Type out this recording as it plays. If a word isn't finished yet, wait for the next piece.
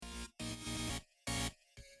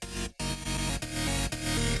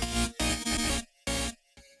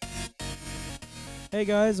Hey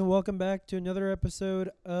guys, and welcome back to another episode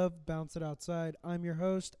of Bounce It Outside. I'm your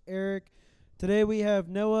host, Eric. Today we have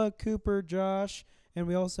Noah, Cooper, Josh, and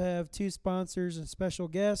we also have two sponsors and special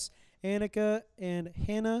guests, Annika and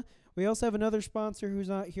Hannah. We also have another sponsor who's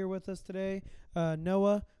not here with us today,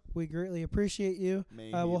 Noah. We greatly appreciate you.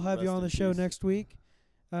 We'll have you on the show next week.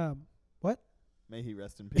 What? May he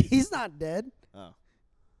rest in peace. He's not dead. Oh.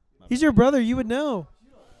 He's your brother. You would know.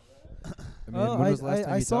 I mean, when was the last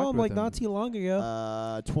time I you saw talked him with like not too long ago.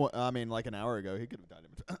 Like an hour ago. He could have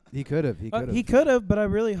died. He could have. He could have, but I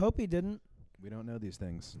really hope he didn't. We don't know these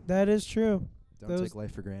things. That is true. Don't take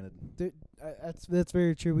life for granted. That's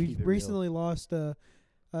very true. We Keep it recently lost a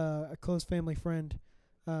close family friend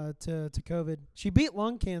to COVID. She beat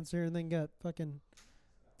lung cancer and then got fucking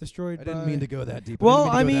destroyed. I didn't mean to go that deep. Well,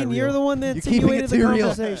 I you're the one that You're keeping it insinuated the too real.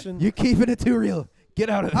 conversation. You're keeping it too real. Get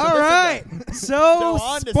out of it. All right. So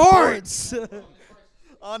on to sports.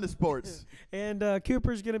 On to sports. And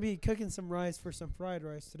Cooper's gonna be cooking some rice for some fried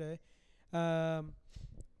rice today. But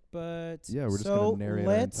Yeah, we're just so going to narrate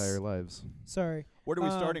our entire lives. Sorry. What are we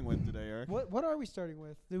starting with today, Eric? What are we starting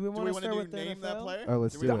with? Do we Do want we to want start to with the name NFL? that player? Oh,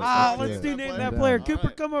 let's Do we do want it. Ah, Let's let's do do it. name Name that down. player. All Cooper,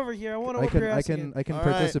 right. come over here. I want to I whip your can, I ass can, again. I can All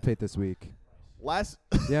right. participate this week. Last.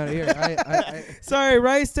 Yeah, here. I Sorry,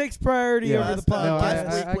 Rice takes priority yeah, over the last- podcast. No,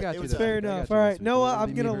 Last I week got it you. was this fair week. I enough. got you All this right, week. Noah, It'll I'm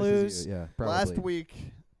be gonna me versus lose. you. Yeah, probably. Last week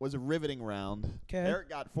was a riveting round. 'Kay. Eric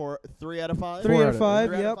got 3 out of 5. 3 out of out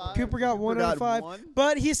 5. of Yep. 5. Cooper got Cooper 1 out of got 5. one.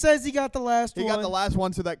 But he says he got the last He one. got the last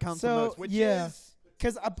one, so that counts the So, most. Which yeah. is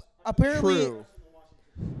Because apparently, true.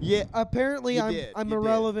 Yeah. apparently, You I'm did, I'm you did.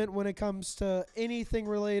 irrelevant when it comes to anything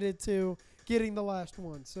related to getting the last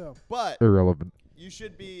one. So But Irrelevant. you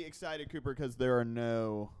should be excited, Cooper, because there are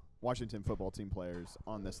no Washington football team players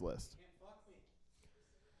on this list.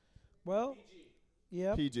 well,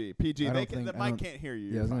 yep. PG. I They don't can, think- the I mic don't- can't hear you.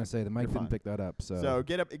 Yeah, I You're was gonna fine. say the mic You're didn't fine. pick that up. So, So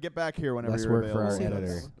get back here whenever less you're work for available. our We'll see editor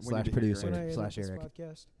this. We need slash to hear producer When I you. edit slash this Eric.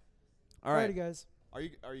 podcast. All right. Alrighty, guys. Are you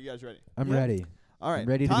guys ready? I'm Yep. ready. All right.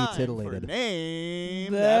 Ready to be Time for titillated.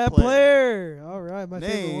 Name That player. All right, my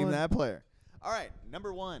favorite Name one. that player. All right.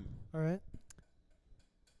 Number 1. All right,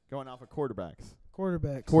 Going off of quarterbacks.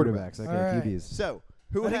 quarterbacks. Quarterbacks. Okay, All right. QBs. So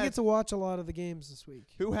I who didn't has get to watch a lot of the games this week.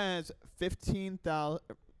 who has 15,000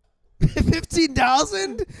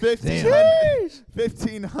 15,000?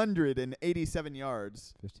 1,587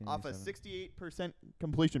 yards 15, off a 87. 68%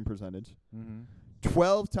 completion percentage, Mhm.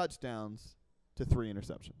 12 touchdowns to 3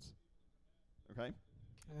 interceptions. Okay?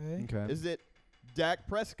 Okay. Okay. Is it Dak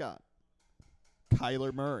Prescott,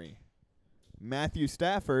 Kyler Murray, Matthew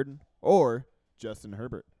Stafford, or Justin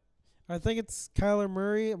Herbert? I think it's Kyler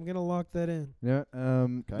Murray. I'm gonna lock that in. Yeah.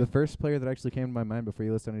 Okay. The first player that actually came to my mind before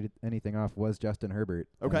you listed anything off was Justin Herbert.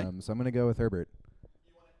 Okay. So I'm gonna go with Herbert.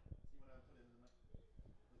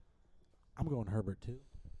 I'm going Herbert too.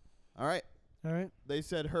 All right. All right. They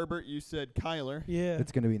said Herbert. You said Kyler. Yeah.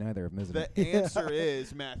 It's gonna be neither of them, isn't The it? answer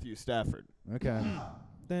is Matthew Stafford. Okay.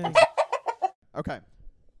 Dang. Okay.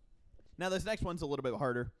 Now this next one's a little bit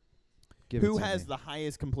harder. Give it Who to has me. the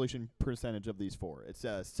highest completion percentage of these 4? It's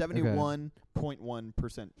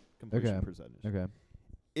 71.1% completion Okay. percentage. Okay.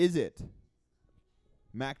 Is it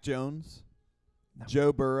Mac Jones, No.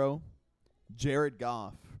 Joe Burrow, Jared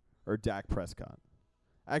Goff, or Dak Prescott?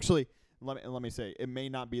 Actually, let me say it may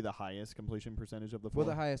not be the highest completion percentage of the 4. Well,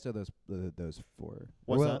 the highest of those 4.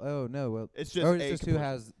 What's well, that? Oh no. Well, It's just or a it's just who completion.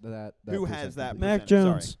 has that. Who percent has that completion. Mac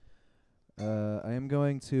percentage? Jones. I am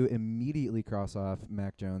going to immediately cross off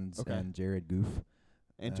Mac Jones Okay. and Jared Goof.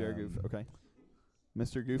 And Jared Goof. Um, Okay.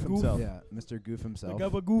 Mr. Goof Goof. himself. Yeah, Mr. Goof himself.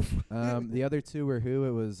 Gubba goof. The other 2 were who?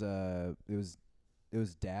 It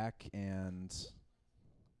was Dak and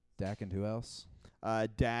who else?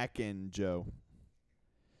 Dak and Joe.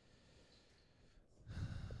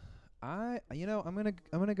 I'm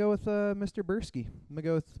gonna go with Mr. Bursky. I'm gonna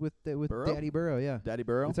go with Burrow? Daddy Burrow. Yeah. Daddy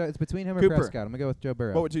Burrow. It's between him Cooper. and Prescott. I'm gonna go with Joe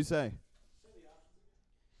Burrow. What would you say?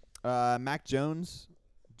 Mac Jones,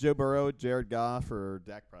 Joe Burrow, Jared Goff, or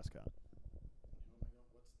Dak Prescott?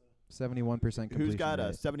 71% completion. Who's got a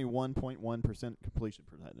rate. 71.1% completion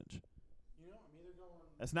percentage?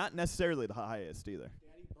 That's not necessarily the highest either.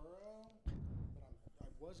 Daddy Burrow, but I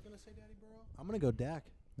was gonna say Daddy Burrow. I'm gonna go Dak.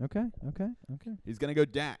 Okay. He's gonna go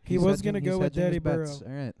Dak. He was gonna go with Daddy Burrow. All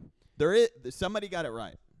right. There is somebody got it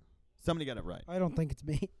right. I don't think it's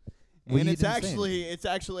me. Well, and you it's didn't say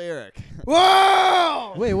actually Eric.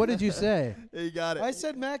 Whoa! Wait, what did you say? You got it. I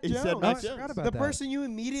said Mac He Jones. said Oh, Mac I Jones. forgot about The that. person you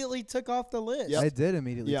immediately took off the list. Yep. I did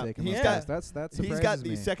immediately Yeah, take him he's off. got- That surprises He's got the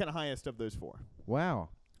me. second highest of those 4. Wow.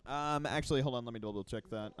 Actually, hold on. Let me double check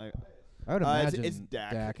that. I would it's- imagine it's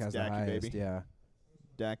Dak. Dak It's has Dak, the highest. baby. Yeah.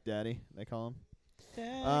 Dak Daddy, they call him.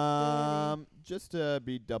 Dak, Just to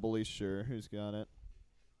be doubly sure, who's got it?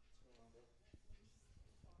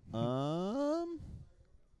 Not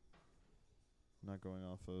going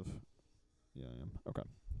off of. Yeah, I am. Okay.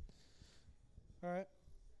 All right.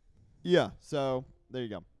 Yeah. So there you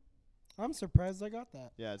go. I'm surprised I got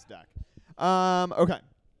that. Yeah, it's Dak. Okay.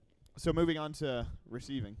 So moving on to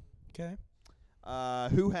receiving. Okay.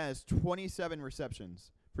 Who has 27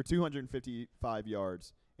 receptions for 255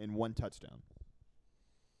 yards and 1 touchdown?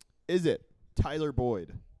 Is it Tyler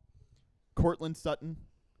Boyd, Cortland Sutton,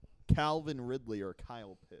 Calvin Ridley, or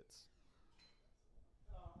Kyle Pitts?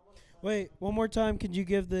 Wait, one more time. Could you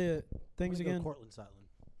give the things I'm gonna again? go Cortland Sutton.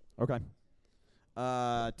 Okay.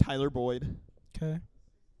 Tyler Boyd Okay.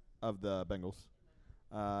 of the Bengals.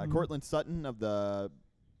 Mhm. Cortland Sutton of the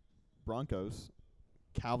Broncos.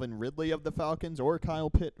 Calvin Ridley of the Falcons, or Kyle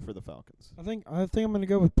Pitt for the Falcons. I think I'm gonna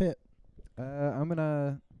go with Pitt. I'm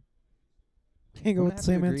gonna. Can't go I'm with gonna the have to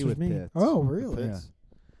same agree answer as with me. Pitts. Oh, The really? Pitts.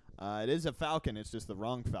 It is a Falcon. It's just the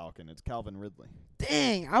wrong Falcon. It's Calvin Ridley.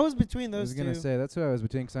 Dang, I was between I those was gonna two. say that's who I was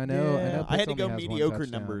between, 'cause I know. Yeah. I know I had Pitts to go only has one mediocre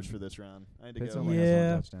touchdown. numbers for this round. I had to Pitts go. only Yeah.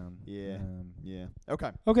 has one touchdown. Yeah. Um, Yeah.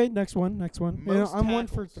 Okay. Okay, next one. You know, Most I'm 1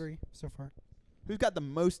 for tackles. 3 so far. Who's got the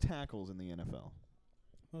most tackles in the NFL?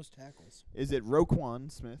 Most tackles. Is it Roquan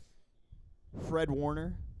Smith, Fred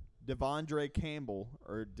Warner, Devondre Campbell,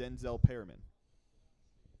 or Denzel Perriman?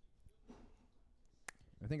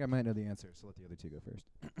 I think I might know the answer, so let the other two go first.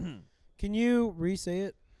 Can you re-say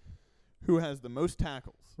it? Who has the most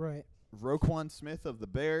tackles? Right. Roquan Smith of the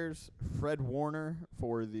Bears, Fred Warner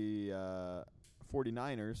for the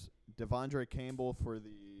 49ers, Devondre Campbell for the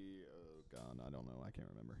I don't know, I can't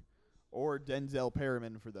remember. Or Denzel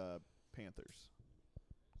Perriman for the Panthers.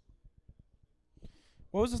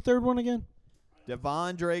 What was the third one again?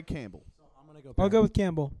 Devondre Campbell. So I'm gonna go. I'll go Perriman. with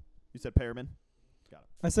Campbell. You said Perriman?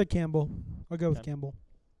 I said Campbell. I'll go with Okay. Campbell.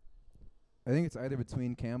 I think it's either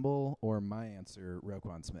between Campbell or my answer,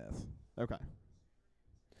 Roquan Smith. Okay.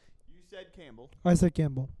 You said Campbell. I said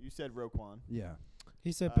Campbell. You said Roquan. Yeah.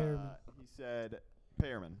 He said Perriman. He said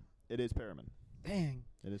Perriman. It is Perriman. Dang.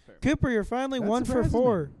 It is Perriman. Cooper, you're finally That 1 for surprises me.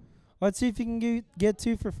 4. Let's see if you can get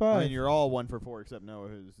 2 for 5. I mean, you're all 1 for 4 except Noah,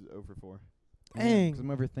 who's 0 for 4. Dang. 'Cause I'm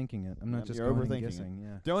overthinking it. I'm Yeah, not just you're going and overthinking it. guessing.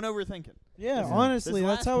 Yeah. Don't overthink it. Yeah, Yeah. honestly, This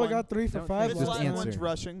that's last how I one- this got 3 for Don't 5. This Just last answer. one's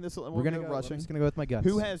rushing. This we'll We're gonna go go. I'm rushing. just gonna go with my guts.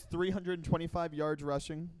 Who has 325 yards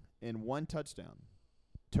rushing and 1 touchdown?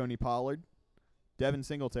 Tony Pollard, Devin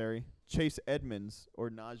Singletary, Chase Edmonds, or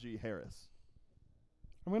Najee Harris?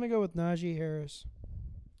 I'm going to go with Najee Harris.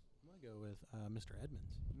 I'm gonna go with Mr.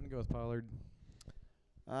 Edmonds. I'm gonna go with Pollard.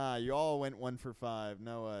 You all went 1 for 5.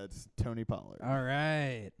 Noah, it's Tony Pollard. All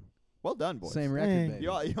right. Well done, boys. Same Dang. record, baby.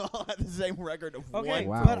 You all have the same record of Okay, 1.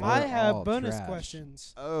 Wow, but we're I have all bonus trash.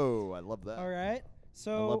 questions. Oh, I love that. All right. I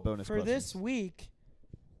So love bonus for this questions. week,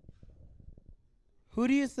 who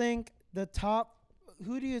do you think the top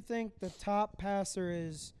passer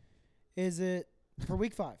is? Is it for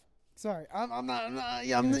week 5? Sorry, I'm not.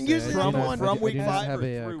 Yeah, I'm Gonna say, usually From- I'm the one. from I week do not 5 have or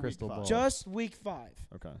a through week crystal 5? ball. Just week 5.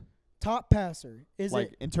 Okay. Top passer is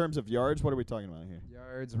Like it in terms of yards, what are we talking about here?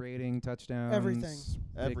 Yards, rating, touchdowns. Everything.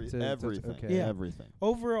 Everything. Okay. Yeah. Everything.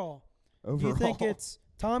 overall? Overall. Do you think it's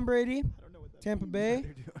Tom Brady, I don't know what that Tampa means. Bay,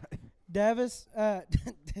 Neither do I.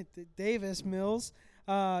 Davis Mills,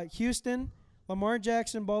 Houston, Lamar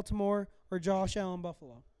Jackson, Baltimore, or Josh Allen,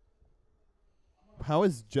 Buffalo? How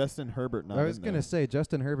is Justin Herbert not I was in gonna there? say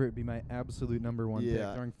Justin Herbert would be my absolute number 1 Yeah.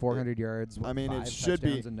 pick, throwing 400 yards. I mean, it 5 should be-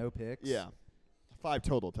 touchdowns and no picks. Yeah. 5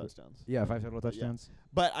 total touchdowns. Yeah, 5 total But yeah. touchdowns.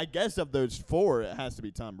 But I guess of those 4, it has to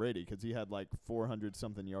be Tom Brady because he had like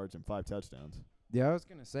 400-something yards and 5 touchdowns. Yeah, I was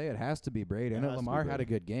gonna say it has to be Brady. I It know has to be Lamar had a Brady.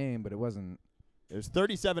 good game, but it wasn't. It was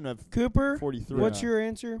 37 of Cooper, 43. what's Yeah. your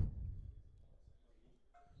answer?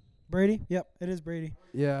 Brady? Yep, it is Brady.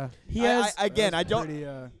 Yeah. He has. Again, I don't. Pretty,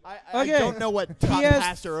 I Okay. don't know what top has-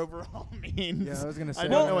 passer overall means. yeah, I was gonna say. I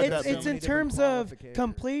don't know well, what that it's means. in terms of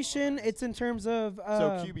completion. It's in terms of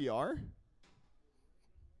So QBR.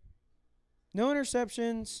 no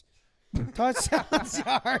interceptions, touchdowns,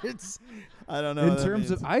 yards. I don't know. In what that terms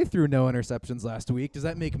means. of, I threw no interceptions last week. Does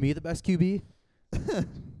that make me the best QB?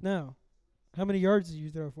 No. How many yards did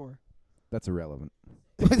you throw for? That's irrelevant.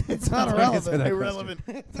 It's not I'm not gonna answer irrelevant.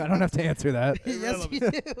 that irrelevant. I don't have to answer that. Yes, you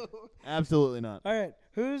do. Absolutely not. All right.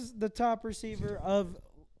 Who's the top receiver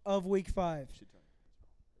of Week 5?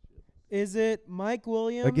 Is it Mike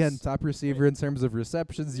Williams? Again, top receiver in terms of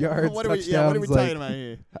receptions, yards, what are we? touchdowns. Yeah, what are we like, talking about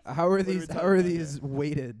here? How are are we these? talking How are about these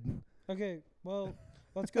weighted? Okay. Well,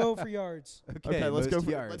 let's go for yards. Okay, let's go most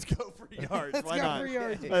for yards. let's go for yards. Let's Why go not? for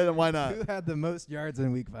yards. Why not? Who had the most yards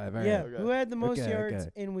in Week 5? All right. Yeah. Okay. Who had the most Okay, yards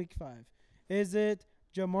okay. in Week 5? Is it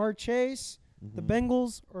Jamar Chase, the Mhm.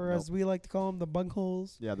 Bengals, or Nope. as we like to call them, the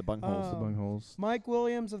Bunkholes? Yeah, the bungholes. The Um, bungholes. Mike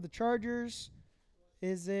Williams of the Chargers.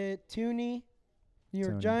 Is it Tooney, New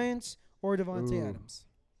York Toney. Giants, or Devontae Ooh. Adams?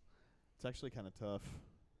 It's actually kind of tough.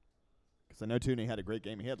 Because I know Tooney had a great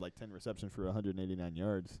game. He had like 10 receptions for 189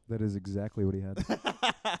 yards. That is exactly what he had.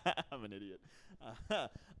 I'm an idiot.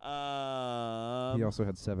 He also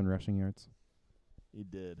had 7 rushing yards. He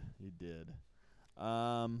did.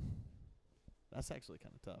 That's actually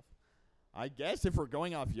kind of tough. I guess if we're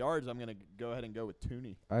going off yards, I'm going to go ahead and go with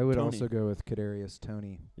Tooney. I would Toney. also go with Kadarius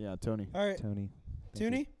Toney. Yeah, Tony. All right, Tony.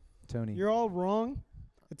 Thank you. Tooney, Tony. you're all wrong.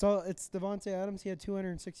 It's Devontae Adams. He had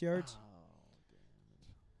 206 yards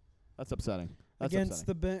That's upsetting. against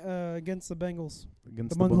the Bengals. Against the the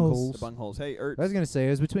Bungholes. Bungholes. The Bungholes. Hey, Ertz. I was going to say,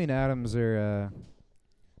 it was between Adams or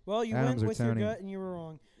Well, you Adams went or with your Toney. gut and you were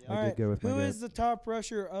wrong. I All did right, go with my who gut. is the top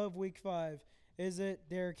rusher of Week 5? Is it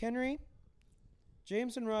Derrick Henry,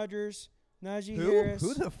 Jameson Rogers, Najee Harris,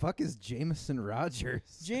 Who the fuck is Jameson Rogers?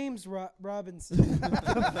 James Robinson?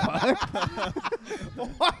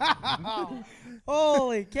 Wow!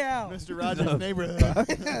 Holy cow! Mr. Rogers' neighborhood.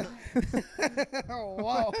 Oh,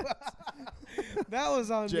 wow! That was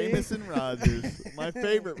on Jamison Rogers. My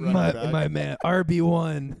favorite running my back. man,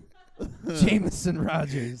 RB1. Jameson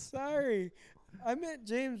Rogers. Sorry, I meant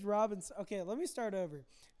James Robinson. Okay, let me start over.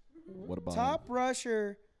 What about Top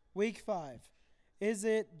rusher Week 5. Is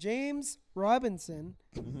it James Robinson,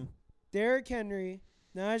 Mhm. Derrick Henry,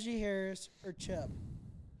 Najee Harris, or Chubb?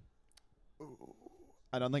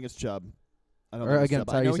 I don't think it's Chubb. I don't Or think it's again, Chubb.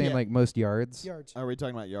 I are you know he saying had- like most yards? Yards. Are we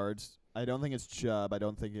talking about yards? I don't think it's Chubb. I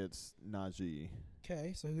don't think it's Najee.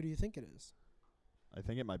 Okay, so who do you think it is? I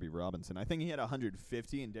think it might be Robinson. I think he had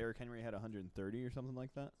 150 and Derrick Henry had 130 or something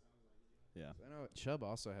like that. Yeah. I know Chubb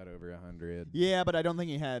also had over 100. Yeah, but I don't think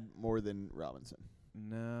he had more than Robinson.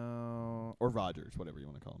 No. Or Rogers, whatever you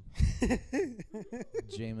want to call him.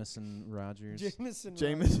 Jameson Rogers. Jameson.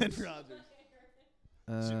 Jameson Rogers. Rogers.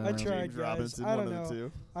 I tried, James guys. Robinson, I one don't of the know.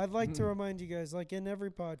 two. I'd like to remind you guys, like in every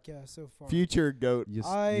podcast so far, Future GOAT.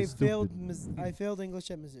 I failed English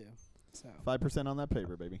at Mizzou. So 5% on that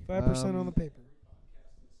paper, baby. 5% on the paper.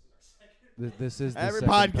 This is the Every second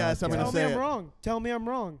podcast I'm gonna Tell say me I'm it. wrong. Tell me I'm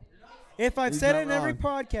wrong. If I've He's said not it in every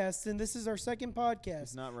wrong. podcast, and this is our second podcast,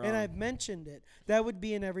 He's not and wrong. I've mentioned it, that would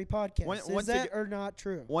be in every podcast. Once Is that aga- or not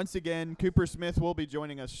true? Once again, Cooper Smith will be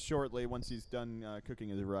joining us shortly once he's done cooking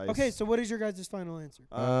his rice. Okay, so what is your guys' final answer?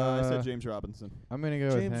 I said Uh, James Robinson. I'm gonna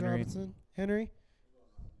go James with Henry. Robinson. Henry?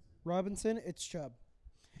 Robinson, it's Chubb.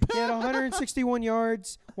 He had 161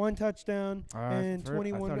 yards, 1 touchdown, and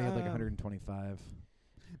 21. I thought he had like 125.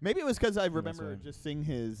 Maybe it was because I that's remember right. just seeing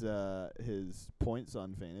his points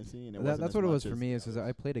on fantasy, and it wasn't That's as what it much was for as me. Is 'cause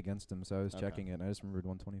I played against him, so I was Okay. checking it. And I just remembered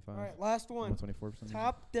 125. All right, last one. 124 for some reason.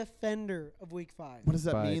 Top defender of Week 5. What does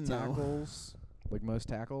that By mean, though? tackles, like most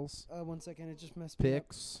tackles, 1 second, it just messed me up.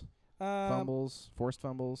 picks, Um, fumbles, forced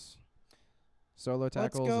fumbles, solo let's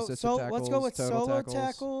tackles, go. assisted tackles, Let's go with total solo tackles,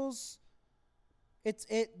 tackles.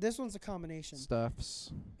 This one's a combination.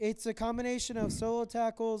 stuffs. It's a combination of solo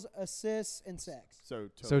tackles, assists, and sacks. So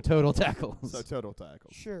Total tackles. So total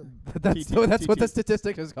tackles. Sure. that's TT. that's what the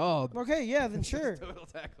statistic is called. Okay, yeah, then sure. Total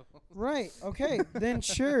tackle. Right. Okay, then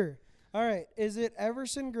sure. All right. Is it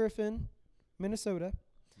Everson Griffin, Minnesota?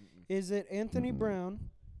 Is it Anthony Mm-mm.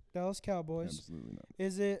 Brown, Dallas Cowboys? Absolutely not.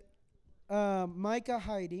 Is it Micah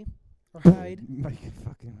Hyde or Hyde? Mike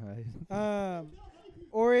fucking Hyde.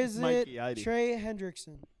 Or is Mikey it Hyde. Trey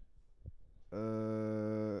Hendrickson?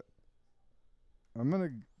 I'm gonna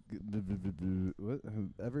what?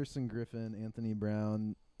 Everson Griffin, Anthony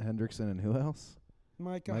Brown, Hendrickson, and who else?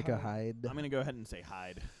 Micah Micah Hyde. Hyde. I'm gonna go ahead and say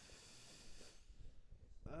Hyde.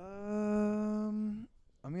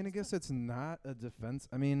 I'm gonna guess it's not a defense.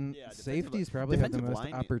 I mean, Yeah, defensive safeties li- probably have the defensive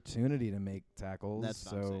most line- opportunity to make tackles. That's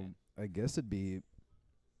what I'm so saying. I guess it'd be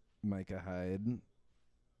Micah Hyde.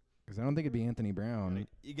 Because I don't think it'd be Anthony Brown.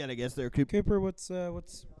 You gotta guess there, Coop. Cooper, what's the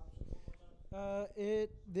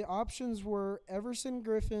options were Everson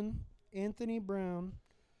Griffin, Anthony Brown,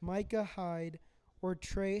 Micah Hyde, or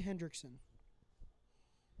Trey Hendrickson.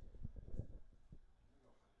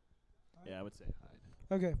 Yeah, I would say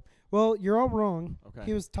Hyde. Okay. Well, you're all wrong. Okay.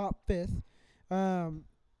 He was top 5th.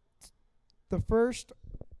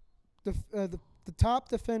 The top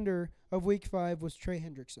defender of Week 5 was Trey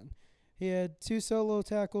Hendrickson. He had 2 solo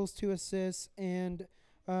tackles, 2 assists, and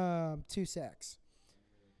 2 sacks.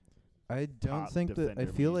 I don't Top think that. I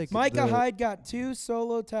defender feel means- like Micah the- Hyde got 2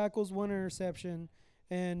 solo tackles, 1 interception,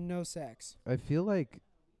 and no sacks. I feel like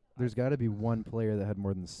there's got to be one player that had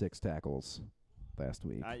more than 6 tackles last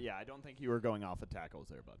week. Yeah, I don't think you were going off of tackles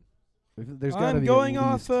there, bud. There's got to I'm be going at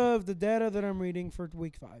off least of the data that I'm reading for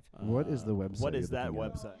Week 5. What is the website What is you're that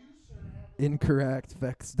looking at? website?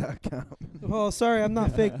 Incorrectfacts.com. Well, sorry, I'm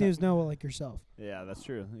not fake news Noah like yourself. Yeah, that's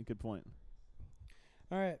true. Good point.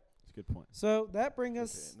 All right. That's a good point. So that bring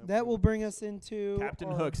us no that will point. bring us into Captain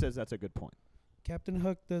our- Hook says that's a good point. Captain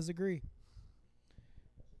Hook does agree.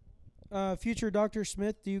 Future Dr.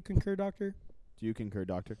 Smith, do you concur, Doctor? Do you concur,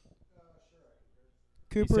 Doctor?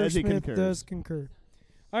 Cooper says he Smith concurs. does concur.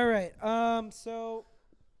 All right. So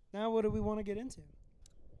now what do we want to get into?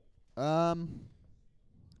 I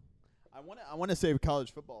want to save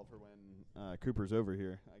college football for when Cooper's over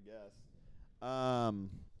here, I guess.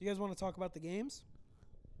 You guys want to talk about the games?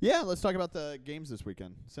 Yeah, let's talk about the games this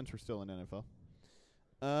weekend since we're still in NFL.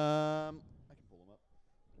 I can pull them up.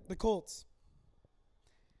 The Colts.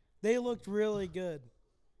 They looked really good.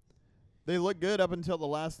 They look good up until the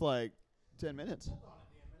last 10 minutes.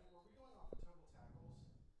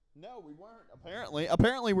 No, we weren't.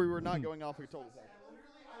 Apparently we were not going off of total tackles.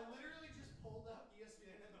 I literally just pulled up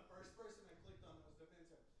ESPN, and the first person I clicked on that was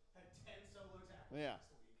defensive had 10 solo tackles Yeah. last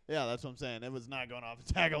week. Yeah, that's what I'm saying. It was not going off of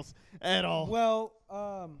tackles at all. Well,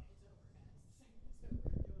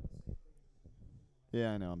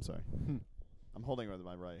 Yeah, I know. I'm sorry. I'm holding it with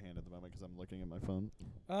my right hand at the moment because I'm looking at my phone.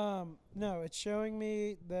 no, it's showing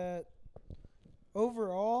me that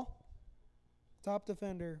overall, top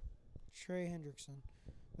defender, Trey Hendrickson.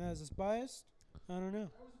 Now, is this biased? I don't know.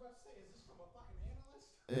 I was about to say, is this from a fucking analyst?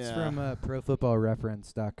 It's Yeah. from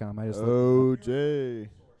ProFootballReference.com. I just looked OJ.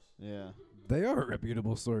 Yeah. they are a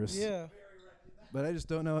reputable source. Yeah. But I just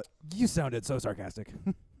don't know. You sounded so sarcastic.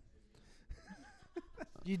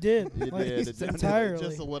 You did. You Like, did. It sounded entirely.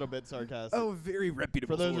 just a little bit sarcastic. Oh, very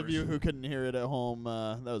reputable For those of you who couldn't hear it at home,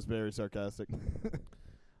 that was very sarcastic.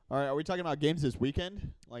 All right, are we talking about games this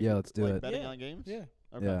weekend? Yeah, let's do it. Betting Yeah. on games? Yeah.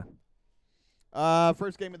 Okay. Yeah.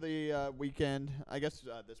 First game of the weekend. I guess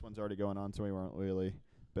this one's already going on, so we won't really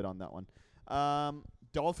bet on that one.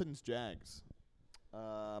 Dolphins Jags.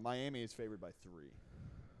 Miami is favored by 3.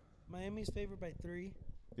 Miami's favored by 3.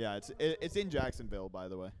 Yeah, it's in Jacksonville, by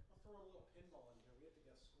the way.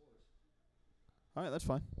 All right, that's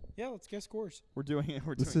fine. Yeah, let's guess scores. We're doing it.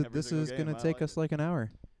 We're This doing is every this single is game. gonna I take like us it. like an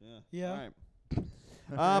hour. Yeah. Yeah. All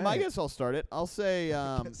right. I guess I'll start it. I'll say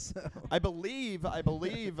I believe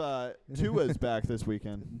Tua's back this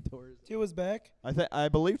weekend. Tua's back. I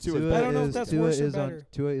believe Tua's Tua back. I don't know if that's Tua worse or is on better.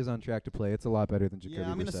 Tua is on track to play. It's a lot better than Jacoby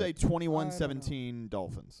Yeah, I'm gonna Brissett. say 21-17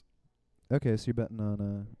 Dolphins. Okay, so you're betting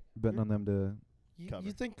on them to. You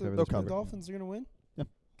Cover. think Cover the, the the spread. Dolphins are going to win? Yep.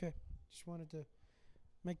 Okay. Just wanted to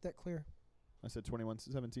make that clear. I said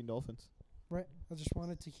 21-17 Dolphins. Right. I just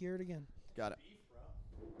wanted to hear it again. Got it.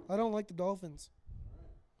 I don't like the Dolphins.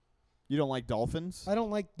 You don't like Dolphins? I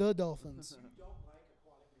don't like the Dolphins.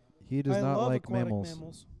 He does I not love like aquatic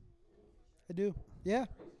mammals. I do. Yeah.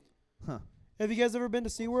 Huh. Have you guys ever been to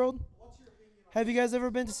SeaWorld? Have you guys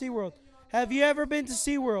ever been to SeaWorld? Have you ever been to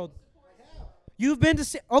SeaWorld? You've been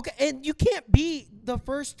to okay, and you can't be the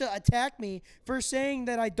first to attack me for saying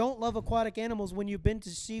that I don't love aquatic animals when you've been to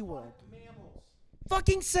SeaWorld.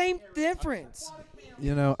 Fucking same difference.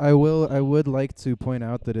 You know, I would like to point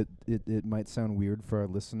out that it might sound weird for our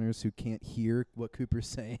listeners who can't hear what Cooper's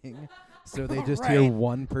saying, so they just hear Right.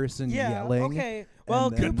 one person Yeah. yelling. Okay. Well,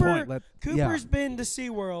 and then Cooper's yeah. been to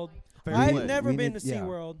SeaWorld. Fair I've play. never We been need- to yeah.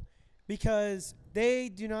 SeaWorld because they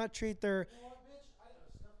do not treat their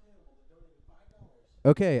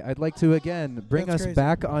Okay, I'd like to again bring That's us crazy.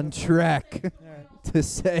 back on track All right. to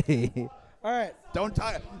say All right. Don't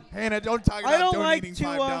talk, Hannah. Don't talk I about don't like donating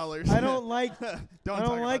Tua. $5. I don't like. don't I talk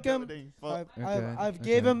don't like about him. donating. Fuck. Okay,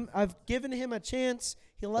 I've given him a chance.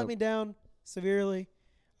 He let me down severely.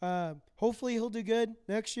 Hopefully he'll do good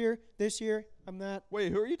next year. This year, I'm not.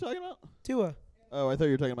 Wait, who are you talking about? Tua. Oh, I thought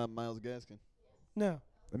you were talking about Myles Gaskin. No.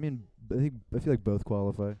 I mean, I feel like both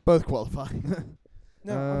qualify. Both qualify.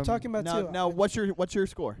 No, I'm talking about Tua. now, what's your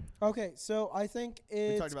score? Okay, so I think We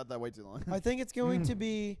it's. talked about that way too long. I think it's going to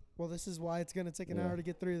be. Well, this is why it's going to take an Yeah. hour to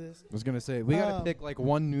get through this. I was gonna say we gotta Um, pick like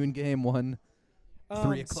one noon game, one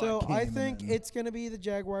 3 o'clock So game. I and think then- it's going to be the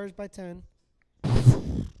Jaguars by 10.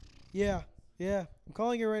 Yeah. I'm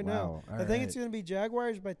calling it right now. Wow, I think it's going to be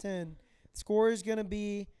Jaguars by 10. Score is going to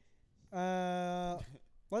be.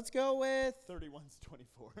 Let's go with.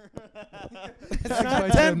 31-24. It's Jags not by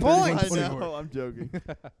 10 10, points. I 31-24. know. I'm joking.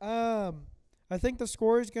 I think the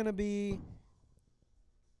score is going to be.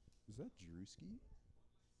 Is that Drewski?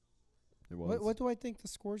 It was. What do I think the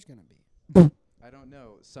score is going to be? I don't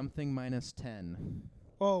know. Something minus 10.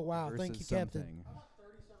 Oh, wow. versus Thank you, Captain. something.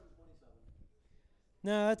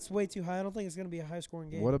 No, that's way too high. I don't think it's going to be a high scoring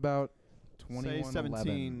game. What about Say 21-11?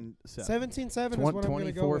 17-7. 17-7 is what I'm going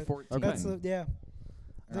to go with. 24-14. Okay. That's yeah.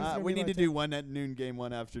 it's gonna We be need by to 10. do one at noon game,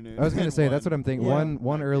 one afternoon. I was gonna and say that's what I'm thinking. Yeah.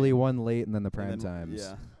 One early, one late, and then the and prime then- times.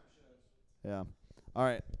 Yeah. Yeah. All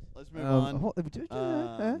right. Let's move on.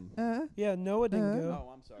 Yeah, Noah didn't go.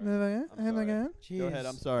 Oh, I'm sorry. I'm sorry. Go ahead.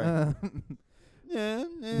 I'm Jeez. sorry. Yeah.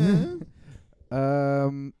 Yeah.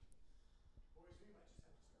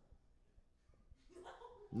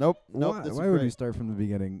 Nope. Nope. Why, This is why would we great. start from the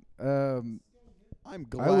beginning? I'm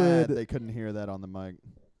glad would- they couldn't hear that on the mic.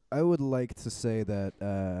 I would like to say that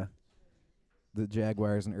the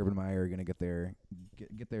Jaguars and Urban Meyer are going to get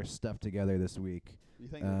their stuff together this week. You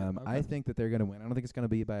think? I think that they're going to win. I don't think it's going to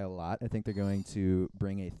be by a lot. I think they're going to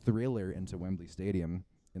bring a thriller into Wembley Stadium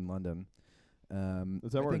in London.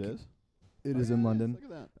 Is that I where it think is? It Oh, is yeah, in yes, London.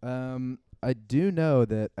 Look at that. I do know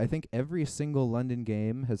that I think every single London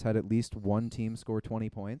game has had at least one team score 20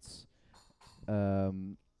 points.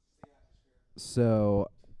 So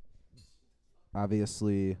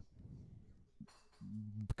obviously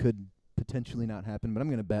could potentially not happen, but I'm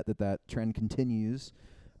going to bet that trend continues.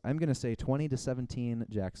 I'm going to say 20-17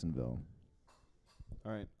 Jacksonville.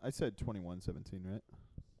 All right. I said 21-17, right?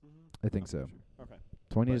 I think I'm so. not sure.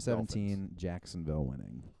 Okay. 20-17 Jacksonville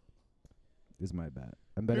winning is my bet.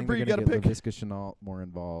 I'm betting Amber, they're you going to got a get pick? LaVisca Chenault more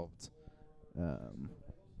involved.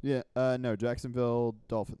 Yeah. No. Jacksonville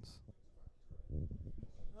Dolphins.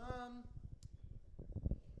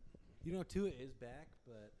 Tua is back,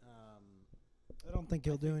 but I don't think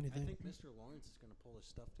he'll do I anything. think Mr. Lawrence is going to pull his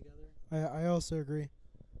stuff together. I also agree.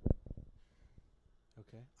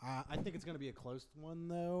 Okay. I think it's going to be a close one,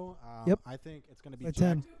 though. Yep. I think it's going to be By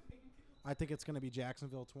 10. I think it's going to be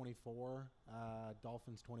Jacksonville 24,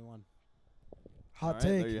 Dolphins 21. Hot All right,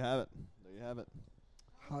 take. There you have it. There you have it.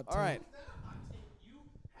 Hot All take. right.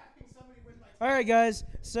 All right, guys.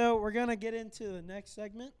 So we're gonna get into the next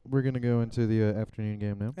segment. We're going to go into the afternoon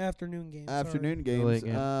game now. Afternoon game. Afternoon The late games.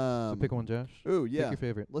 game. So pick one, Josh. Ooh, Pick yeah. your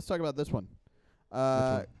favorite. Let's talk about this one.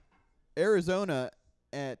 one? Arizona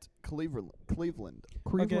at Cleveland.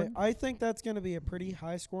 Okay, I think that's going to be a pretty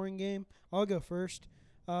high-scoring game. I'll go first.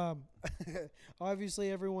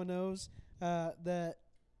 Obviously, everyone knows that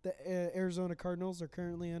the Arizona Cardinals are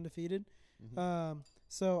currently undefeated.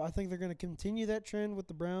 So I think they're going to continue that trend with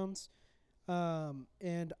the Browns.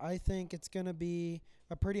 And I think it's going to be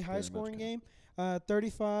a pretty high-scoring game,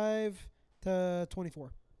 35-24.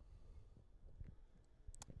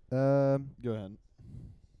 Go ahead.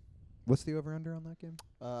 What's the over-under on that game?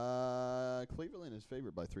 Cleveland is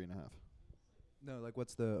favored by 3.5. No, like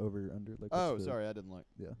what's the over-under? Like Oh, sorry, I didn't look.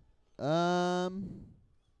 Yeah.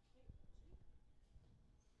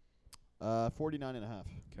 49.5.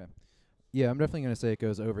 Yeah, I'm definitely going to say it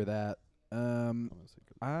goes over that. I'm gonna say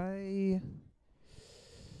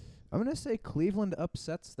I'm going to say Cleveland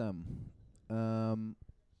upsets them.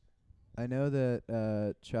 I know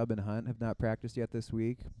that Chubb and Hunt have not practiced yet this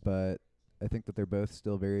week, but I think that they're both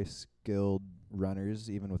still very skilled runners,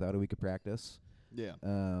 even without a week of practice. Yeah.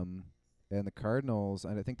 And the Cardinals,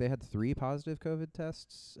 and I think they had 3 positive COVID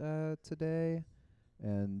tests today,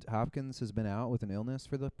 and Hopkins has been out with an illness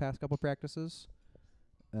for the past couple practices.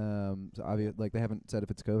 So like they haven't said if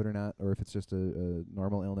it's COVID or not, or if it's just a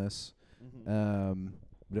normal illness.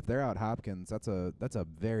 But if they're out Hopkins, that's a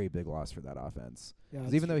very big loss for that offense. Yeah,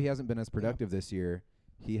 'Cause even though he hasn't been as productive this year,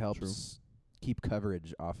 he helps keep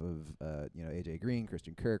coverage off of AJ Green,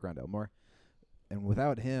 Christian Kirk, Rondell Moore. And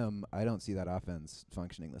without him, I don't see that offense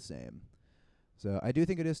functioning the same. So I do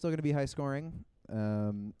think it is still going to be high scoring.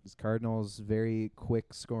 This Cardinals, very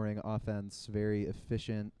quick scoring offense, very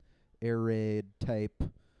efficient air raid type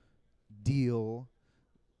deal.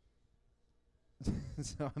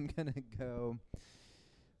 So I'm going to go.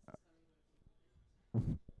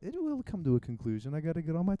 It will come to a conclusion. I got to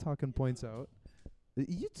get all my talking points out.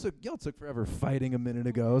 Y'all took forever fighting a minute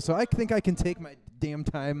ago, so I think I can take my damn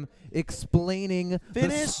time explaining the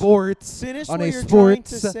sports Finish on what a you're trying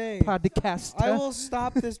to sports say. podcast. I will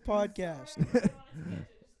stop this podcast.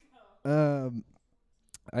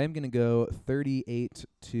 I am going to go 38-29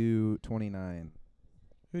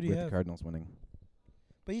 Who do you with the have? Cardinals winning.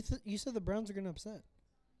 But you said the Browns are going to upset.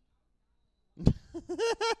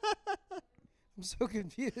 I'm so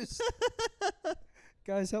confused.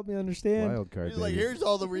 Guys, help me understand. Wild card. He's like, baby. here's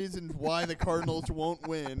all the reasons why the Cardinals won't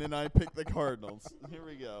win, and I picked the Cardinals. Here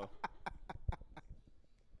we go.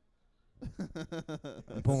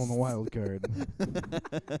 I'm pulling the wild card.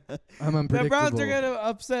 I'm The unpredictable. Browns are going to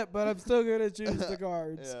upset, but I'm still going to choose the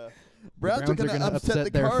Cards. Yeah. Browns are Browns are going to gonna upset the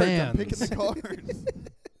upset their Cards. I'm picking fans. the Cards.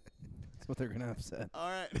 That's what they're going to upset. All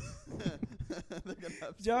right. They're gonna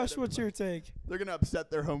upset Josh, what's everybody. your take? They're going to upset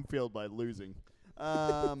their home field by losing.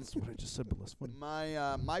 That's what I just said, but less fun.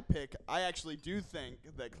 My pick, I actually do think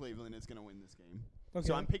that Cleveland is going to win this game. Okay.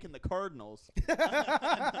 So I'm picking the Cardinals.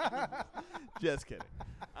 Just kidding.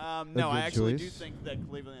 No, good I actually do choice. think that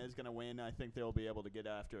Cleveland is going to win. I think they'll be able to get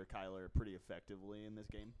after Kyler pretty effectively in this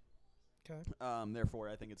game. Okay. Therefore,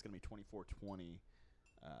 I think it's going to be 24-20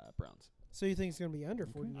 Browns. So you think it's going to be under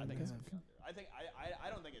 49? I think it's Okay. going to be under. I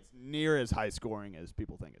don't think it's near as high scoring as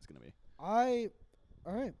people think it's going to be.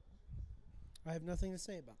 All right. I have nothing to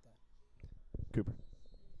say about that. Cooper.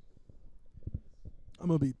 I'm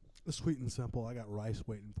going to be sweet and simple. I got Rice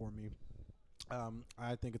waiting for me.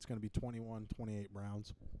 I think it's going to be 21-28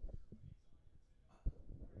 Browns. Okay.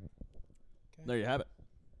 There you have it.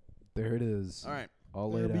 There it is. All right. All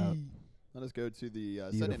There laid out. be. Let us go to the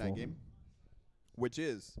Sunday night Beautiful. game, which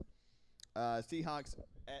is Seahawks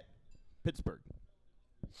at Pittsburgh.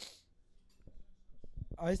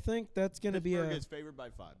 I think that's going to be Pittsburgh a. is favored by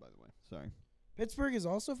 5, by the way. Sorry. Pittsburgh is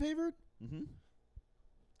also favored? Mm-hmm.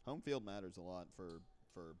 Home field matters a lot for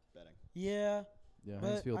betting. Yeah. Yeah, But,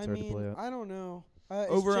 Heinz Field's I hard to play mean, at. I don't know.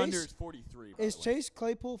 Over under is 43. By Is the way. Chase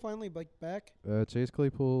Claypool finally back? Chase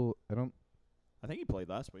Claypool, I think he played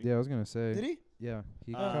last week. Yeah, I was gonna say. Did he? Yeah,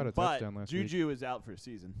 he caught a but touchdown last week. Juju is out for the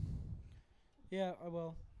season. Yeah,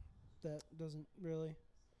 well, that doesn't really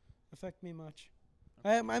affect me much.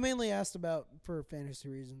 I mainly asked about for fantasy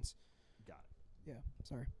reasons. Got Yeah,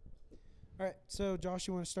 sorry. All right, so Josh,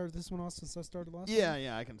 you want to start this one off since I started last it.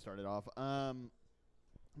 Yeah, I can start it off.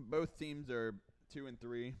 Both teams are 2 and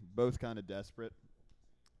 3, both kind of desperate.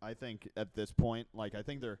 I think at this point, I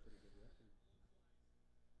think they're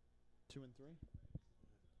 2 and 3.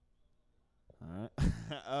 All right.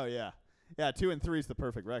 Oh yeah, 2 and 3 is the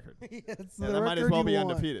perfect record. Yeah, it's Yeah, the that might as record well you be want.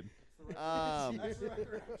 undefeated. That's the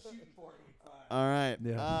record I'm shooting for in week 5. All right.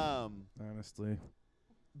 Yeah. Honestly,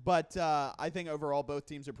 But I think overall both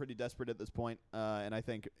teams are pretty desperate at this point. And I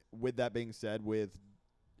think with that being said, with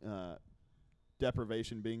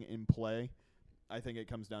deprivation being in play, I think it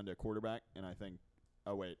comes down to a quarterback. And I think,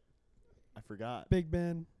 oh wait, I forgot. Big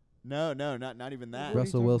Ben. No, not even that. What are you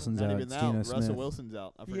Russell talking Wilson's Not out. even It's that. Geno Russell Smith. Wilson's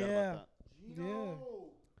out. I forgot Yeah. about that. Yeah.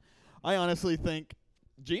 I honestly think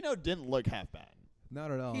Geno didn't look half bad. Not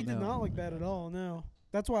at all. He did not look bad at all. No,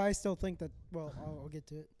 that's why I still think that. Well, I'll get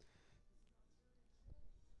to it.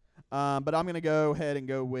 But I'm going to go ahead and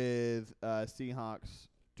go with Seahawks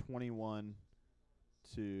 21-17.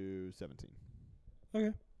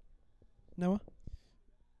 Okay. Noah.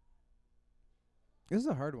 This is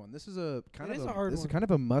a hard one. This is a kind It of is a hard this is one. kind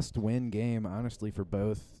of a must-win game, honestly, for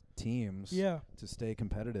both teams. Yeah. To stay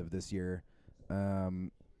competitive this year.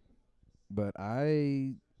 But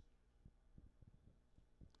I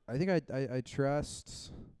think I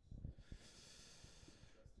trust.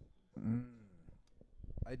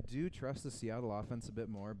 I do trust the Seattle offense a bit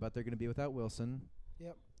more, but they're going to be without Wilson.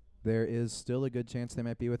 Yep. There is still a good chance they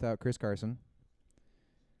might be without Chris Carson.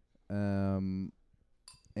 And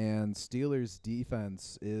Steelers'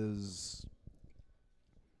 defense is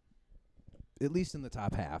at least in the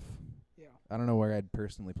top half. Yeah. I don't know where I'd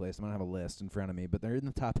personally place them. I don't have a list in front of me, but they're in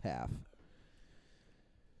the top half.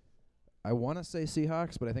 I want to say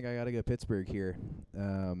Seahawks, but I think I got to go Pittsburgh here.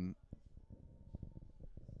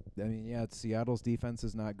 Seattle's defense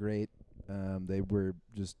is not great. They were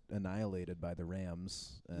just annihilated by the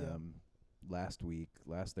Rams last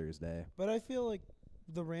Thursday. But I feel like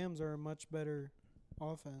the Rams are a much better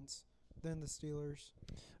offense than the Steelers.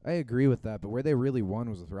 I agree with that, but where they really won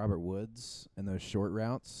was with Robert Woods and those short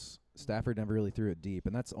routes. Stafford never really threw it deep,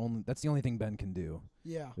 and that's the only thing Ben can do.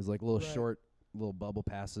 Yeah. Is like little Right. short, little bubble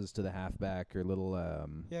passes to the halfback or little.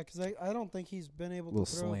 Yeah, because I don't think he's been able Little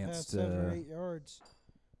to throw slants past 7 or to- 8 yards.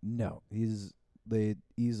 No, they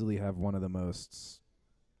easily have one of the most.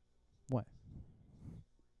 What?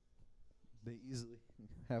 They easily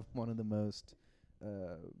have one of the most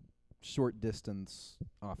short distance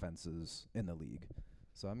offenses in the league.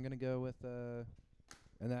 So I'm gonna go with and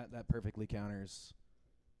that perfectly counters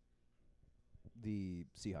the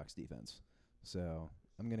Seahawks defense. So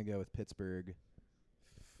I'm gonna go with Pittsburgh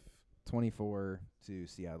 24 to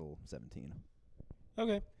Seattle 17.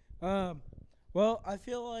 Okay. Well, I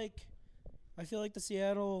feel like the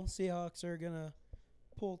Seattle Seahawks are gonna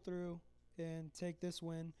pull through and take this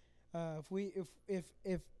win.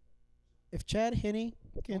 If Chad Henne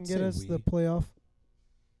can Don't get say us the we. playoff,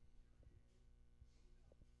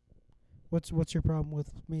 what's your problem with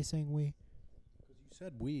me saying we? You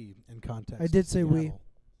said we in context. I did of say we. Seattle.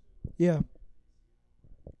 Yeah,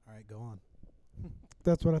 All right, go on.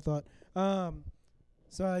 that's what I thought.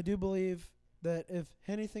 So I do believe that if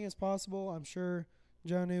anything is possible, I'm sure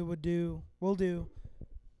Jonnu will do. What did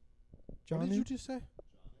Jonnu? you just say?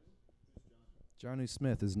 Jonnu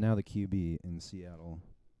Smith is now the QB in Seattle.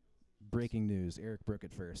 Breaking news. Eric broke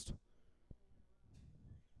it first.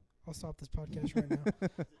 I'll stop this podcast right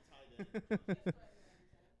now.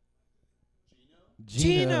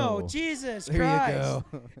 Gino, Jesus There Christ!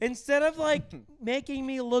 you go. Instead of making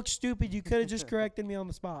me look stupid, you could have just corrected me on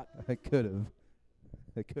the spot. I could have,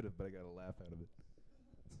 but I got a laugh out of it.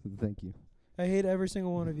 Thank you. I hate every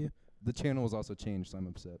single one of you. The channel was also changed, so I'm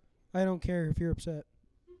upset. I don't care if you're upset.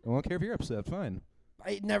 I don't care if you're upset. Fine.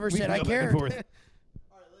 I never We said can I go back and cared. forth.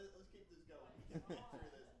 All right, let's keep this going.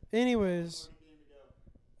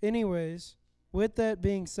 Anyways, with that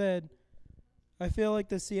being said, I feel like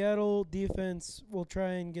the Seattle defense will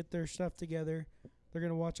try and get their stuff together. They're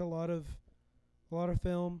gonna watch a lot of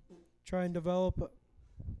film, try and develop. All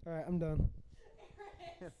right, I'm done.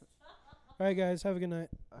 All right, guys, have a good night.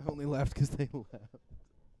 I only laughed because they laughed.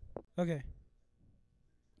 Okay,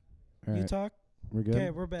 All you right, talk. we're good. Okay,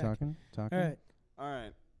 we're back. Talking. All right, All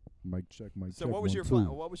right. Mic check. Mic So check. what was 1, your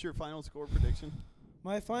 2. what was your final score prediction?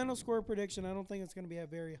 my final score prediction. I don't think it's gonna be a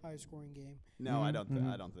very high scoring game. No, I don't.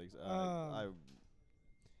 Mhm. I don't think so.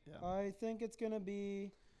 Yeah. I think it's gonna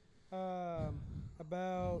be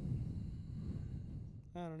about,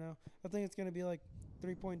 I don't know. I think it's gonna be like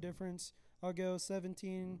 3-point difference. I'll go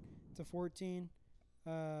 17-14.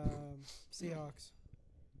 Seahawks. Sorry,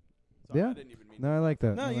 Yeah. I didn't even mean No, I like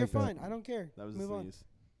that. No, I you're like that. fine. I don't care. that was Move a on. sneeze.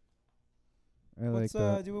 I like What's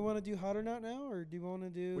that. do we want to do hot or not now, or do we want to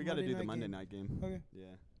do? We got to Monday do the night Monday game? night game. Okay. Yeah.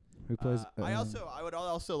 Who plays? I would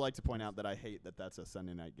also like to point out that I hate that that's a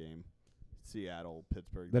Sunday night game. Seattle,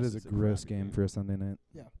 Pittsburgh. That this is a crappy gross game for a Sunday night.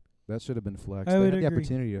 Yeah. That should have been flexed. I They would had the agree.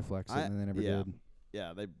 opportunity to flex it, I- and they never yeah. did.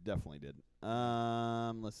 Yeah, they definitely did.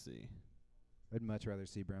 Let's see. I'd much rather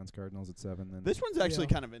see Browns Cardinals at 7 than This one's actually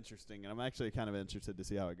Yeah. kind of interesting, and I'm actually kind of interested to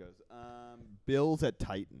see how it goes. Bills at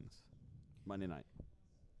Titans, Monday night.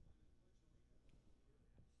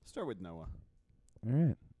 Start with Noah. All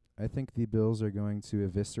right. I think the Bills are going to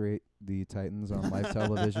eviscerate the Titans on live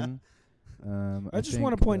television. I just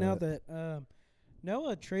want to point out that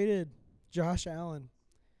Noah traded Josh Allen,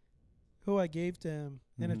 who I gave to him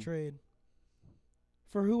in a Mhm. trade.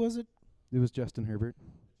 For who was it? it was Justin Herbert.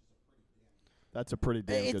 That's a pretty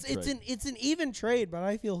damn good trade. It's an even trade, but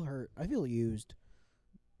I feel hurt. I feel used.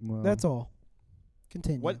 Well, That's all.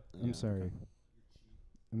 Continue. What? I'm Yeah, sorry. okay.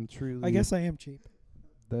 I'm truly. I guess I am cheap.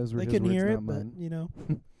 those were They his couldn't words, hear not it, but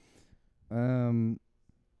mine.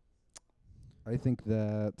 I think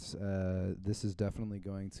that this is definitely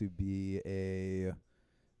going to be a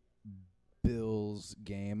Bills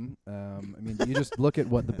game. I mean, you just look at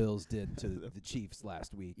what the Bills did to the Chiefs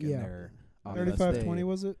last week. Yeah. And their offense. 35-20 They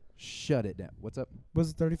was it? shut it down. What's up? Was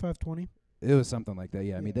it 35-20? It was something like that.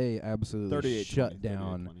 Yeah, I mean, Yeah. they absolutely 38-20, shut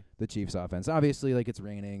down 38-20. the Chiefs' offense. Obviously, like, it's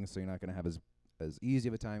raining, so you're not going to have as easy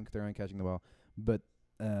of a time throwing, catching the ball. But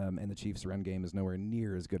and the Chiefs' run game is nowhere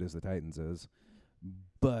near as good as the Titans is.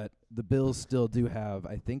 But the Bills still do have,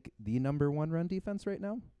 I think, the number 1 run defense right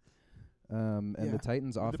now. And Yeah. the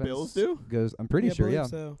Titans' offense Bills do? goes. I'm pretty sure, believe yeah.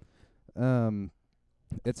 So.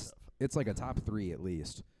 It's like a top 3 at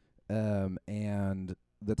least. And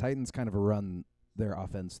the Titans kind of run their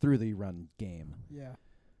offense through the run game. Yeah.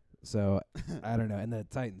 So I don't know, and the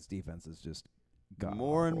Titans defense is just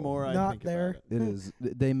More and god-awful. more I Not think there. about it. It is.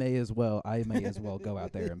 They may as well. I may as well go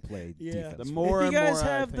out there and play Yeah. defense. The for more if you and guys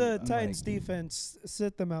more I have think the about it. Titans defense,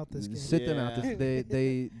 sit them out this game. Sit them out. Yeah.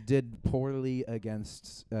 They did poorly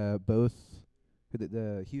against both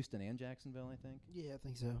the Houston and Jacksonville, I think. Yeah, I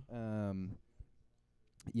think so.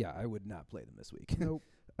 Yeah, I would not play them this week. Nope.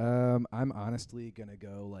 I'm honestly gonna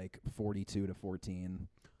go like 42-14,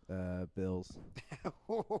 Bills.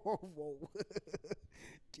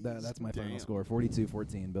 That's my final Damn. score.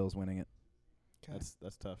 42-14, Bills winning it.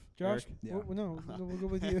 That's tough. Josh? Eric? Yeah. No, we'll go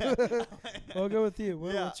with you. We'll go with you.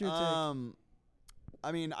 What's your take?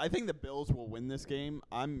 I mean, I think the Bills will win this game.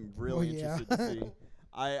 I'm really yeah. interested to see.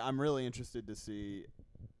 I'm really interested to see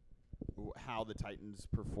how the Titans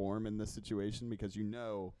perform in this situation because they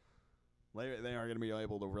are going to be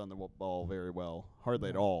able to run the ball very well, hardly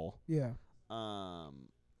at Yeah. all. Yeah.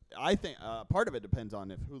 I think part of it depends on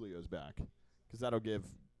if Julio's back because that'll give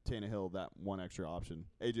Tannehill that one extra option.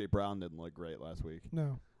 A.J. Brown didn't look great last week.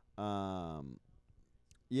 No.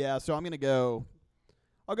 Yeah, so I'm going to go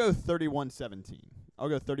 – I'll go 31-17. I'll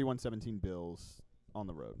go 31-17 Bills on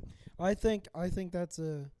the road. I think that's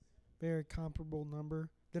a very comparable number.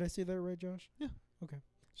 Did I say that right, Josh? Yeah. Okay.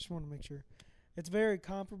 Just want to make sure. It's a very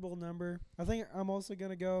comparable number. I think I'm also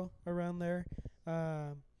going to go around there,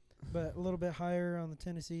 but a little bit higher on the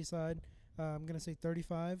Tennessee side. I'm going to say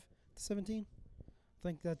 35-17. I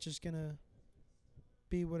think that's just going to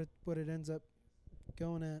be what it ends up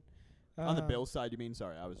going at. On the Bills side, you mean?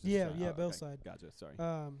 Sorry, I was just Yeah, saying- yeah, oh, Bills okay. side. Gotcha, sorry.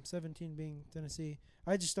 17 being Tennessee.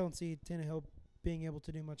 I just don't see Tannehill being able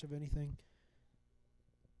to do much of anything.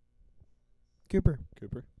 Cooper.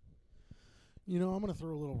 You know, I'm going to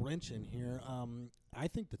throw a little wrench in here. I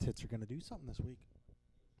think the Tits are going to do something this week.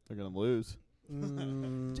 They're gonna lose.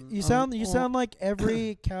 You sound like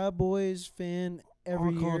every Cowboys fan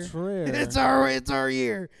every year. it's our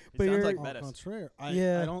year. He But sounds you're like Au Bettis. contraire.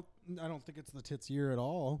 Yeah. I don't think it's the Tits year at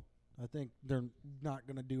all. I think they're not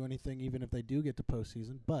going to do anything even if they do get to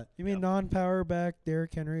postseason. But You mean non-power back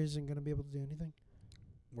Derrick Henry isn't going to be able to do anything?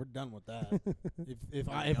 we're done with that. if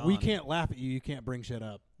Moving we on. can't laugh at you, you can't bring shit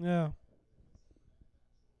up. Yeah.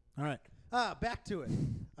 All right. Back to it.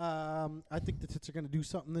 I think the Tits are going to do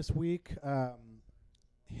something this week.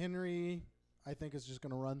 Henry, I think, is just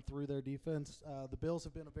going to run through their defense. The Bills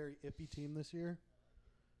have been a very iffy team this year.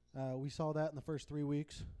 We saw that in the first 3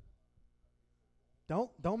 weeks.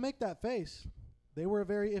 Don't make that face. They were a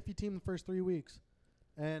very iffy team the first 3 weeks,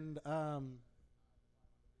 and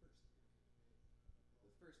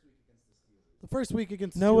the first week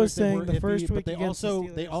against the Noah's Steelers, they saying were the iffy, first but week they against the also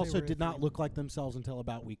Steelers, they they also were did not iffy. look like themselves until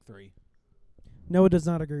about week 3. Noah does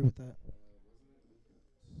not agree with that.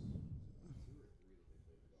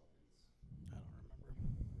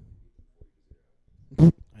 I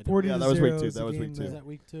don't 40 Yeah, to that was week 0 two. is That the was game week two. Is that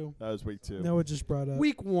week 2? That was week 2. Noah just brought up.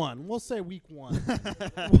 Week 1. We'll say week 1.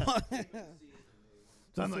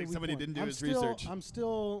 Sounds like somebody didn't do his still, research. I'm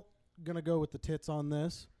still gonna go with the Tits on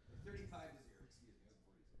this.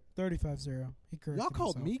 35-0. He corrected Y'all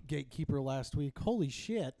called himself. me gatekeeper last week. Holy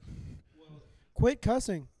shit! Quit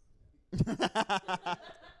cussing.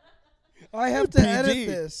 I have to edit PG.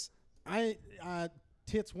 this.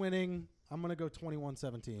 Tits winning. I'm gonna go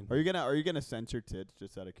 21-17. Are you gonna censor Tits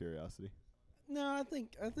just out of curiosity? No, I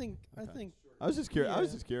think Okay. I I was just curious. I was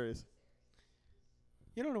Yeah. just curious.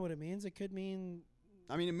 you don't know what it means. It could mean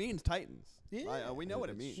I mean, it means Titans. Yeah. We know what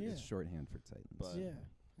it It's- means. It's shorthand for Titans. But- yeah.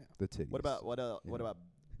 The titties. What about what Yeah. about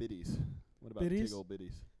biddies? What about Biddies? Tiggle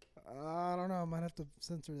biddies? I don't know. I might have to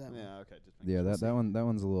censor that one. Yeah, okay. Just making Yeah, sure. that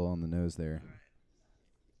one's a little on the nose there.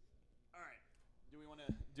 All right. Do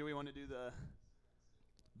we want to do the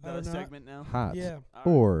I don't know. segment now? Hot Yeah. All right.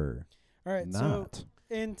 or All right. not. So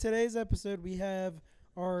in today's episode, we have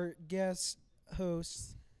our guest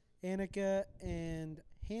hosts, Annika and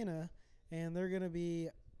Hannah, and they're going to be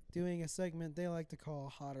doing a segment they like to call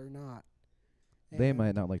Hot or Not. They And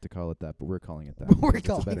might not like to call it that, but we're calling it that. We're because it's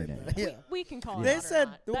calling a better it name. that. Yeah. We can call it They hot or said,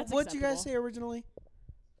 not. That's what'd you guys acceptable. say originally?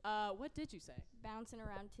 What did you say? Bouncing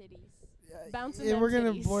around titties. Bouncing Yeah, them we're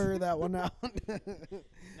gonna titties. blur that one out.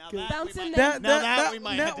 Now Good. Bouncing that, them. Now that, that we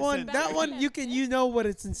might have that to one, censor. that one, you know what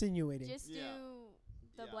it's insinuating. Just Yeah. do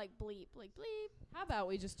the Yeah. like bleep, like bleep. How about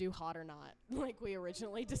we just do hot or not, like we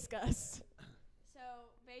originally discussed? So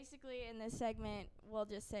basically, in this segment, we'll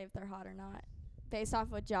just say if they're hot or not, based off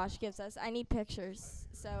what Josh gives us. I need pictures,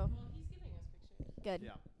 so Well, he's giving us pictures. good.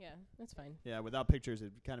 Yeah. Yeah, that's fine. Yeah, without pictures,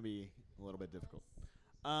 it'd kind of be a little bit difficult.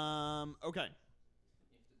 Okay.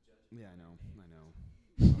 Yeah, I know.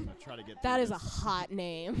 I'm gonna try to get. That through is a this. hot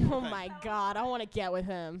name. Oh Okay. my God, I want to get with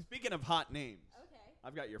him. Speaking of hot names, Okay.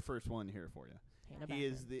 I've got your first one here for you. Hannah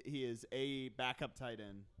He is a backup tight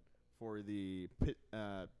end for the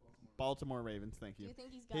Baltimore Ravens. Thank Do you. you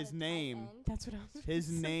think he's got His a tight name- end? That's what I was. His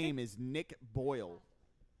gonna say. name is Nick Boyle.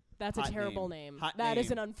 That's a hot terrible name. name. Hot That is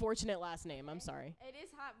name. an unfortunate last name. I'm sorry. It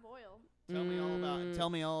is hot boil. Tell me all about it. Mm, Tell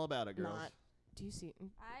me all about it, girls. Not. Do you see?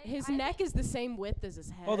 I His I neck think is the same width as his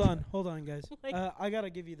head. Hold on, guys. Like- I gotta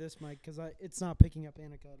give you this mic because it's not picking up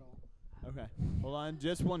Annika at all. Okay. Hold on,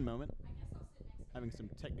 just one moment. Having some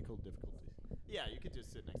technical difficulties. Yeah, you could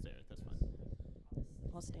just sit next to Eric. That's fine.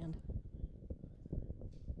 I'll stand.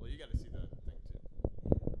 Well, you got to see the thing too.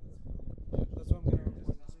 That's what I'm gonna.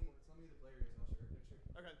 Okay, there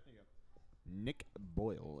you go. Nick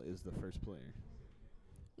Boyle is the first player.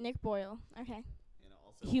 Nick Boyle. Okay. And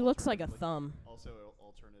also He looks like a alternatively- thumb. Also,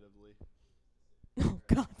 alternatively. Oh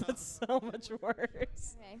God, that's so much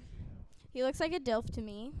worse. Okay. He looks like a DILF to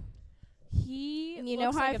me. He. And you know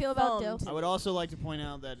looks how like I a feel about thumb dilfs? to I would me. also like to point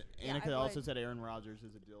out that Yeah, Annika I also would. said Aaron Rodgers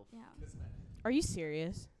is a DILF. Yeah. Are you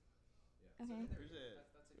serious? Okay. Who's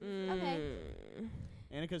it? Mm.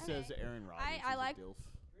 Annika says Okay. Aaron Rodgers I is like- a DILF.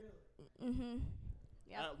 Mhm.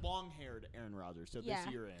 Yep. Long-haired Aaron Rodgers. So Yeah.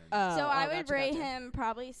 this year Aaron. So I would gotcha, rate gotcha. him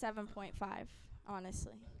probably 7.5.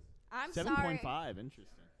 Honestly. I'm 7.5. Interesting.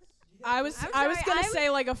 I was I'm I was sorry, gonna I'm- say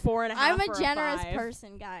like a 4.5. I'm or a generous 5.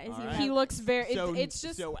 person, guys. All You right. He have- looks very. So It's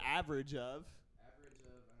just. so average of.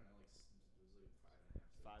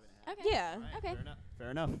 Five and a half. Okay. Yeah. All right, Okay. Fair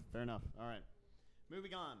enough. All right.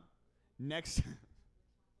 Moving on. Next.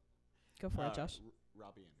 Go for it, Josh.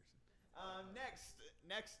 Robbie Anderson.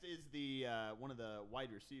 Next is the one of the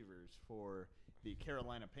wide receivers for the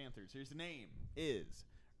Carolina Panthers. His name is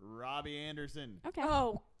Robbie Anderson. Okay.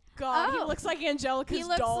 Oh God, he Oh. looks like Angelica's he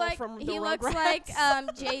looks doll like from the he looks Rugrats.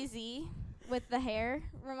 like Jay-Z with the hair.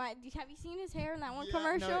 Have you seen his hair in that one Yeah, no,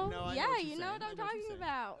 commercial? no, I know yeah, what you you're know saying. what I I'm know what you're talking saying.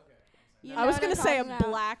 about. You I know was what gonna I'm say a talking about.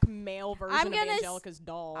 black male version I'm of gonna Angelica's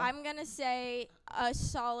doll. I'm gonna say a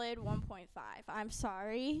solid 1.5. I'm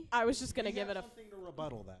sorry. I was just gonna You give have it a. something to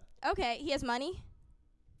rebuttal that. Okay, he has money.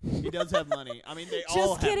 He does have money. I mean, they all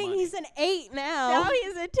Just have kidding. money. He's an 8 Now now.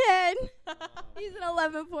 he's a 10. He's an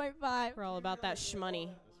 11.5. We're all about that shmoney.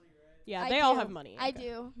 Yeah, I they all do. have money. I Okay.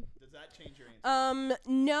 do. Does that change your answer?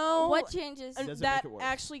 No. What changes? And Does it that make it worse?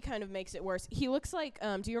 actually kind of makes it worse. He looks like.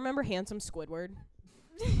 Do you remember Handsome Squidward?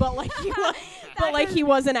 But like he, but like he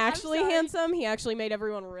wasn't actually sorry. handsome. He actually made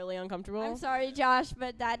everyone really uncomfortable. I'm sorry, Josh,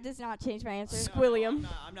 but that does not change my answer. Squilliam.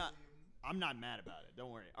 I'm not mad about it.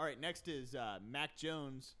 Don't worry. All right, next is Mac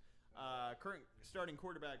Jones, current starting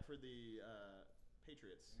quarterback for the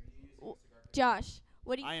Patriots. Josh,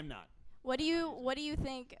 what do you I am not. what do you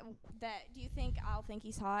think do you think I'll think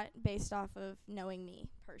he's hot based off of knowing me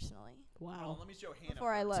personally? Hold on, Wow. let me show Hannah.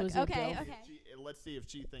 Before I first. look. So is he a Okay, dilf? okay. Let's see if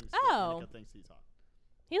she thinks Oh. Annika thinks he's hot.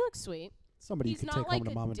 He looks sweet. Somebody He's you could not take like home a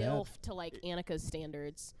to mom and dad. dilf to like Annika's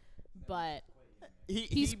standards, but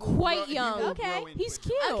He's quite young. Okay. he's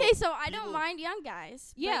cute. Okay, so I He don't will- mind young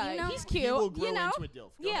guys. but Yeah, you know, he's He will cute. grow You know? into a dilf.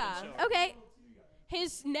 Go ahead Yeah. and show her. Okay,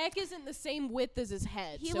 His neck isn't the same width as his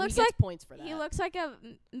head, He so looks he gets like- points for that. he looks like a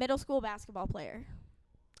middle school basketball player.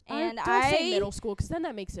 And don't say middle school, because then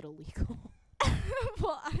that makes it illegal.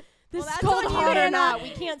 well, This that's is called on you, hot or Hannah. not.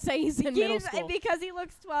 We can't say he's in middle he's, school. because he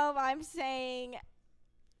looks 12. I'm saying,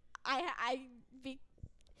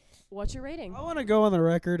 What's your rating? I want to go on the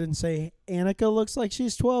record and say Annika looks like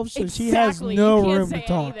she's 12, so she has Exactly. no You can't room say to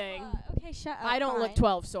talk. anything. okay, shut up. I don't look fine.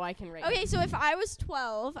 12, so I can rate. Okay, him. so if I was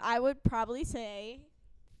 12, I would probably say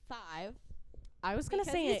 5. I was gonna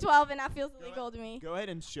Because say he's it. 12 and that feels illegal to me. Go ahead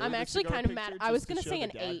and show. I'm the actually cigar kind of mad. picture I was just to gonna show say the an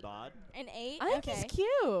dad 8. bod. An 8? I think okay. he's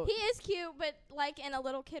cute. He is cute, but like in a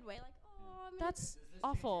little kid way. Like, oh, That's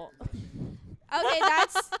awful. okay,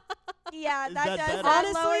 that's yeah, Is that that does better? that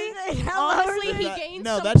Honestly- lowers it. That honestly, lowers he it. gained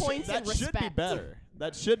no, some that points that in should be respect. better.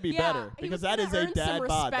 That should be Yeah, better he because was that gonna is a earn some dad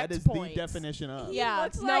bod. That respect is points. the definition of. He Yeah.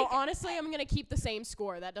 looks No, like honestly, I'm gonna keep the same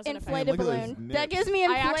score. That doesn't affect inflated look at those balloon. nips. That gives me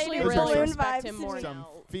I actually inflated Those are really balloon respect vibes. him more Some now.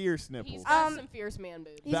 fierce nipples. He's got Um, some fierce man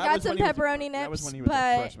boobs. He's That got was some when he was- pepperoni That was nips, when he was a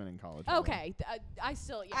but freshman in college. by the way. Okay, I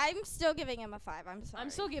still. Yeah. I'm still giving him a 5. I'm sorry. I'm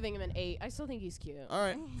still giving him an 8. I still think he's cute. All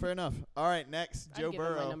right, fair enough. All right, next, I'd Joe give him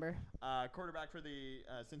my Burrow, number. quarterback for the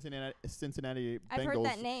Cincinnati Bengals. I've heard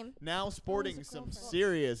that name. Now sporting a some girlfriend.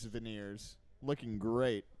 serious veneers, looking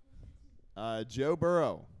great. Joe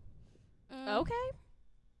Burrow. Okay.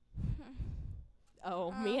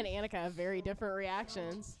 Oh, me and Annika have very different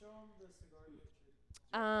reactions.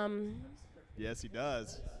 Yes, he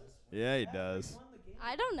does. Yeah, he does.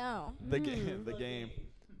 I don't know. The game. The game.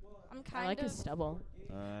 I'm I kind like of his stubble.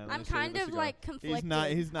 Let I'm me show you kind the of cigar. like conflicted. He's not.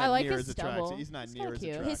 He's not I like near his as attractive. stubble. He's not It's near kinda as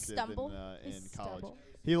cute. attractive His stumble? in His college. stubble.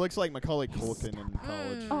 He looks like Macaulay Culkin in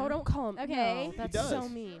college. Oh, don't call him. Okay. No, He that's does. so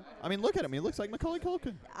mean. I mean, look at him. He looks like Macaulay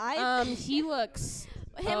Culkin. He looks.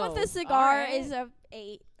 him with oh, the cigar alright. is a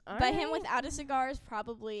 8, but him without a cigar is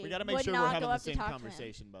probably We got to make would sure we're not having go the up to same talk to him.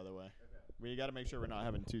 conversation, by the way. We got to make sure we're not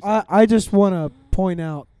having two. I just want to point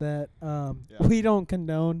out that Yeah. we don't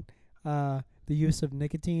condone the use of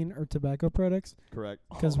nicotine or tobacco products Correct.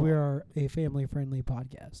 because we are a family-friendly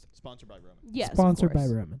podcast. Sponsored by Roman. Yes. of Sponsored by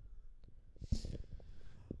course. Roman.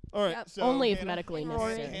 All right. Yep, So only if Hannah, medically Hannah,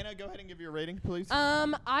 necessary. Hannah, go ahead and give your rating, please. I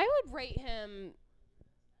would rate him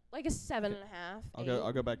like a 7.5.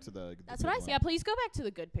 I'll go back to the. That's what I good said. Yeah, please go back to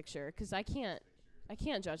the good picture because I can't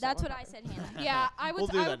judge. That's that what one I said, Hannah. Yeah, I We'll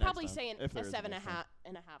would. do I that would next probably time, say if a there is a 7.5 next time.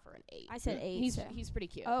 or an 8. I said 8. He's so. he's pretty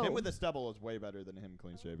cute. Oh. Him with the stubble is way better than him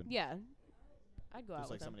clean shaven. Yeah, I'd go out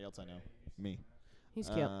Just like with him. somebody else I know. Me. He's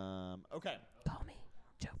cute. Okay. Call me,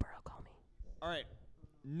 Joe Burrow. Call me. All right.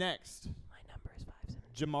 Next, My number is 5'7".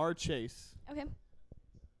 Jamar Chase. Okay.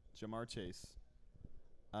 Jamar Chase.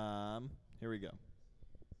 Here we go.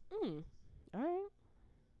 All right.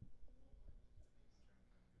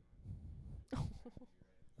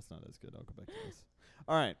 That's not as good. I'll go back to this.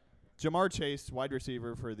 All right. Jamar Chase, wide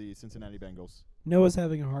receiver for the Cincinnati Bengals. Noah's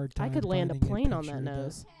having a hard time. I could land a finding plane on picture that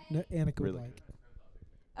nose. Annika would Really? like.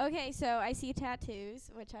 Okay, so I see tattoos,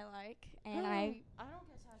 which I like, and I don't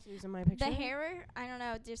get tattoos in my picture. the hair, I don't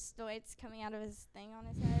know, just the way it's coming out of his thing on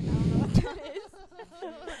his head. I don't know what that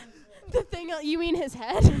is. The thing. You mean his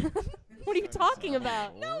head? What are you talking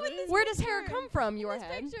about? No, in this Where does hair picture. come from? Your In this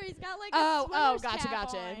head? picture, he's got like a Oh, swimmer's gotcha,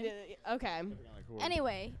 cap gotcha. on. Okay.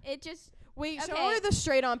 Anyway, it just Wait, show Okay. her the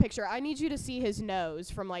straight-on picture. I need you to see his nose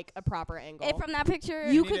from like a proper angle. If from that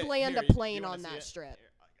picture. You need could it- land here, a you plane wanna on see that it? strip.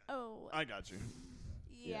 Oh. I got you.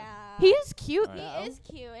 Yeah. He is cute Alright. though. He is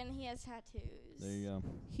cute and he has tattoos. There you go.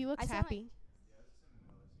 He looks I sound happy.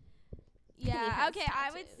 Yeah. has Okay.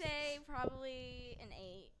 I would tattoos. say probably an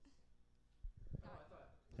 8.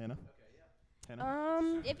 Hannah?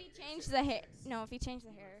 If he changed the hair. No, if he changed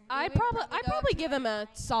the hair. I'd we would probably go give to him a 9.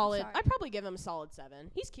 solid. Sorry. I'd probably give him a solid 7.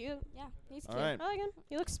 He's cute. Yeah, he's All cute. right. I like him.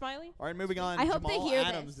 He looks smiley. All right, moving on. I hope they Jamal hear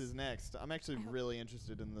Adams this. is next. I'm actually really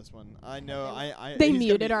interested in this one. I know. I They he's gonna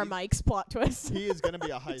muted be- our mics. Plot twist. He is going to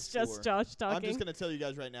be a high It's score. just Josh talking. I'm just going to tell you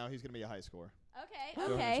guys right now, he's going to be a high score. Okay. Go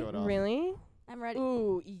ahead and Okay. show it off. Really? I'm ready.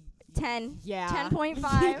 Ooh. 10. Yeah.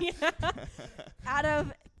 10.5 Yeah. out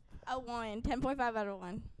of a 1. 10.5 out of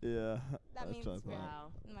 1. Yeah. That that's means what I thought.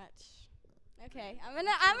 Wow. much. Okay, I'm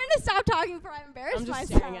gonna stop talking before I embarrass I'm just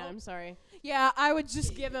myself. staring at him. Sorry. Yeah, I would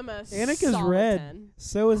just give him a Annika's solid red. 10.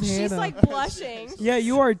 So is She's Hannah. like blushing. yeah,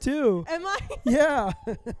 you are too. Am I? Yeah.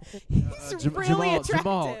 He's really attractive.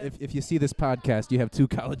 Jamal, if you see this podcast, you have 2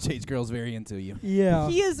 college-age girls very into you. Yeah.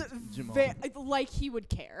 He is Jamal. like he would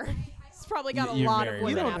care. He's probably got a You're lot of very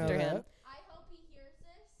women You don't know after him. that. I hope he hears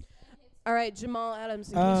this. All right, Jamal Adams.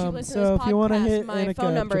 In case you listen so to this if you wanna podcast, hit my Annika,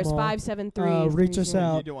 phone number is Jamal, 573. reach us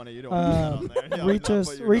out. You don't want to. You don't want to put that on there. Yeah, reach don't us-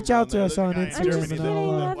 put your reach number out to there. us There's a on guy in Instagram Germany and that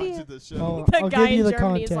I'll, watches this show. I'll The guy give you in the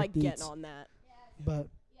Germany is contact like deets. getting on that. But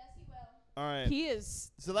Yes, he will. All right. He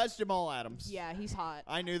is. So that's Jamal Adams. Yeah, he's hot.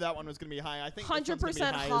 I knew that one was going to be high. I think this one's gonna 100% be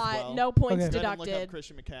high hot. as well. No points Okay. Go ahead and look up deducted.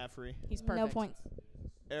 Christian McCaffrey. He's perfect. No points.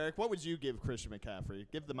 Eric, what would you give Christian McCaffrey?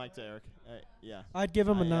 Give the mic to Eric. Yeah. I'd give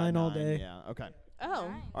him a 9 all 9, day. Yeah. Okay. Oh.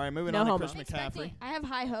 Alright. All right. Moving No on to homo. Christian I'm McCaffrey. expecting- I have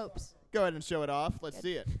high hopes. Go ahead and show it off. Let's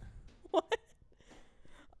see it. What?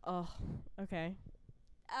 Oh. Okay.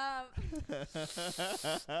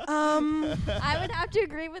 I would have to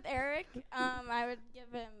agree with Eric. I would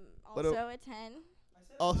give him What also a 10.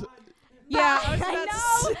 Also, Yeah, But I was I about to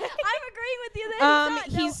know. say. I'm agreeing with you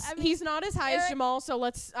that He's not as high as Eric- Jamal, so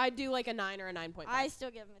I'd do like a 9 or a 9.5. I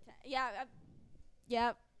still give him a 10. Yeah.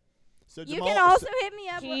 Yep. so You Jamal, can also hit me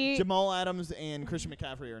up. He- Jamal Adams and Christian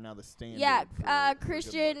McCaffrey are now the standard. Yeah. for good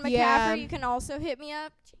Christian looks. McCaffrey. Yeah. You can also hit me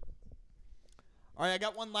up. All right, I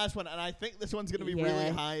got one last one, and I think this one's gonna be really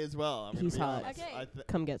Yeah. high as well. I'm He's gonna be hot. honest. Okay. I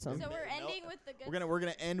Come get some. So we're Mel- ending with the good. we're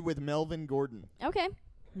gonna end with Melvin Gordon. Okay.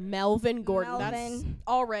 Melvin Gordon. That's Melvin.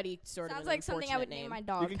 already sort Sounds of like an something I would unfortunate name my You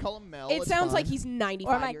dog. can call him Mel. It it's sounds like fine. he's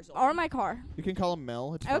 95 Or my years old. or my car. You can call him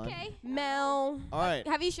Mel. It's fine. Okay. Mel. All right.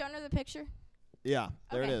 Have you shown her the picture? Yeah,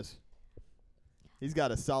 there Okay. it is. He's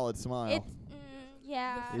got a solid smile. It's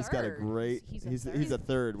yeah. He's got a Third. great. He's a He's a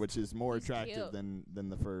third, which is more He's attractive cute. than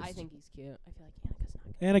the first. I think he's cute. I feel like Annika's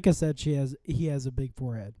not good. Annika said he has a big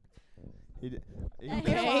forehead. He d- he- That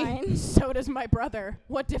Okay. hairline. So does my brother.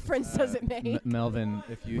 What difference does it make? Melvin,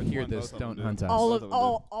 if you Which hear one? this, Both of them don't do. hunt us. all Both of of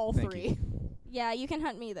them all Thank three. Yeah, you can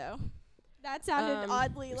hunt me though. That sounded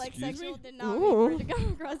oddly like Excuse sexual. me? Did not mean Ooh. for it to come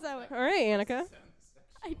across that way. All right, Annika.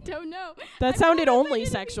 I don't know. That I sounded promise I only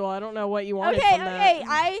didn't sexual. I don't know what you wanted Okay, from okay.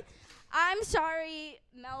 that. I'm sorry,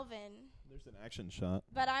 Melvin, There's an action shot.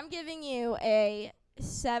 but I'm giving you a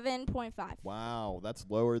 7.5. Wow, that's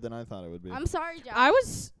lower than I thought it would be. I'm sorry, Josh. I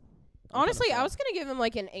was I'm honestly, kinda I was gonna give him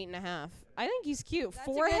like an 8.5. I think he's cute. That's a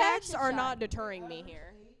good Foreheads action are shot. not deterring me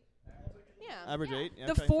here. Yeah. Average 8. The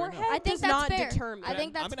Okay, fair forehead enough. I think does that's not fair. deter me. I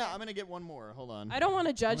think that's I'm gonna fair. I'm gonna get one more. Hold on. I don't want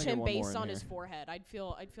to judge get him one more based in on his here. forehead. I'd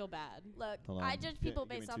feel bad. Look, Hold I on. judge Gi- people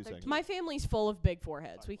give me based 2 off their seconds. My family's full of big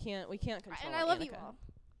foreheads. We can't control and I love you Annika. all.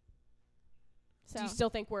 So Do you still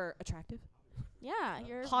think we're attractive? yeah,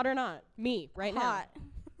 you're Hot or not? Me, right hot.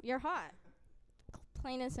 You're hot.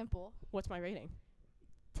 Plain and simple. now. What's my rating?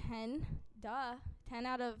 10. Duh. 10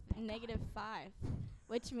 out of -5,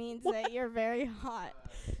 which means that you're very hot.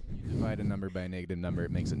 You divide a number by a negative number,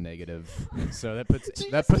 it makes it negative. So that puts Did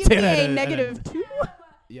you that just puts give it me at a at negative 2?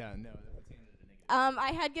 Yeah, no, that puts it at a negative.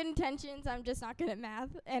 I had good intentions. I'm just not good at math,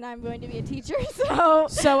 and I'm going to be a teacher. So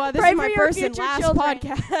So this Pray is my for your first and future last children.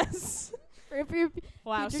 podcast. pray for your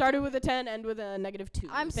Wow, Future started with a 10, end with a -2.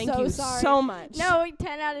 I'm Thank so you sorry. so much. no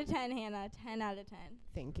 10 out of 10, Hannah. 10 out of 10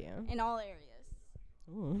 Thank you. in all areas.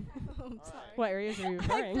 Ooh. I'm sorry. What areas are you I'm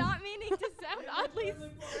referring? not meaning to sound oddly.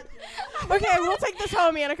 Okay, we'll take this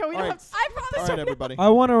home, Annika. We All don't right. have. I promise. All right, everybody. I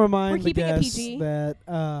want to remind We're the keeping it guests PG.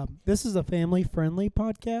 that this is a family-friendly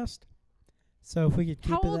podcast. So if we could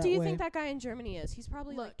keep How it old that do you way. think that guy in Germany is? He's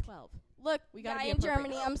probably like Look. 12. Look, We gotta guy be in appropriate.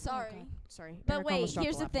 Germany. I'm Oh, sorry. God. Sorry. But Eric wait, almost dropped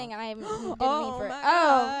here's the thing. laptop. I didn't mean Oh for my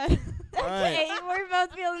Oh. God. All right. Okay, we're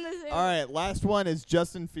both feeling the same. All right, last one is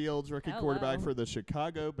Justin Fields, rookie Hello. quarterback for the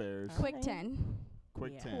Chicago Bears. Quick Okay. 10.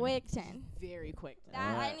 Quick Yeah. 10. Quick 10. Very quick. That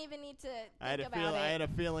Alright. I didn't even need to I had think a about I it. had a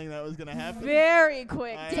feeling that was gonna happen. Very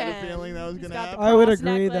quick. I 10. had a feeling that was He's gonna got the happen. I would cross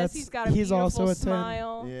agree necklace, that's- he's got a he's also beautiful a 10.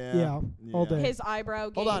 smile. Yeah, all day. His eyebrow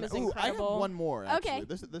game Hold on. is Ooh, I incredible. have one more. Actually. Okay.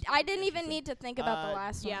 This I didn't even interesting. need to think about the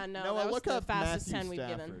last Yeah, one. no, Noah, that was look the up fastest Matthew 10 we've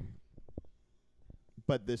Stafford. given.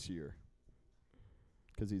 But this year,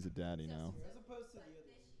 because he's a daddy now.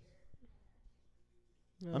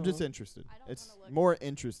 I'm just interested. I don't It's wanna look. more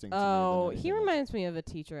interesting to me. Oh, than he anything else. reminds me of a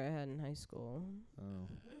teacher I had in high school. Oh.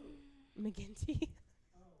 McGinty.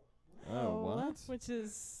 Oh, what? Which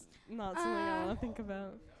is not something I want to think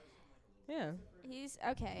about. Yeah. He's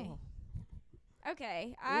okay. Oh.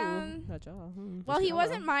 Okay. Ooh, that jaw. Well, he Hello.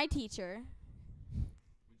 wasn't my teacher.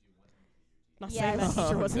 Not saying that Yes.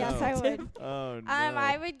 teacher Oh, wasn't Yes, I effective. would. Oh no.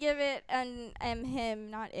 I would give it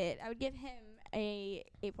him, not it. I would give him a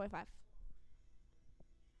 8.5.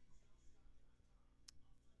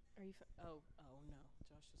 Are you? Oh no.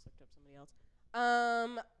 Josh just looked up somebody else.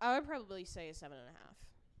 I would probably say a 7.5.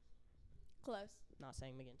 Close. Not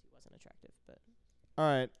saying McGinty wasn't attractive, but All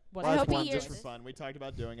right. what I Last hope he one, hears just for this. fun. We talked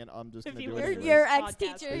about doing it. I'm just if gonna he do listens it. to anyway. Your this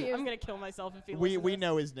ex-teacher podcast, hears- I'm gonna kill myself if he We listens we to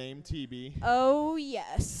know his name, TB. Oh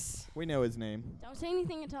yes. We know his name. Don't say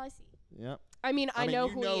anything until I see. Yep. I mean, I know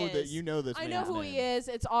you who know he that is. you know this I know man's who name. he is.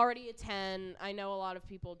 It's already a 10. I know a lot of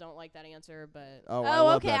people don't like that answer, but Oh, I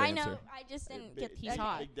love okay. that I answer. know. I just didn't get. He's okay.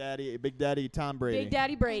 hot. Big Daddy Tom Brady. Big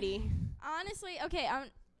Daddy Brady. Honestly, okay.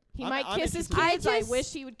 He I'm- might I'm kiss his interested. kids. I I just-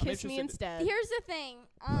 wish he would I'm kiss me interested- instead. Here's the thing.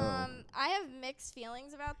 Oh. I have mixed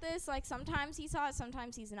feelings about this. Like sometimes he's hot,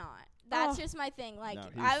 sometimes he's not. That's Oh. just my thing. Like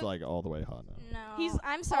no, I he's like all the way hot now. no. He's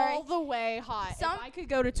I'm sorry. all the way hot. Some- If I could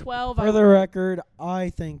go to 12, For I the would. record, I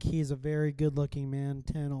think he's a very good-looking man.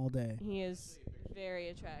 10 all day. He is very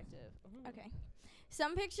attractive. Okay.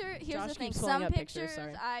 Some picture. Here's Josh the thing. keeps pulling Some up pictures, pictures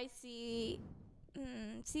sorry. I see.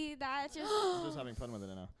 See that just I'm just having fun with it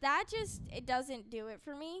now. it doesn't do it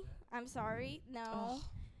for me. I'm sorry. No. Ugh.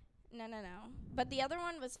 No. But the other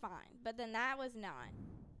one was fine. But then that was not.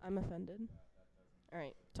 I'm offended. All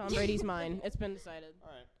right, Tom Brady's mine. It's been decided. All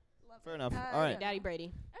right. Fair enough. Uh, All right. Daddy Brady.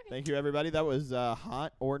 Okay. Thank you, everybody. That was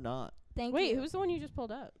hot or not. Thank Wait, you. who's the one you just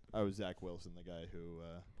pulled up? Oh, Zach Wilson, the guy who.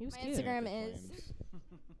 He was My cute. Instagram made the is- claims.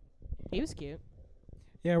 He was cute.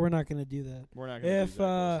 Yeah, we're not gonna do that. We're not gonna. do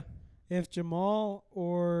Zach If Jamal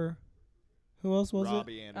or who else was Wilson.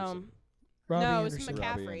 Robbie Anderson. Robbie no, it was Anderson.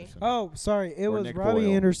 Robbie McCaffrey. Anderson. Oh, sorry, it Or was Nick Robbie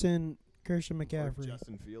Boyle. Anderson, Christian Or McCaffrey.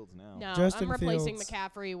 Justin Fields now. No, Justin I'm replacing Fields.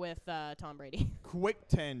 McCaffrey with Tom Brady. Quick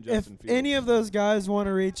 10, If Justin Fields. any of those guys want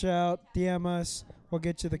to reach out, DM us. We'll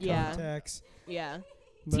get you the Yeah. contacts. Yeah.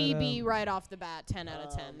 But, TB right off the bat, 10 out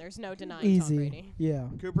of 10. There's no denying Tom Easy. Brady. Yeah.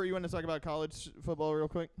 Cooper, you want to talk about college football real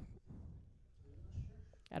quick?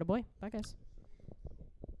 Attaboy. Bye, guys.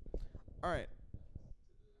 All right.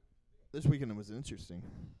 This weekend was interesting.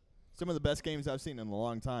 Some of the best games I've seen in a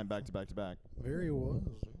long time, back to back to back. Very was.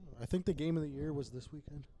 I think the game of the year was this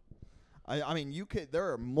weekend. I mean, you could.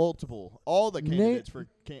 There are multiple. All the candidates for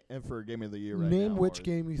game of the year right now. Name which are-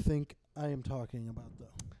 game you think I am talking about, though.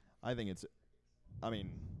 I think it's. I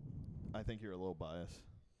mean, I think you're a little biased.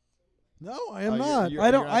 No, I Oh, am you're- not. you're-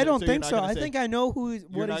 I don't. not I gonna- don't so you're think not so. gonna I say- think I know You're what he's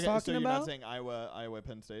not gonna- talking so you're about. not saying Iowa,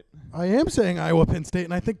 Penn State. I am saying Iowa, Penn State,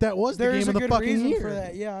 and I think that was the There's game a of the good fucking reason year. for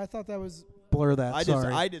that. Yeah, I thought that was. Blur that.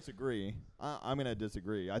 Sorry. I disagree. I'm gonna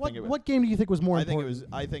disagree. I what, think it was. what game do you think was more I think it important?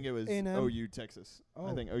 was. I think it was A&M? OU Texas. I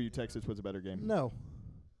Oh. think OU Texas was a better game. No.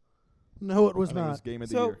 No, it was I think it was not. game of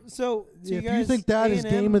the So year you If you guys, think that is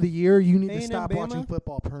A&M, game of the year, you need to A&M stop watching Bama?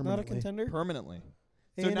 football not a permanently. contender. permanently.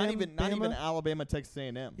 So not A&M, even Bama? Alabama Texas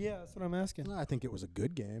A&M. Yeah, that's what I'm asking. No, I think it was a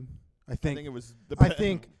good game. I I think think it was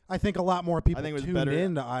the. I think a lot more people think it was tuned better-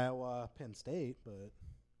 into Iowa, Penn State, but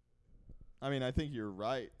I mean, I think you're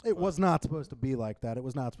right. it but- was not supposed to be like that. It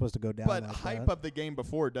was not supposed to go down But like hype that. of the game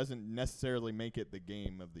before doesn't necessarily make it the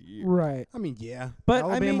game of the year. Right. I mean, yeah. But, I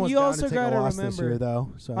Alabama mean, was you bound also to take a gotta loss this remember, year,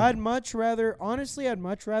 though. So I'd much rather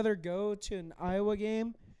go to an Iowa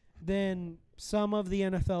game than some of the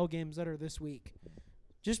NFL games that are this week,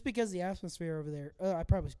 just because the atmosphere over there. I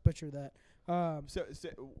probably butchered that. So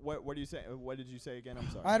what do you say? What did you say again? I'm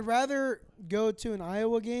sorry. I'd rather go to an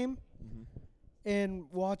Iowa game Mhm.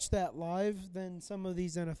 and watch that live than some of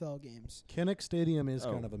these NFL games. Kinnick Stadium is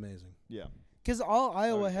Oh. kind of amazing. Yeah. Because all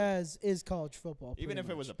Iowa Okay. has is college football. Even pretty if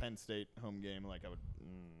it was a much. Penn State home game, like I would.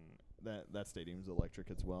 That stadium's electric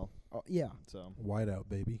as well. Yeah. So Whiteout,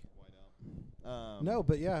 baby. why not? No,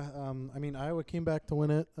 but yeah. I mean, Iowa came back to win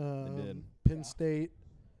it. did. Penn State.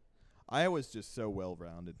 Iowa's just so well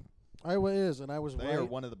rounded. Iowa is, and I was They right. are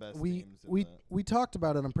one of the best we teams. we we talked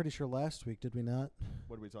about it. I'm pretty sure last week, did we not?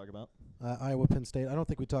 What did we talk about? Iowa Penn State. I don't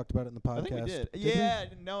think we talked about it in the podcast. I think we did. we? Yeah,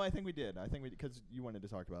 no, I think we did. I think we because you wanted to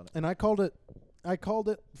talk about it. And I called it.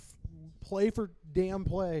 Play for damn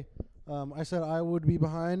play. I said Iowa would be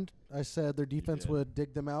behind. I said their defense did. would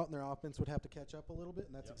dig them out, and their offense would have to catch up a little bit,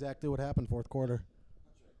 and that's Yep. exactly what happened fourth quarter.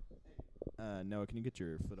 Noah, can you get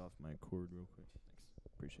your foot off my cord real quick?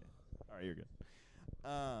 Thanks. Appreciate it. All right, you're good.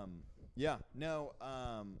 Yeah, no,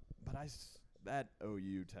 but that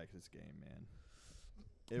OU Texas game, man.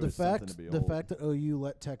 It the was something fact to the behold. fact that OU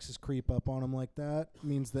let Texas creep up on them like that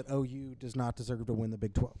means that OU does not deserve to win the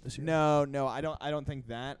Big 12 this year. No, I don't think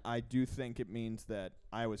that. I do think it means that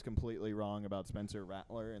I was completely wrong about Spencer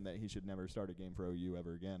Rattler and that he should never start a game for OU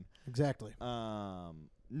ever again. Exactly.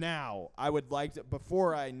 Now, I would like to,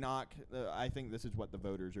 before I knock, I think this is what the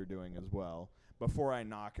voters are doing as well. Before I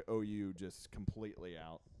knock OU just completely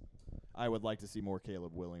out, I would like to see more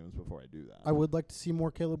Caleb Williams before I do that. I would like to see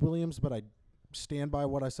more Caleb Williams, but I stand by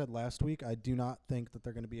what I said last week. I do not think that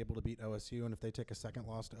they're going to be able to beat OSU, and if they take a second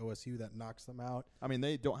loss to OSU, that knocks them out. I mean,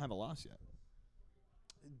 they don't have a loss yet.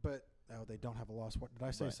 But they don't have a loss. What did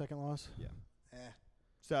I say? Right. Second loss? Yeah. Eh.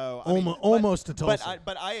 So I mean, Almost to Tulsa.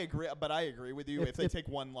 But I agree. But I agree with you. If they take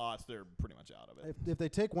one loss, they're pretty much out of it. If they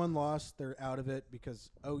take one loss, they're out of it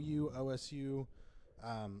because OU, OSU,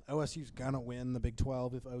 OSU's gonna win the Big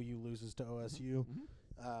 12 if OU loses to OSU.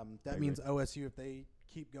 That means OSU, if they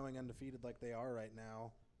keep going undefeated like they are right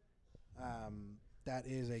now, that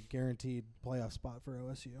is a guaranteed playoff spot for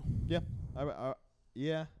OSU.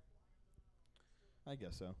 Yeah. I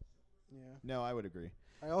guess so. Yeah. No, I would agree.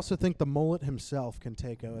 I also think the mullet himself can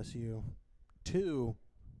take OSU to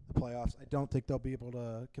the playoffs. I don't think they'll be able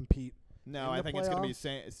to compete. No, In I the think it's going to be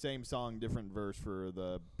playoffs? same song, different verse for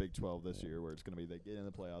the Big 12 this year, where it's going to be they get in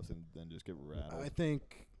the playoffs and then just get rattled. I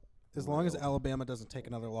think as long as Railed. Alabama doesn't take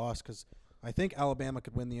another loss, because I think Alabama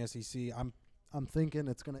could win the SEC. I'm thinking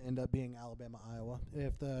it's going to end up being Alabama-Iowa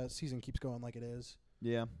if the season keeps going like it is,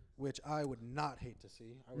 Yeah. which I would not hate to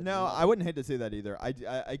see. No, I wouldn't hate to say that either.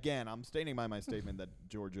 Again, I'm standing by my statement that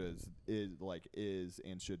Georgia is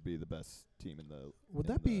and should be the best team in the. Would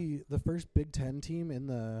in that be the first Big Ten team in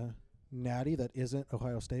the Natty that isn't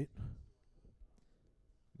Ohio State?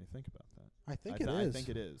 Let me think about that. I think it is. I think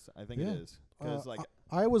it is. I think Yeah. it is because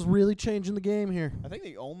I was really changing the game here. I think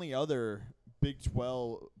the only other Big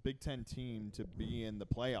 10 team to be in the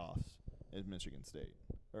playoffs is Michigan State,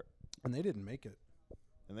 And they didn't make it.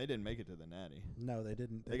 and they didn't make it to the Natty. No, they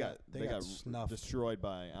didn't. They got snuffed. destroyed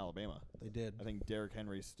by Alabama. They did. I think Derrick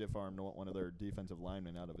Henry stiff-armed one of their defensive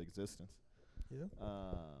linemen out of existence. Yeah.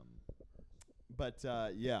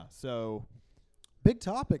 Yeah. So Big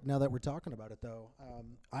topic now that we're talking about it, though.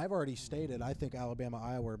 I've already stated I think Alabama,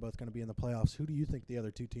 Iowa are both going to be in the playoffs. Who do you think the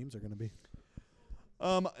other two teams are going to be?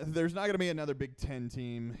 there's not going to be another Big 10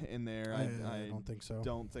 team in there. I don't think so.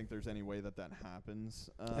 Don't think there's any way that happens.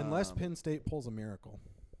 Unless Penn State pulls a miracle.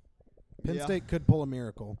 Penn Yeah. State could pull a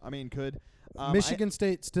miracle. I mean, could Michigan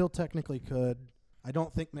State still technically could. I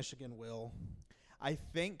don't think Michigan will. I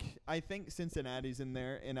think Cincinnati's in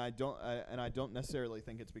there, and I don't necessarily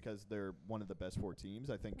think it's because they're one of the best four teams.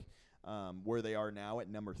 I think where they are now at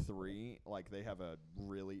number 3, like they have a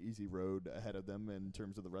really easy road ahead of them in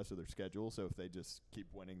terms of the rest of their schedule. So if they just keep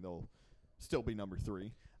winning, they'll still be number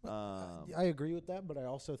 3. I agree with that, but I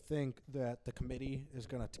also think that the committee is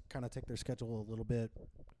going to kind of take their schedule a little bit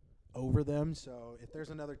over them. So if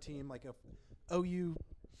there's another team, like if OU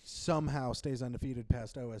somehow stays undefeated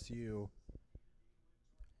past OSU,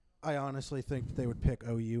 I honestly think that they would pick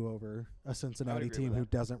OU over a Cincinnati agree team with who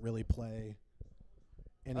that. doesn't really play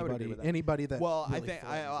I would agree with that. anybody that. Well, really I think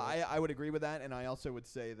threatens it. I would agree with that, and I also would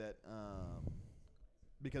say that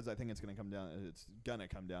because I think it's going to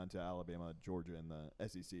come down to Alabama, Georgia, and the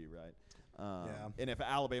SEC, right? Yeah. And if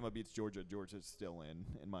Alabama beats Georgia, Georgia's still in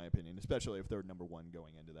my opinion, especially if they're number 1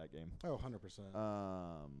 going into that game. Oh, 100%.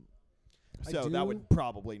 So that would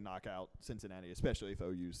probably knock out Cincinnati, especially if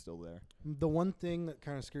OU's still there. The one thing that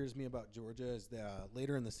kind of scares me about Georgia is that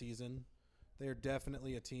later in the season, they're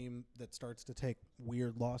definitely a team that starts to take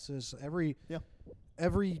weird losses. Every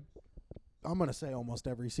I'm going to say almost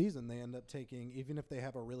every season they end up taking, even if they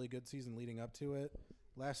have a really good season leading up to it,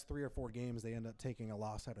 last 3 or 4 games they end up taking a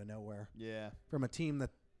loss out of nowhere Yeah. from a team that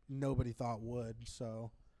nobody thought would.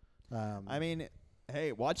 So, I mean,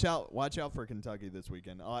 hey, watch out for Kentucky this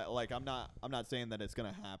weekend. I'm not saying that it's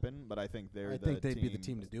going to happen, but I think I think they'd be the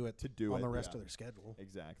team to do it on the rest yeah. of their schedule.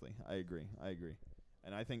 Exactly. I agree.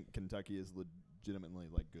 And I think Kentucky is legitimately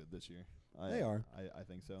good this year. They are. I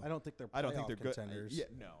think so. I don't think they're. I don't think playoff they're good. contenders. Yeah,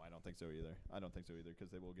 no, I don't think so either. I don't think so either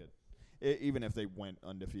because they will get even if they went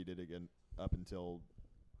undefeated again up until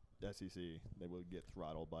SEC, they will get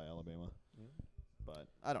throttled by Alabama. But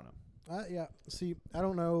I don't know. Yeah. See, I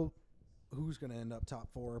don't know who's going to end up top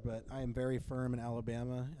 4, but I am very firm in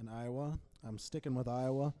Alabama and Iowa. I'm sticking with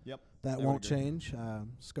Iowa. Yep. That I would won't agree. change.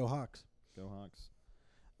 Let's go Hawks. Go Hawks.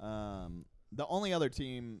 The only other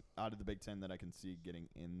team out of the Big Ten that I can see getting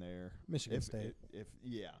in there, Michigan State. If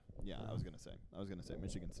I was gonna say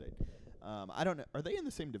Michigan State. I don't know. Are they in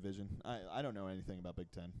the same division? I don't know anything about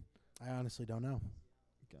Big Ten. I honestly don't know.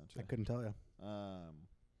 Gotcha. I couldn't tell you.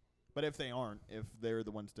 But if they aren't, if they're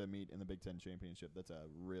the ones to meet in the Big Ten championship, that's a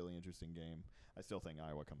really interesting game. I still think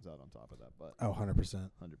Iowa comes out on top of that, but Oh, 100%.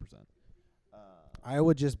 100%.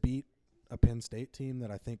 Iowa just beat a Penn State team that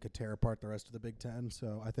I think could tear apart the rest of the Big Ten,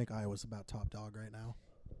 so I think Iowa's about top dog right now.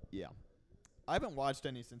 Yeah. I haven't watched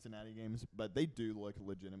any Cincinnati games, but they do look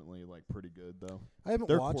legitimately like pretty good though. I haven't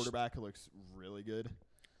Their watched quarterback looks really good.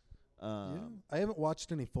 I haven't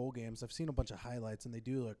watched any full games. I've seen a bunch of highlights, and they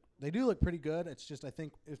do look pretty good. It's just I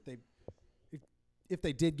think if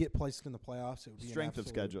they did get placed in the playoffs, it would be Strength an of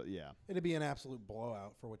absolute, schedule, yeah. It'd be an absolute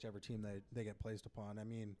blowout for whichever team they get placed upon. I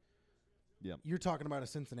mean, Yep. You're talking about a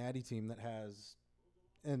Cincinnati team that has,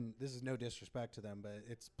 and this is no disrespect to them, but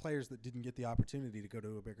it's players that didn't get the opportunity to go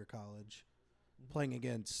to a bigger college, playing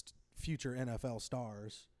against future NFL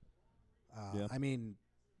stars. Yeah. I mean,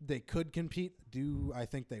 they could compete. Do I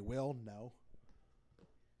think they will? No.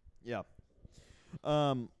 Yeah.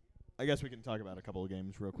 I guess we can talk about a couple of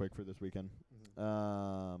games real quick for this weekend.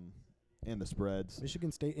 And the spreads.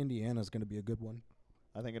 Michigan State, Indiana is going to be a good one.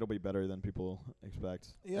 I think it'll be better than people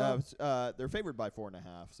expect. Yeah. They're favored by 4.5,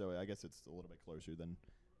 so I guess it's a little bit closer than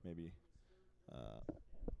maybe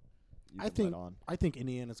you can let on. I think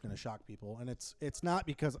Indiana's going to shock people, and it's not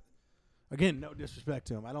because, again, no disrespect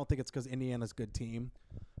to them. I don't think it's because Indiana's a good team.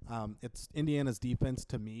 It's Indiana's defense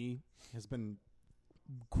to me has been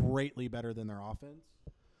greatly better than their offense,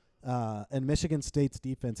 and Michigan State's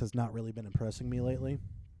defense has not really been impressing me lately.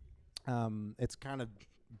 It's kind of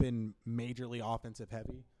been majorly offensive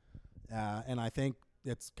heavy, and I think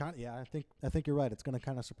it's kind of I think you're right. It's going to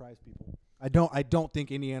kind of surprise people. I don't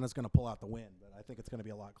think Indiana's going to pull out the win, but I think it's going to be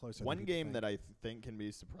a lot closer. One game that I think can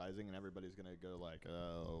be surprising, and everybody's going to go like,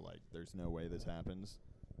 "Oh, like there's no way this happens."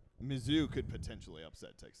 Mizzou could potentially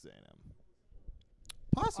upset Texas A&M.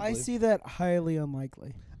 Possibly. I see that highly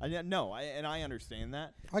unlikely. I understand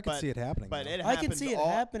that. I could see it happening. But though. it I happens can see it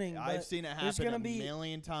happening. I've but seen it there's happen gonna a be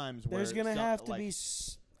million times. there's where gonna have to like be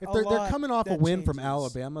if a they're lot coming off a that win from changes.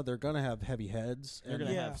 Alabama, they're going to have heavy heads. they're and going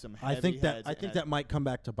to Yeah. have some I heavy think that heads might come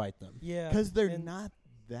back to bite them. Yeah, because they're and not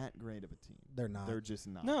that great of a team. They're not. They're just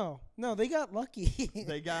not. No, they got lucky.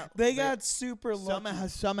 They got they got super lucky.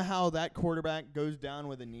 somehow that quarterback goes down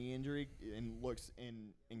with a knee injury and looks in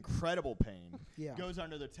incredible pain. Yeah. Goes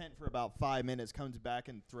under the tent for about 5 minutes, comes back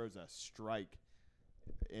and throws a strike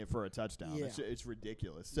for a touchdown. Yeah. It's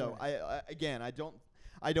ridiculous. So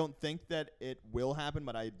I don't think that it will happen,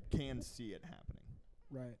 but I can see it happening.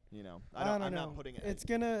 Right. You know, I don't I'm know. not putting it. It's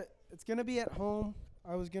gonna be at home.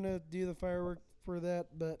 I was gonna do the firework for that,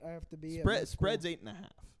 but I have to be at my Spread's school. 8.5.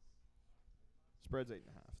 Spread's 8.5.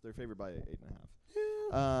 They're favored by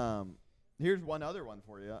 8.5. Here's one other one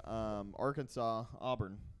for you. Arkansas,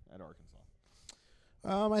 Auburn at Arkansas.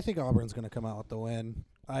 I think Auburn's going to come out with the win.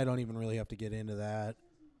 I don't even really have to get into that.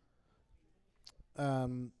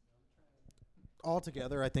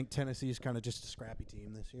 Altogether, I think Tennessee's kind of just a scrappy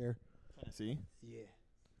team this year. Tennessee. Yeah.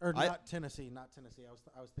 Or I- not Tennessee. I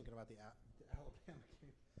was thinking about the Alabama game.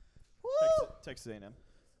 Texas A&M.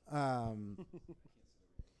 Um,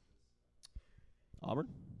 Auburn.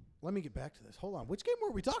 let me get back to this. Hold on. Which game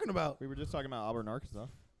were we talking about? We were just talking about Auburn, Arkansas.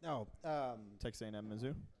 No. Texas A&M,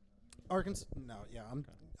 Mizzou. Arkansas. No. Yeah.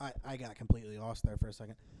 I got completely lost there for a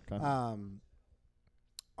second. Okay.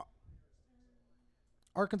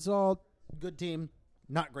 Arkansas, good team,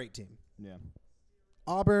 not great team. Yeah.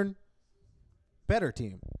 Auburn, better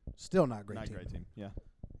team, still not great Not team. great team. Yeah.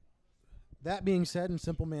 That being said, in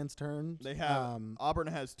simple man's terms, They have Auburn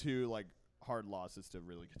has two like hard losses to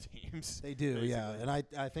really good teams. they do, yeah, basically. and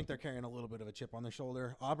I think they're carrying a little bit of a chip on their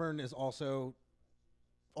shoulder. Auburn is also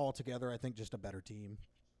altogether, I think, just a better team.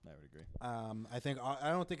 I would agree. I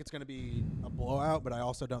don't think it's going to be a blowout, but I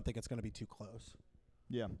also don't think it's going to be too close.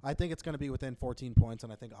 Yeah. I think it's going to be within 14 points,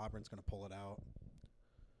 and I think Auburn's going to pull it out.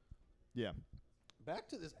 Yeah. Back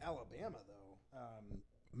to this Alabama, though.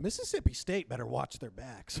 Mississippi State better watch their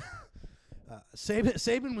backs.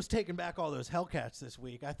 Saban was taking back all those Hellcats this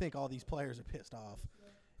week. I think all these players are pissed off.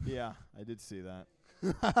 Yeah, I did see that.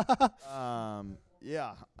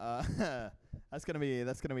 Yeah, that's gonna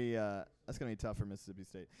be tough for Mississippi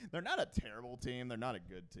State. They're not a terrible team. They're not a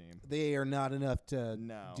good team. They are not enough to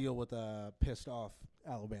No. deal with a pissed off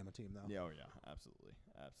Alabama team, though. Yeah, oh yeah, absolutely.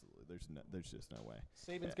 There's just no way.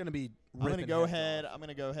 Saban's going to be. I'm gonna ripping go heads ahead. off. I'm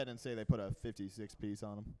gonna go ahead and say they put a 56 piece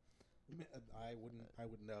on them. I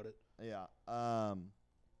wouldn't doubt it. Yeah.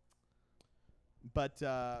 But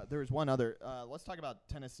there was one other. Let's talk about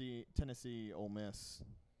Tennessee, Ole Miss.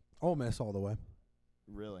 Ole Miss all the way.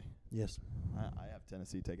 Really, Yes. I have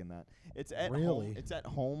Tennessee taking that. It's at Really? home. It's at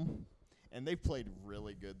home, and they've played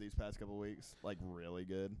really good these past couple weeks. Like really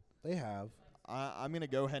good. They have. I'm gonna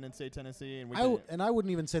go ahead and say Tennessee, and I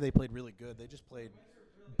wouldn't even say they played really good. They just played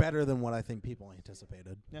better than what I think people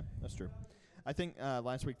anticipated. yeah, that's true. I think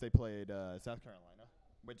last week they played South Carolina,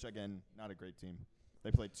 which again, not a great team.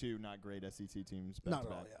 They played two not great SEC teams back Not to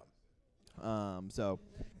at all, back. yeah. So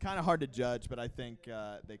kind of hard to judge, but I think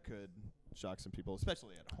they could shock some people,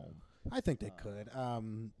 especially at home. I think they could.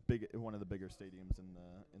 One of the bigger stadiums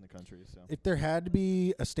in the country. So If there had to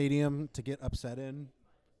be a stadium to get upset in,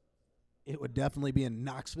 it would definitely be in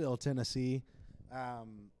Knoxville, Tennessee.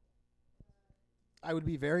 I would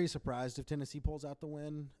be very surprised if Tennessee pulls out the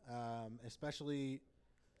win, especially.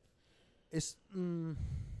 You're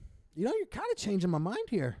kind of changing my mind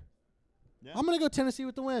here. yeah, I'm going to go Tennessee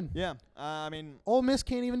with the win. yeah. I mean, Ole Miss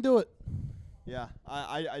can't even do it. yeah.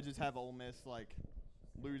 I just have Ole Miss like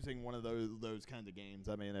losing one of those kinds of games.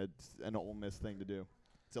 I mean, it's an Ole Miss thing to do.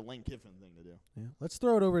 It's a Lane Kiffin thing to do. Yeah. Let's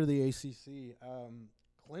throw it over to the ACC.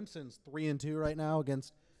 Clemson's 3-2 right now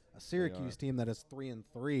against a Syracuse team that is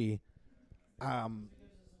 3-3.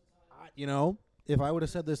 If I would have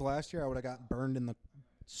said this last year, I would have gotten burned in the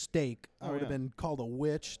stake. I Oh, would have yeah. been called a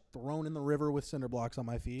witch, thrown in the river with cinder blocks on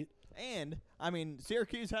my feet. And I mean,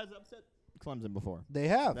 Syracuse has upset Clemson before. They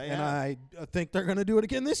have, They and have. I think they're going to do it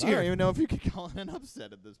again this I year. don't even know if you could call it an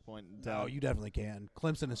upset at this point in time. No, you definitely can.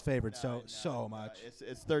 Clemson is favored No, so much. It's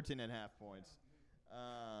 13.5 points.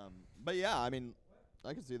 But yeah, I mean,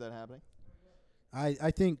 I can see that happening.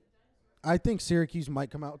 I think Syracuse might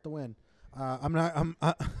come out with the win. I'm not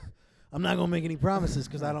going to make any promises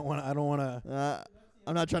because I don't want to.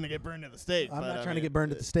 I'm not trying to get burned at the stake. I'm but not I trying to mean, get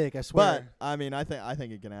burned at the stake. I But swear. I mean, I think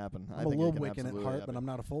it can happen. I I'm a think little it can Wiccan at absolutely heart, happen. but I'm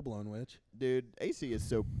not a full blown witch. Dude, ACC is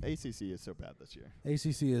so bad this year.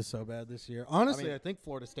 ACC is so bad this year. Honestly, mean- I think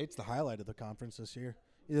Florida State's the highlight of the conference this year.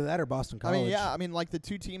 Either that or Boston College. I mean, yeah. I mean, like the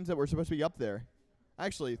two teams that were supposed to be up there.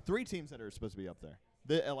 Actually, three teams that are supposed to be up there.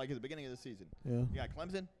 Like at the beginning of the season. Yeah. You got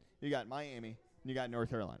Clemson, you got Miami, and you got North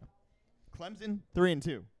Carolina. Clemson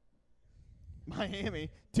 3-2. Miami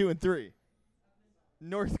 2-3.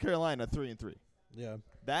 North Carolina 3-3. Yeah.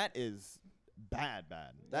 That is bad.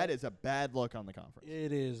 That is a bad look on the conference.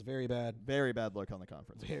 It is very bad. Very bad look on the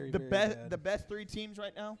conference. Very, the very best bad. the best three teams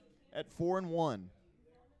right now at 4-1.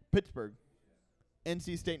 Pittsburgh,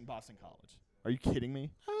 NC State, and Boston College. Are you kidding me?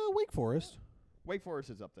 Wake Forest. Wake Forest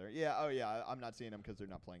is up there. Yeah. Oh yeah. I'm not seeing them because they're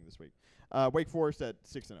not playing this week. Wake Forest at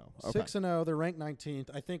 6-0. Okay. 6-0. They're ranked 19th.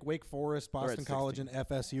 I think Wake Forest, They're at Boston College, 16th. and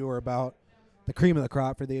FSU are about the cream of the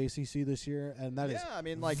crop for the ACC this year, and that is Yeah, I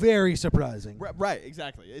mean, like very surprising. right,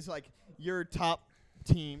 exactly. It's like your top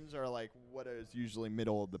teams are like what is usually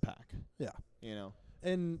middle of the pack. Yeah. You know.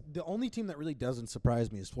 And the only team that really doesn't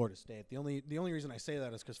surprise me is Florida State. The only reason I say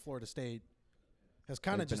that is because Florida State has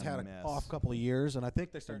kind of They've just been a had an mess. off couple of years, and I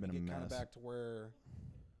think they're starting to been a get kind of mess. back to where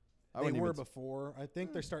I they wouldn't were even s- before. I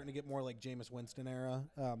think they're starting to get more like Jameis Winston era.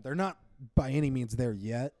 They're not by any means there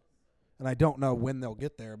yet, and I don't know when they'll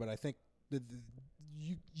get there. But I think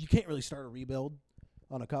you can't really start a rebuild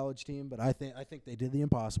on a college team. But I think they did the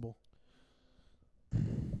impossible.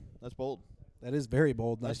 That's bold. That is very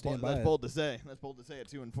bold, and I stand by That's it. bold to say. That's bold to say at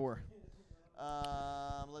 2-4.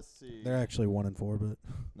 Let's see. They're actually 1-4, but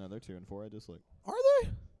No, they're 2-4. I just looked. are they?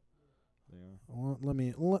 They are. Well,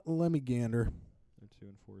 let me gander.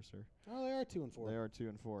 They're 2-4, sir. Oh, they are 2-4. They are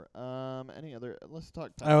 2-4. Any other? Let's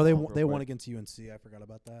talk. Oh, they Pac-12 real they won quick. against UNC. I forgot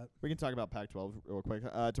about that. We can talk about Pac-12 real quick.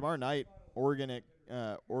 Tomorrow night, Oregon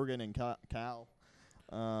and Cal.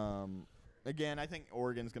 Again, I think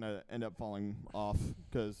Oregon's gonna end up falling off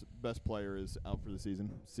because best player is out for the season.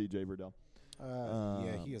 C.J. Verdell.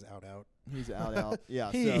 Yeah, he is out. He's out.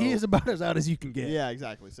 Yeah, He so is about as out as you can get. yeah,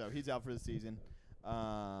 exactly. So he's out for the season.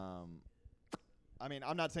 I mean,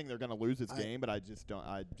 I'm not saying they're gonna lose this game, but I just don't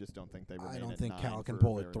think they remain I don't at think 9 Cal can for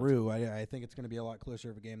pull it very much. through. I think it's going to be a lot closer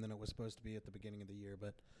of a game than it was supposed to be at the beginning of the year.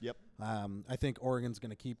 But Yep. I think Oregon's going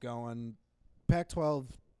to keep going. Pac-12,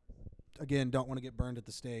 again, don't want to get burned at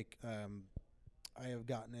the stake. I have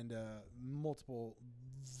gotten into multiple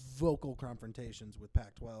vocal confrontations with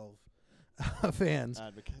Pac-12 fans.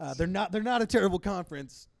 Advocates. They're not a terrible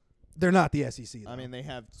conference. they're not the SEC. I though. mean, they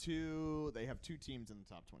have two teams in the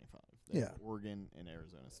top 25. They have Yeah. Oregon and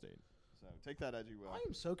Arizona State. So take that as you will. I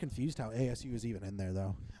am so confused how ASU is even in there,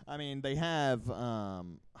 though. I mean, they have I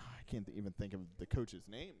can't even think of the coach's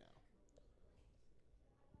name now.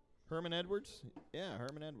 Herman Edwards? Yeah,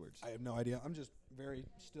 Herman Edwards. I have no idea. I'm just very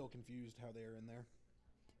still confused how they are in there.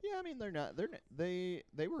 Yeah, I mean,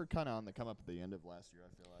 they were kind of on the come up at the end of last year, I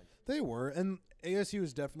feel like. They were, and ASU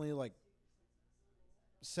is definitely like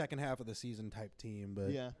second half of the season type team, but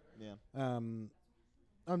Yeah.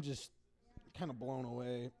 I'm just kind of blown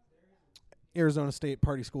away. Arizona State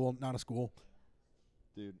party school, not a school.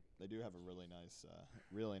 Dude, they do have a really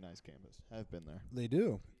nice campus. I've been there. They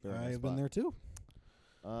do. Very nice I've been spot. there too.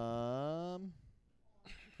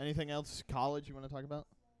 Anything else college you want to talk about?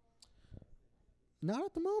 Not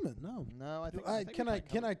at the moment, no. No, I think.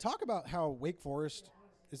 Can I talk about how Wake Forest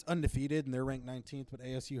is undefeated and they're ranked 19th, but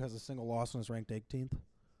ASU has a single loss and is ranked 18th?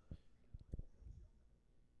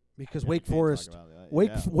 Because Wake Forest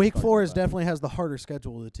definitely has the harder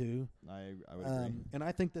schedule of the two. I would agree. And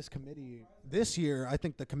I think this year, I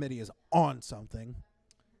think the committee is on something.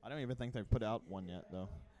 I don't even think they've put out one yet, though.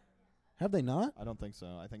 Have they not? I don't think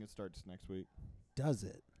so. I think it starts next week. Does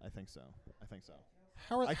it? I think so.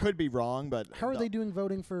 How I could be wrong, but How are they doing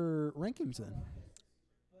voting for rankings then?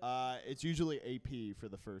 It's usually AP for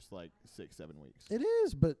the first 6-7 weeks, It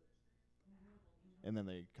is, but and then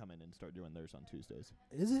they come in and start doing theirs on Tuesdays.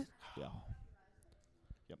 is it? Yeah.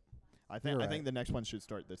 Yep. I You're think right. the next one should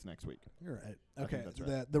start this next week. You're right. I think Okay, that's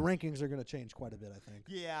right. the rankings are going to change quite a bit, I think.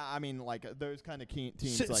 Yeah, I mean, those kind of teams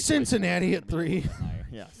Cin- like Cincinnati Wake at Forest are gonna be a 3. little bit higher.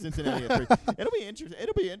 Yeah, Cincinnati at 3. It'll be interesting.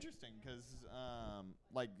 It'll be interesting because,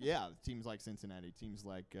 teams like Cincinnati, teams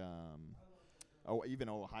like, even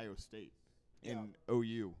Ohio State and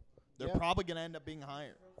OU, they're Yeah. probably going to end up being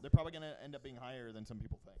higher. They're probably going to end up being higher than some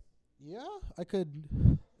people think. Yeah, I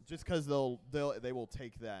could. Just because they will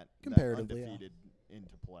take that Comparatively, yeah. undefeated into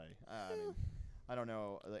play. I mean, I don't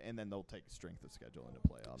know, and then they'll take strength of schedule into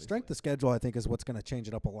play. Obviously, Strength of schedule, I think, is what's going to change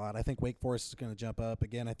it up a lot. I think Wake Forest is going to jump up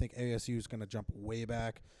again. I think ASU is going to jump way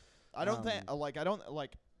back. I don't think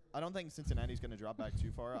I don't think Cincinnati's going to drop back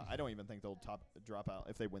too far. I don't even think they'll drop out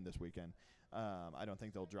if they win this weekend. I don't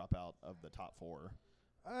think they'll drop out of the top 4.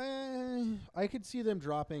 I could see them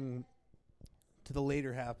dropping to the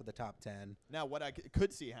later half of the top 10. Now, what I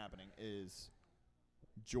could see happening is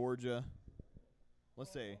Georgia.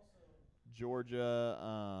 Let's say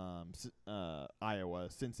Georgia, Iowa,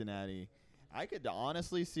 Cincinnati. I could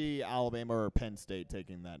honestly see Alabama or Penn State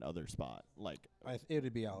taking that other spot. It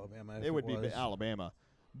would be Alabama. If it would be was. Alabama.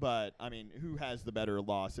 But, I mean, who has the better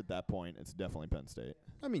loss at that point? It's definitely Penn State.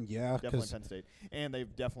 I mean, yeah. Definitely Penn State. And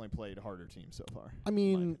they've definitely played harder teams so far. I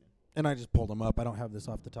mean, and I just pulled them up. I don't have this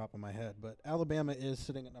off the top of my head. But Alabama is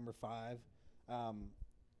sitting at number 5.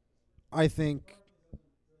 I think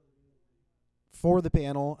for the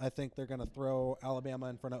panel, I think they're going to throw Alabama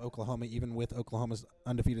in front of Oklahoma, even with Oklahoma's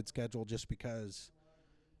undefeated schedule, just because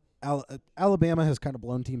Alabama has kind of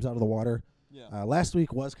blown teams out of the water. Yeah. Last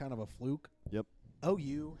week was kind of a fluke. Yep.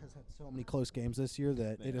 OU has had so many close games this year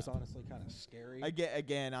that They it is have. honestly kind of scary.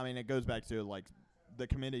 Again, I mean, it goes back to, the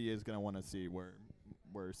committee is going to want to see where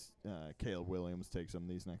Caleb Williams takes them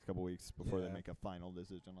these next couple weeks before they Yeah. make a final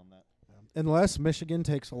decision on that. Unless Michigan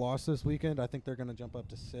takes a loss this weekend, I think they're going to jump up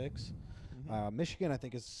to 6. Mm-hmm. Michigan, I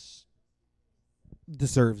think,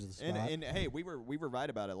 deserves the spot. And hey, we were right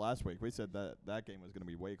about it last week. We said that game was going to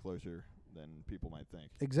be way closer than people might think.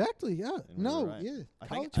 Exactly. Yeah. And we No. were right. Yeah. I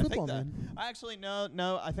College think football, that- man. Actually,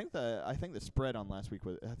 no. I think the spread on last week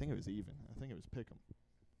was. I think it was even. I think it was pick'em.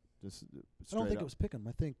 Just I don't think up. it was Pick'em.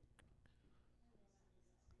 I think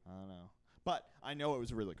I don't know, but I know it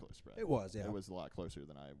was a really close spread. it was. Yeah. It was a lot closer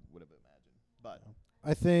than I would have imagined. But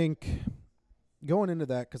I think going into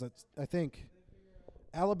that, because I think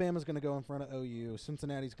Alabama's going to go in front of OU.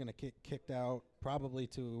 Cincinnati's going to get kicked out probably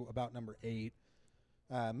to about number 8.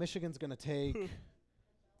 Michigan's going to take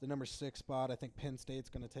the number 6 spot. I think Penn State's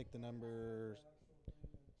going to take the number.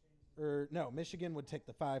 Michigan would take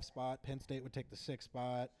the 5 spot. Penn State would take the 6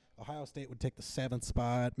 spot. Ohio State would take the 7th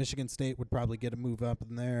spot. Michigan State would probably get a move up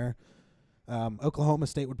in there. Oklahoma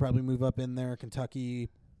State would probably move up in there. Kentucky,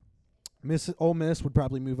 Ole Miss would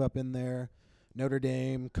probably move up in there. Notre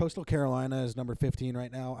Dame, Coastal Carolina is number 15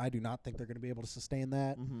 right now. I do not think they're going to be able to sustain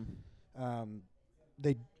that. And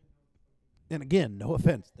again, no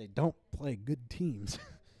offense, they don't play good teams.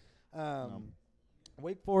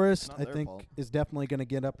 Wake Forest, Not I their think, fault. is definitely going to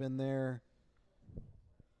get up in there.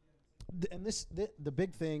 And the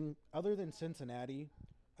big thing, other than Cincinnati,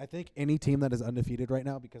 I think any team that is undefeated right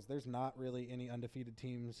now, because there's not really any undefeated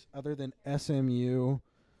teams other than SMU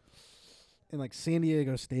and like San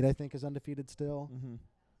Diego State, I think, is undefeated still. Mm-hmm.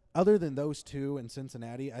 Other than those two and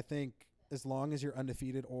Cincinnati, I think as long as you're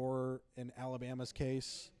undefeated, or in Alabama's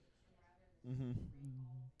case, Mm-hmm.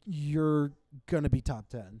 you're going to be top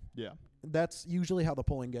 10. Yeah. That's usually how the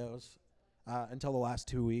polling goes until the last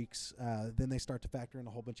 2 weeks. Then they start to factor in a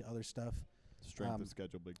whole bunch of other stuff. Strength of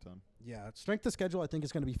schedule big time. Yeah, strength of schedule I think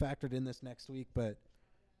is going to be factored in this next week, but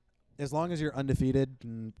as long as you're undefeated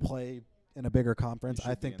and play in a bigger conference, should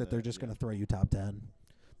I be think in that they're the- just going yeah. to throw you top 10.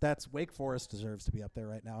 That's Wake Forest deserves to be up there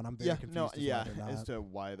right now, and I'm very confused as to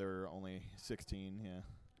why they're only 16,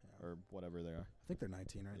 or whatever they are. I think they're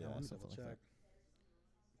 19 right Yeah, now. Let me something double like check.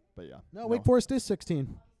 But yeah. No, Wake Forest is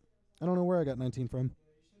 16. I don't know where I got 19 from.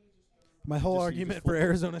 My whole You argument just for flipped it.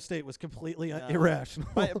 Arizona State was completely Yeah. irrational.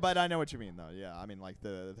 But I know what you mean though. Yeah, I mean like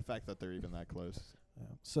the fact that they're even that close. Yeah.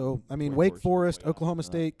 So, I mean, Wake Wake Forest Forest, is way off Oklahoma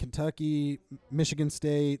from that. State, Kentucky, Michigan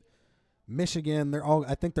State, Michigan,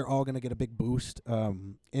 I think they're all going to get a big boost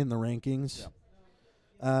in the rankings.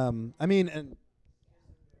 I mean, and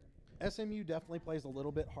SMU definitely plays a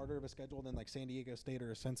little bit harder of a schedule than like San Diego State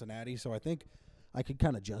or Cincinnati, so I think I could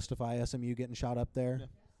kind of justify SMU getting shot up there.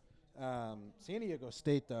 San Diego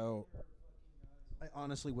State, though, I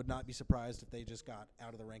honestly would not be surprised if they just got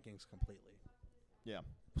out of the rankings completely. Yeah.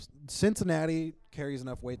 Cincinnati carries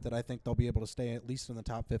enough weight that I think they'll be able to stay at least in the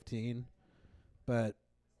top 15, but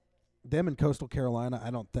them and Coastal Carolina, I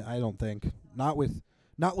don't think not with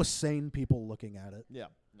sane people looking at it. Yeah.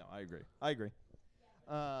 No, I agree.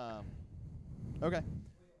 Okay. Let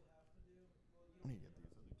me get these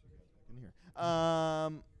other two guys back in here.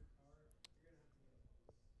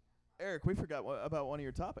 Eric, we forgot about one of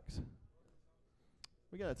your topics.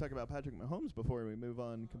 We got to talk about Patrick Mahomes before we move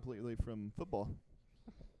on completely from football.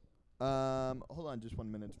 Hold on just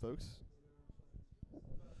 1 minute, folks.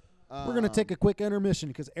 We're going to take a quick intermission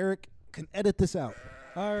because Eric can edit this out.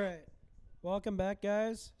 All right. Welcome back,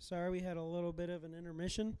 guys. Sorry we had a little bit of an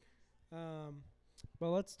intermission. But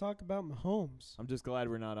let's talk about Mahomes. I'm just glad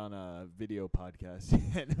we're not on a video podcast.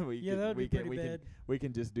 That would be pretty bad. We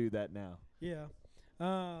can just do that now. Yeah.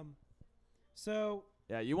 So,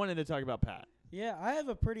 Yeah, you wanted to talk about Pat. yeah, I have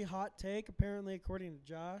a pretty hot take, apparently, according to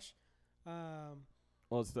Josh.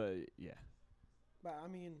 Well, it's the But, I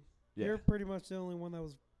mean, yeah. you're pretty much the only one that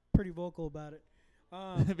was pretty vocal about it.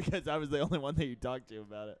 Because I was the only one that you talked to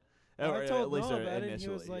about it. Well, I Or told at least Noah about it, and he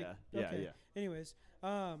initially, was like, yeah. okay. Anyways,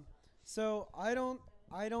 so I don't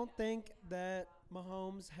think that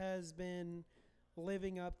Mahomes has been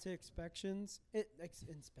living up to expectations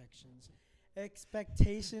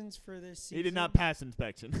for this season. He did not pass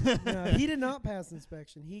inspection. No, he did not pass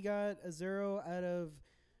inspection. He got a 0 out of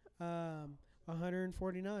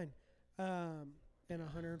 149 and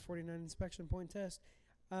 149 inspection point test.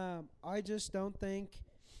 I just don't think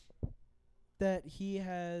that he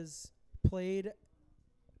has played.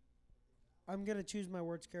 I'm gonna choose my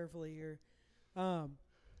words carefully here.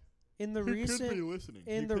 In the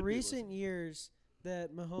recent years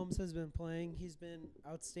that Mahomes has been playing, he's been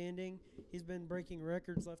outstanding. He's been breaking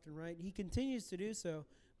records left and right. He continues to do so,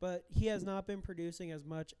 but he has not been producing as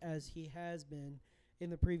much as he has been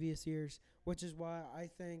in the previous years, which is why I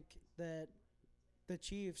think that the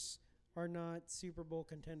Chiefs are not Super Bowl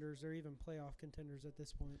contenders or even playoff contenders at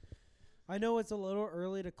this point. I know it's a little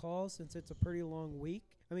early to call since it's a pretty long week.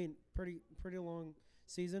 I mean, pretty long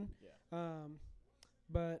season. Yeah.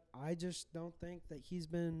 But I just don't think that he's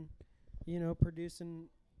been, producing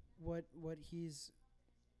what he's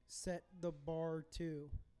set the bar to.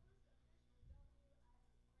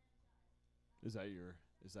 Is that your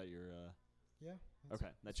Yeah. okay?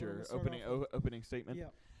 That's what I'm your gonna start off with. opening statement.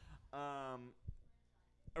 Yeah.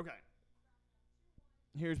 Okay.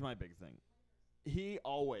 Here's my big thing. He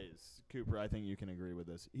always, Cooper, I think you can agree with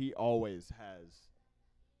this. He always has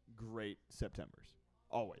great Septembers.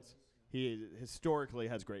 Always. He historically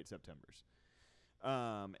has great Septembers.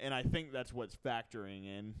 And I think that's what's factoring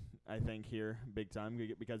in, I think, here big time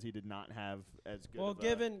because he did not have as good Well, of a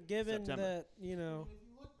given September. that,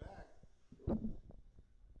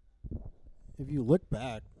 If you look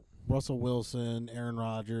back, Russell Wilson, Aaron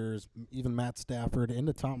Rodgers, even Matt Stafford,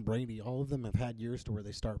 into Tom Brady, all of them have had years to where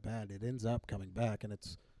they start bad. It ends up coming back, and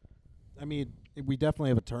we definitely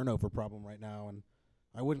have a turnover problem right now, and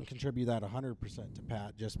I wouldn't contribute that 100% to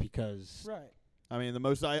Pat just because. right. I mean, the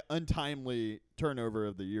most untimely turnover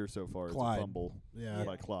of the year so far is Clyde. a fumble Yeah.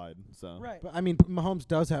 by Clyde. So Right. But, Mahomes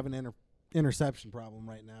does have an interception problem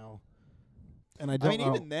right now, and I don't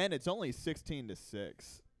know. even then, it's only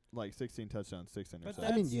 16-6, like 16 touchdowns, 6 interceptions.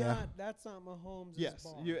 But I mean, that's not Mahomes' yes,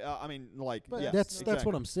 bar. But yes, that's exactly.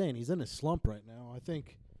 what I'm saying. He's in a slump right now. I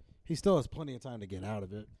think he still has plenty of time to get out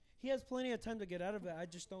of it. He has plenty of time to get out of it. I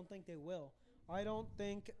just don't think they will. I don't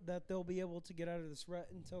think that they'll be able to get out of this rut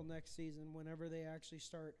until next season whenever they actually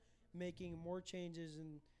start making more changes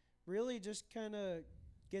and really just kind of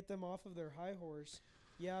get them off of their high horse.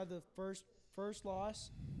 Yeah, the first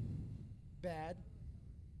loss, bad.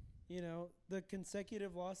 You know, the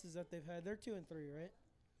consecutive losses that they've had, they're 2-3, right?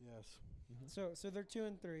 Yes. So they're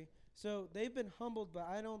 2-3. So they've been humbled, but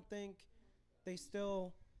I don't think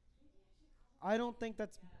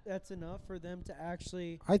that's enough for them to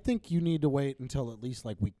actually. I think you need to wait until at least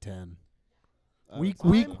like week 10. Week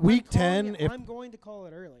I'm calling 10. it- I'm going to call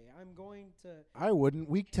it early. I'm going to. I wouldn't.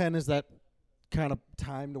 Week 10 is that kind of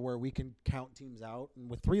time to where we can count teams out. And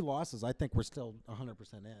with 3 losses, I think we're still 100%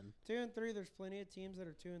 in. 2-3. There's plenty of teams that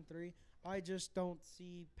are 2-3. I just don't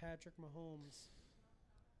see Patrick Mahomes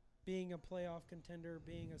being a playoff contender,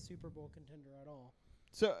 being a Super Bowl contender at all.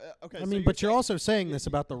 So okay. I so mean, you're but you're saying- also saying this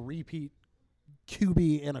about the repeat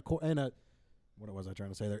QB in a what was I trying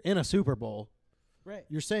to say there? In a Super Bowl. Right.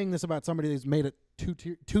 You're saying this about somebody who's made it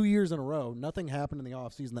 2 years in a row. Nothing happened in the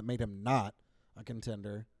offseason that made him not a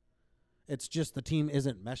contender. It's just the team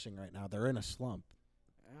isn't meshing right now. They're in a slump.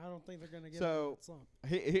 I don't think they're going to get So- out of that slump.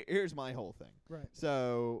 Here's my whole thing. Right.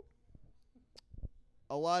 So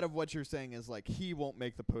a lot of what you're saying is like he won't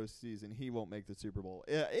make the postseason, he won't make the Super Bowl.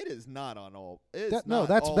 It is not on all. It's No, not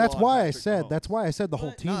that's all that's on why I Patrick said Mahomes. that's why I said the whole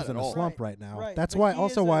But- team's Not in at a all. slump Right, right now. right. That's But why he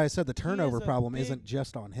also is why a- I said the he is turnover a problem big- isn't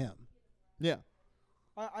just on him. Yeah.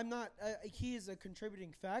 I'm not. He is a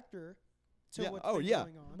contributing factor to Yeah. what's Oh, been yeah.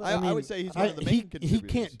 going on. But I mean, would say he's one of the main he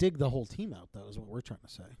contributors. can't dig the whole team out though. Is what we're trying to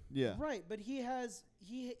say. Yeah. Right, but he has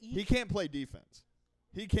he He can't play defense.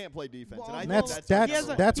 He can't play defense, Well, and I And think that's- that's he has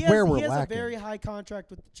number a, one. that's he has, where we're he has lacking. a very high contract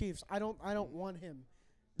with the Chiefs. I don't want him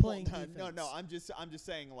Well, playing defense. no. I'm just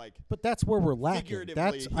saying like But that's where we're lacking. Figuratively,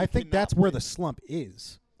 That's he I think cannot that's where play. the slump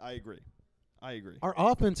is. I agree. Our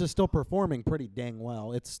offense is still performing pretty dang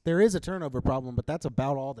well. There is a turnover problem, but that's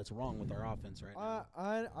about all that's wrong with our offense right now.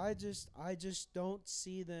 I just don't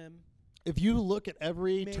see them. If you look at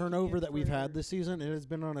every Making turnover it that we've had further. this season, it has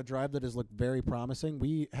been on a drive that has looked very promising.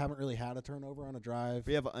 We haven't really had a turnover on a drive.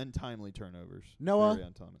 We have untimely turnovers. Noah? Very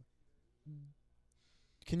untimely.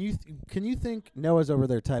 Can you think Noah's over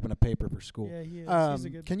there typing a paper for school? Yeah, he is. He's a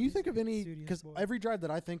good. Can you think of any? studious Because boy. every drive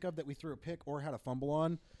that I think of that we threw a pick or had a fumble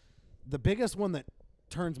on, the biggest one that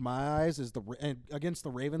turns my eyes is against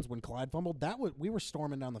the Ravens when Clyde fumbled. We were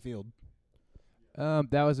storming down the field.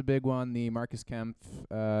 That was a big one. The Marcus Kempf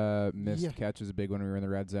missed Yeah. catch was a big one. We were in the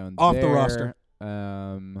red zone. Off the there. roster.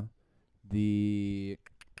 Let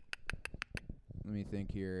me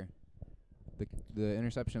think here. The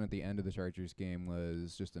interception at the end of the Chargers game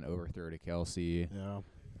was just an overthrow to Kelsey. Yeah.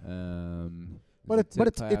 But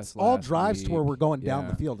It's all drives to where we're going down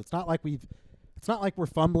the Yeah. field. It's not like we're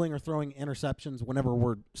fumbling or throwing interceptions whenever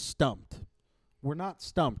we're stumped. We're not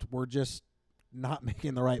stumped. We're just not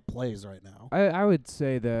making the right plays right now. I would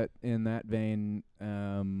say that in that vein,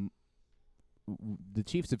 the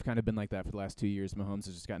Chiefs have kind of been like that for the last 2 years. Mahomes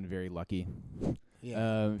has just gotten very lucky.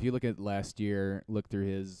 If you look at last year, look through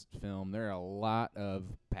his film, there are a lot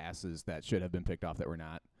of passes that should have been picked off that were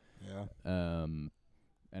not. Yeah.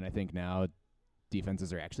 And I think now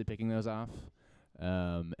defenses are actually picking those off.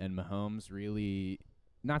 And Mahomes really,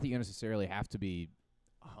 not that you necessarily have to be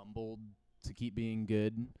humbled to keep being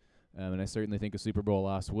good. And I certainly think a Super Bowl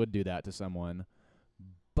loss would do that to someone.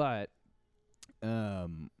 But,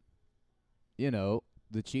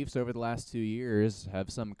 the Chiefs over the last 2 years have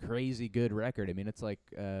some crazy good record. I mean, it's like,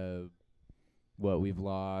 we've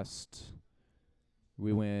lost.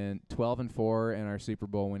 We went 12-4 in our Super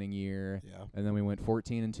Bowl winning year. Yeah. And then we went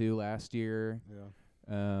 14-2 last year.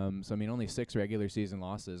 Yeah. So, I mean, only 6 regular season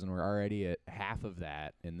losses, and we're already at half of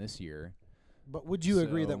that in this year. But would you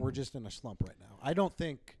agree that So- we're just in a slump right now? I don't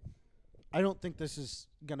think this is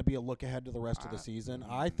going to be a look ahead to the rest of the season.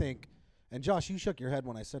 I think, and Josh, you shook your head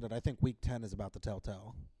when I said it. I think Week 10 is about the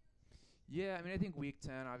telltale. Yeah, I mean, I think Week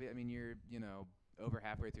 10, you're, over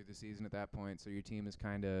halfway through the season at that point, so your team is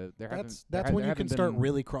kind of That's when you can start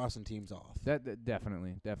really crossing teams off. That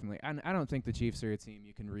definitely. And I don't think the Chiefs are a team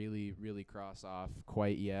you can really, really cross off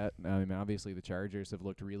quite yet. I mean, obviously the Chargers have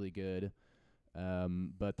looked really good,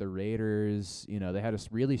 but the Raiders, they had a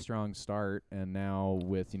really strong start, and now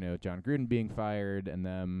with John Gruden being fired and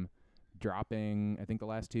them dropping, I think the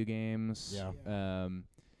last 2 games. Yeah.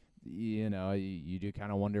 You do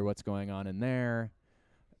kind of wonder what's going on in there.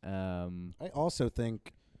 I also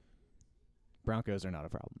think Broncos are not a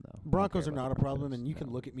problem, though. Broncos are not a problem, and you can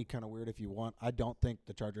look at me kind of weird if you want. I don't think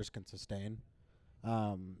the Chargers can sustain.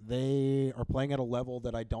 They are playing at a level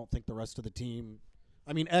that I don't think the rest of the team.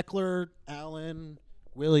 I mean, Eckler, Allen,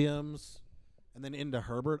 Williams, and then into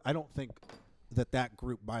Herbert. I don't think that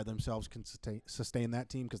group by themselves can sustain that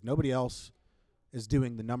team because nobody else is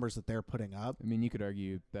doing the numbers that they're putting up. I mean, you could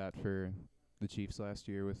argue that for the Chiefs last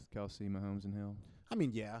year with Kelsey, Mahomes, and Hill. I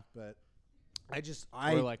mean, yeah, but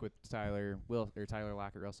or like with Tyler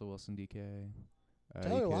Lockett, Russell Wilson, DK.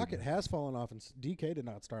 Tyler Lockett has fallen off, and DK did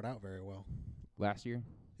not start out very well. Last year?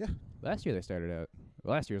 Yeah. Last year they started out.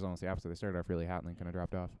 Well, last year was almost the opposite. They started off really hot and then kind of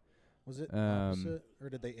dropped off. Was it opposite, or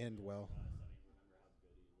did they end well?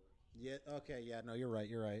 Yeah. Okay. Yeah. No, you're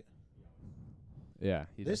right. Yeah.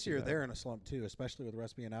 This year they're in a slump too, especially with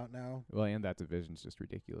Russ being out now. Well, and that division's just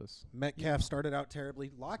ridiculous. Metcalf started out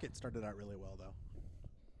terribly. Lockett started out really well though.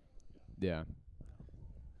 Yeah.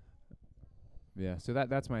 Yeah, so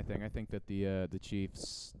that's my thing. I think that the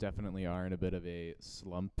Chiefs definitely are in a bit of a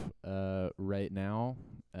slump right now.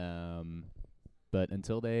 But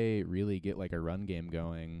until they really get like a run game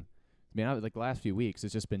going, I mean, like the last few weeks,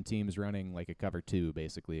 it's just been teams running like a cover 2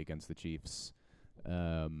 basically against the Chiefs.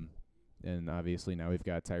 And obviously now we've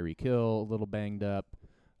got Tyreek Hill a little banged up.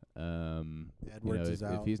 Edwards is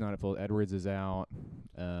out. If he's not at full, Edwards is out.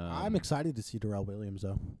 I'm excited to see Darrell Williams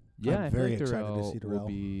though. Yeah, I'm I very feel like excited to see Darrell.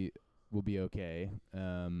 will be okay. I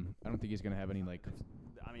don't think he's gonna have any like.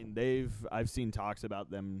 I mean, I've seen talks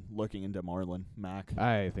about them looking into Marlon Mack.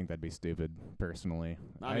 I think that'd be stupid, personally.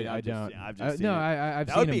 I mean, I don't. I've just seen no, it. I've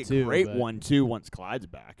That seen would him be a too. great but one too once Clyde's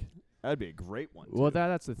back. That'd be a great one. Well, too.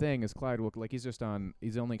 that's the thing is Clyde will like he's just on.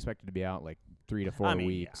 He's only expected to be out like 3 to 4 I mean,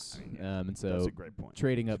 weeks, yeah. and That's so a great point.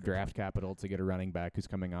 trading up draft capital to get a running back who's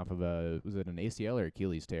coming off of was it an ACL or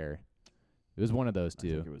Achilles tear? It was one of those I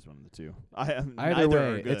two. think it was one of the two. Either Neither way,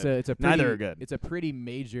 are good. it's a pretty, Neither are good. It's a pretty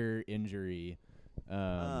major injury.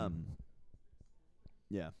 Yeah.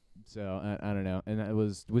 So I don't know. And that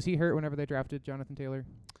was he hurt whenever they drafted Jonathan Taylor?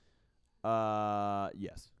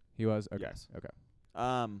 Yes. He was. Okay. Yes. Okay.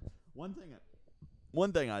 One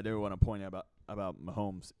thing I do want to point out about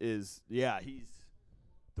Mahomes is, he's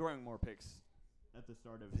throwing more picks at the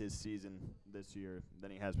start of his season this year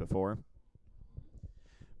than he has before.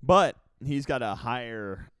 But he's got a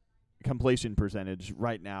higher completion percentage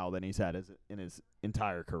right now than he's had in his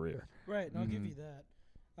entire career. Right, and I'll give Mhm. you that.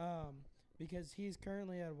 Because he's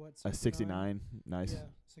currently at what? 69. Nice. Yeah,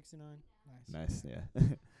 69. Nice, yeah.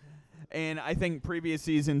 And I think previous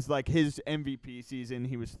seasons, like his MVP season,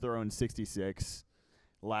 he was throwing 66.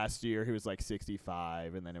 Last year, he was like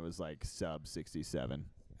 65, and then it was like sub 67.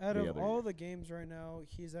 Out the of other all year. the games right now,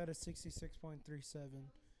 he's at a 66.37.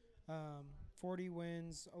 40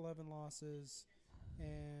 wins, 11 losses,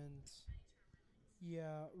 and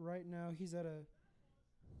right now he's at a.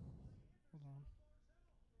 Hold on.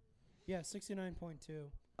 Yeah,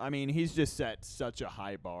 69.2. I mean, he's just set such a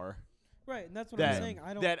high bar Right, and that's what I'm saying.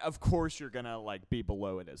 I don't. that of course you're gonna like be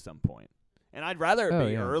below it at some point. And I'd rather it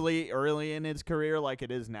be early in his career like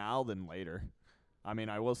it is now than later. I mean,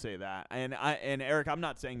 I will say that. And Eric, I'm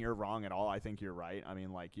not saying you're wrong at all. I think you're right. I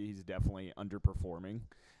mean, like he's definitely underperforming.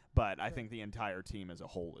 But I think the entire team as a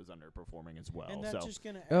whole is underperforming as well. and that's So just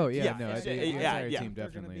gonna. Oh add yeah, Yeah, no, it's- the yeah, entire yeah. team they're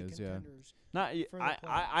gonna definitely be is. Yeah. contenders. not for the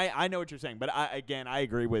I know what you're saying, but I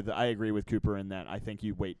agree with Cooper in that I think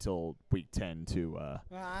you wait till week 10 to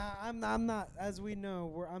I'm not. As we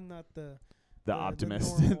know, I'm not the the the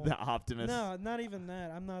optimist normal. the optimist. No, not even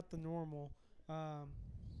that. I'm not the normal. I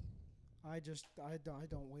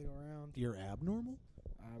don't wait around. You're abnormal?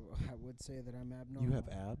 I would say that I'm abnormal. You have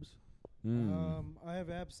abs? I have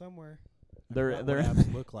abs somewhere. They're What abs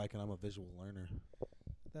look like, and I'm a visual learner.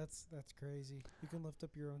 That's crazy. You can lift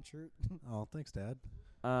up your own shirt. Oh, thanks, Dad.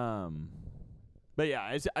 But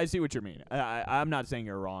yeah, I see what you mean. I'm not saying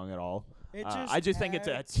you're wrong at all. I just think it's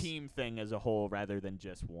a adds- team thing as a whole rather than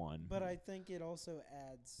just one. But I think it also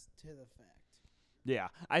adds to the fact. Yeah,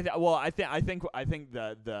 I think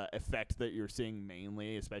the effect that you're seeing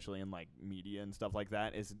mainly, especially in like media and stuff like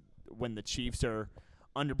that, is when the Chiefs are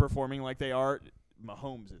underperforming like they are.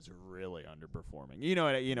 Mahomes is really underperforming. You know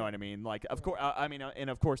what I mean? Like, of course, and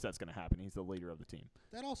of course that's going to happen. He's the leader of the team.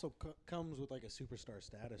 That also comes with like a superstar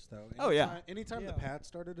status, though. Oh, yeah. Anytime the Yeah. Pats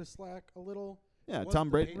started to slack a little, Yeah, it wasn't Tom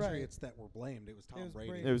the Brady. Patriots that were blamed. It was Tom was Brady.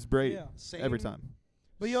 Brady. It was Brady Yeah. Same, every time.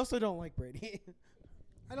 But you also don't like Brady.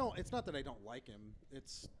 I don't. It's not that I don't like him.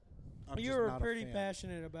 It's I'm you just were not pretty a fan.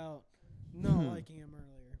 passionate about not liking him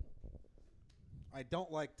earlier. I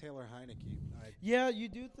don't like Taylor Heineke. Yeah, you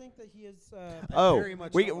do think that he is. I Oh, very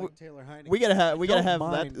much we- don't we- like Taylor Heineke. We gotta have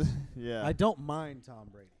don't that. mind- Yeah. I don't mind Tom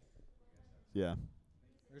Brady. Yeah.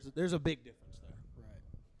 There's a big difference there.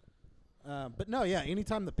 Right. But no, yeah.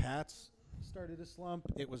 Anytime the Pats started to slump,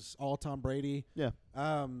 it was all Tom Brady. Yeah.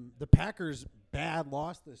 The Packers' bad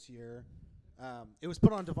loss this year. It was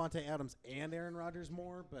put on Devontae Adams and Aaron Rodgers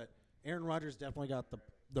more, but Aaron Rodgers definitely got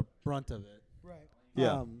the brunt of it. Right.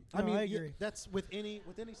 Yeah. I No, mean, I agree. that's with any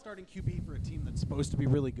starting QB for a team that's supposed to be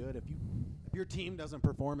really good. If your team doesn't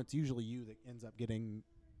perform, it's usually you that ends up getting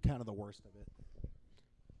kind of the worst of it.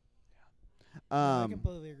 I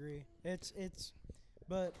completely agree.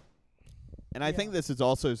 But And I Yeah. think this is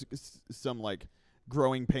also some like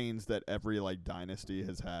growing pains that every like dynasty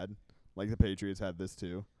has had. Like the Patriots had this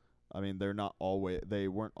too. I mean, they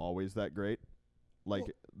weren't always that great. Like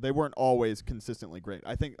they weren't always consistently great.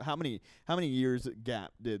 I think how many years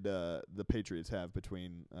gap did the Patriots have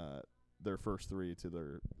between their first 3 to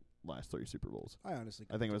their last 3 Super Bowls? I honestly,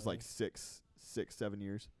 I think it was like 7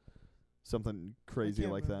 years. Something crazy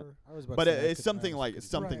can't like that. remember. I was about But to say, it's something like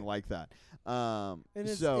Right. like that. And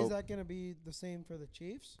is So that going to be the same for the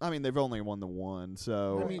Chiefs? I mean, they've only won the one,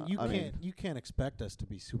 so I mean, you I can't you can't expect us to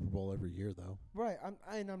be Super Bowl every year, though. Right.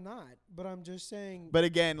 I'm not, but I'm just saying. But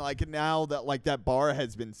again, like now that like that bar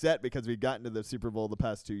has been set because we've gotten to the Super Bowl the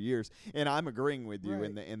past 2 years, and I'm agreeing with you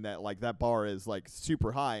Right. in that like that bar is like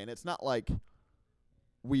super high, and it's not like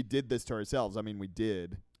we did this to ourselves. I mean, we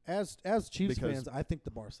did. As Chiefs Because- fans, I think the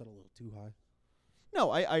bar set a little too high. No,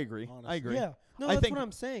 I agree. I Honestly. agree. Yeah. No, I that's think- what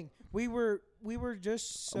I'm saying. We were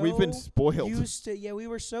just so We've been spoiled. used to. Yeah, we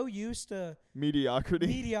were so used to Mediocrity.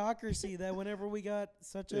 mediocrity that whenever we got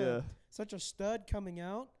such a stud coming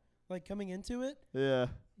into it, Yeah.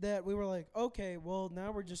 that we were like, okay, well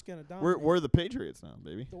now we're just gonna dominate. We're the Patriots now,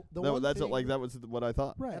 baby. The No, one that's thing that was what I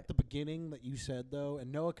thought. right. at the beginning that you said, though,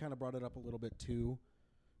 and Noah kind of brought it up a little bit too.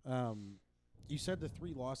 You said the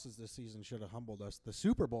 3 losses this season should have humbled us. The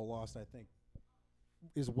Super Bowl loss, I think,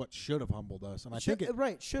 is what should have humbled us, and I think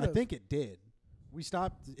it should I have. think it did. We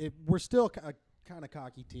stopped. We're still a kind of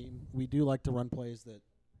cocky team. We do like to run plays that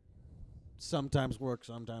sometimes work,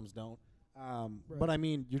 sometimes don't. But I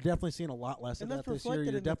mean, you're definitely seeing a lot less and of that's that this year.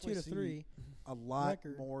 reflected You're in the definitely 2 to seeing 3. a lot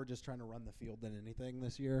record. more just trying to run the field than anything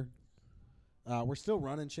this year. We're still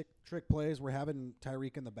running trick plays. We're having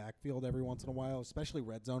Tyreek in the backfield every once in a while, especially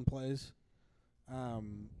red zone plays.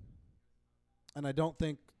 And I don't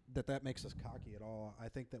think that makes us cocky at all. I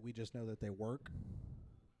think that we just know that they work.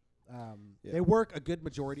 Yeah. They work a good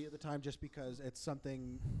majority of the time just because it's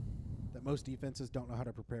something that most defenses don't know how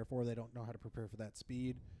to prepare for. They don't know how to prepare for that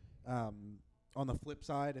speed. On the flip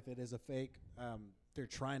side, if it is a fake, they're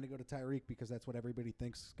trying to go to Tyreek because that's what everybody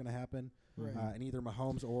thinks is going to happen. Right. And either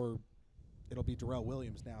Mahomes or it'll be Darrell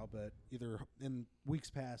Williams now, but either in weeks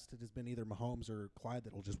past it has been either Mahomes or Clyde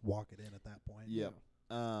that'll just walk it in at that point. Yep.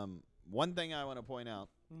 One thing I want to point out.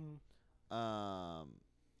 Mhm.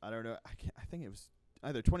 I don't know. I think it was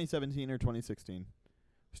either 2017 or 2016.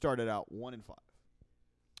 Started out 1-5,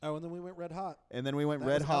 Oh, and then we went red hot. and then we went That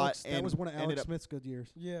red was hot, Alex, and that was one of ended Alex up Smith's good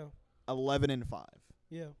years. Yeah. 11-5,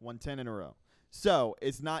 Yeah. won 10 in a row. So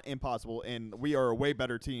it's not impossible, and we are a way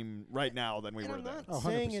better team right now than we And were I'm then. not Oh,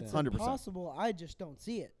 saying it's 100%. impossible. I just don't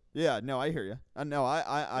see it. Yeah, no, I hear you. No,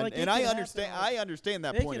 I Like, it and I can understand. happen all- I understand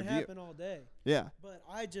that It point can of view. happen all day, Yeah, but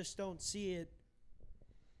I just don't see it.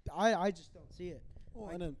 I just don't see it. Well,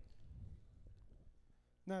 Like, and then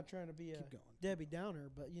Not trying to be a keep going. Debbie Downer,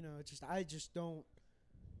 but it's just I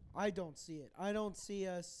don't see it. I don't see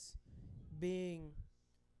us being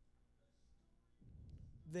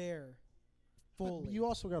there But fully. you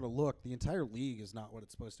also got to look. The entire league is not what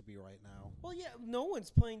it's supposed to be right now. Well, yeah, no one's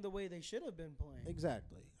playing the way they should have been playing.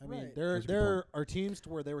 Exactly. I mean, Right. there That's a good there are teams to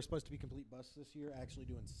where they were supposed to be complete busts this year, actually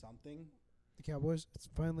doing something. The Cowboys, it's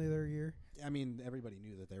finally their year. I mean, everybody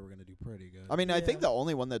knew that they were going to do pretty good. I mean, I think Yeah. the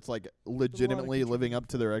only one that's like legitimately living up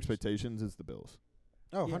to their expectations is the Bills.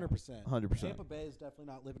 Oh, Yeah. 100%. 100%. Tampa Bay is definitely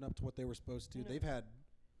not living up to what they were supposed to. No. They've had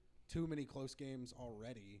too many close games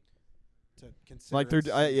already to consider. Like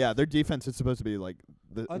their defense is supposed to be like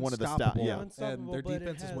one of the unstoppable. yeah, And Unstoppable, their but it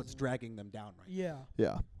defense is what's hasn't. dragging them down right Yeah,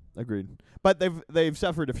 yeah, agreed. But they've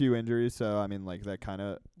suffered a few injuries, so I mean, like that kind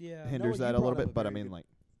of yeah. hinders Noah, that you a little brought up bit. a But I very mean, good like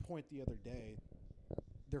now. Point the other day,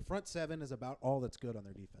 their front seven is about all that's good on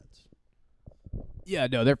their defense. Yeah,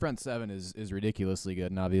 no, their front seven is ridiculously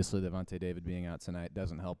good, and obviously Devontae David being out tonight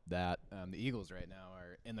doesn't help that. The Eagles right now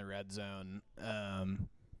are in the red zone.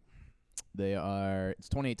 It's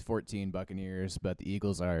 28-14 Buccaneers, but the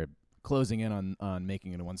Eagles are closing in on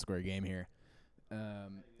making it a one-score game here.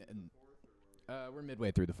 And we're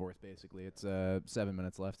midway through the fourth, basically. It's 7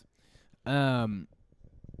 minutes left.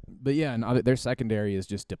 But yeah, and their secondary is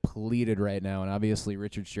just depleted right now, and obviously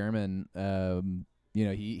Richard Sherman,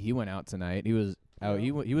 he went out tonight. He was out.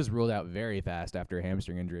 He was ruled out very fast after a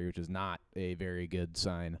hamstring injury, which is not a very good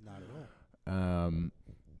sign. Not at all.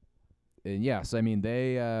 And yes, I mean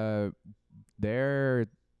their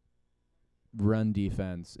run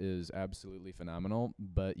defense is absolutely phenomenal,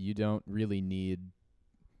 but you don't really need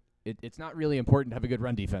it's not really important to have a good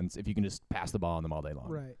run defense if you can just pass the ball on them all day long.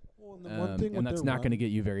 Right. Well, and the one thing and with that's their not going to run-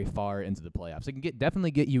 get you very far into the playoffs. It can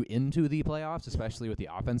definitely get you into the playoffs, especially with the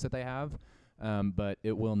offense that they have. But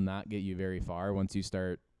it will not get you very far once you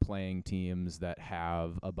start playing teams that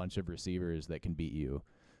have a bunch of receivers that can beat you.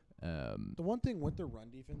 The one thing with their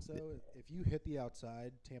run defense, though, if you hit the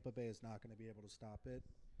outside, Tampa Bay is not going to be able to stop it.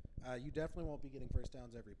 You definitely won't be getting first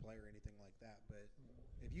downs every play or anything like that. But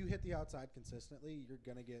if you hit the outside consistently, you're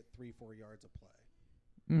going to get 3-4 yards of play.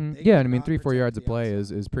 They Yeah, I mean, cannot 3-4 protect yards the of play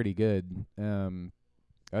outside. is pretty good. I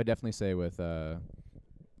would definitely say with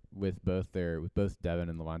both Devin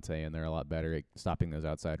and Levante, and they're a lot better at stopping those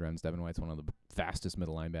outside runs. Devin White's one of the fastest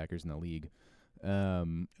middle linebackers in the league.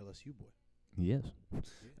 LSU boy. Yes.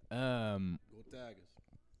 Go Tigers.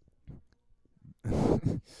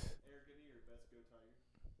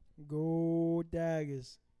 Go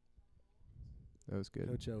Daggers. That was good.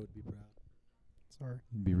 Coach O would be proud. Sorry.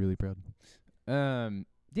 You'd be really proud.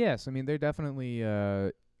 Yes, I mean they're definitely.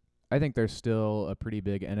 I think they're still a pretty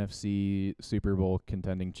big NFC Super Bowl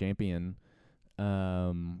contending champion.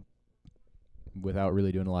 Without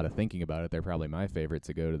really doing a lot of thinking about it, they're probably my favorite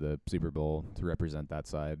to go to the Super Bowl to represent that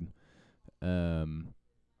side.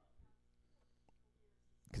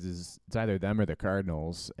 'Cause it's either them or the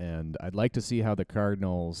Cardinals, and I'd like to see how the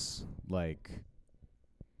Cardinals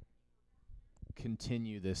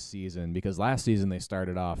continue this season, because last season they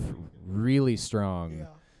started off really strong.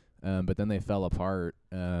 Yeah. But then they fell apart.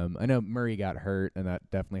 I know Murray got hurt, and that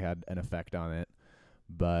definitely had an effect on it.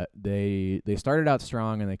 But they started out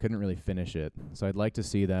strong, and they couldn't really finish it. So I'd like to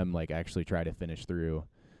see them actually try to finish through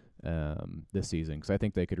this season, because I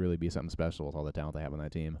think they could really be something special with all the talent they have on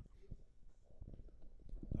that team.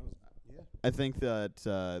 I think that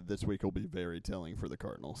this week will be very telling for the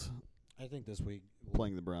Cardinals I think this week will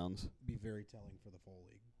playing the Browns. be very telling for the full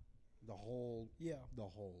league. The whole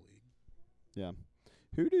league. Yeah.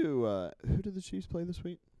 Who do the Chiefs play this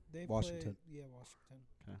week? They Washington. Play, Washington.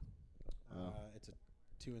 Oh. It's a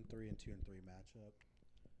 2-3 and 2-3 matchup.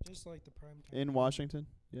 Just like the prime time. In Washington?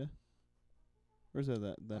 Yeah. Where's that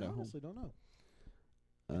I at home? honestly don't know.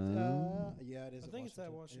 Yeah, it is. I think it's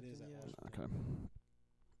at Washington. It is at Yeah. Washington. Okay.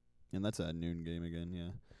 And that's a noon game again,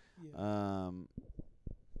 yeah. Yeah.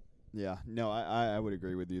 Yeah, no, I would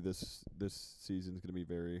agree with you. This season's gonna be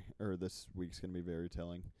this week's gonna be very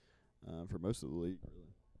telling, for most of the league.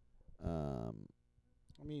 Really.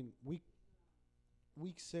 I mean, week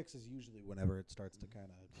 6 is usually whenever it starts to kind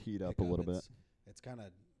of Heat up a little bit. It's kind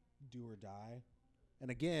of do or die. And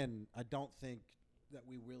again, I don't think that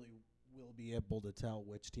we really will be able to tell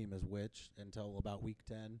which team is which until about week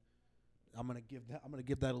 10. I'm gonna give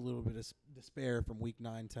that a little bit of despair from week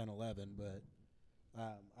 9, 10, 11, but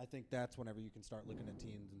I think that's whenever you can start looking at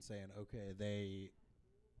teams and saying, okay, they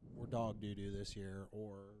were dog doo-doo this year,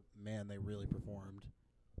 or man, they really performed.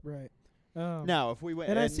 Right. Now, if we went,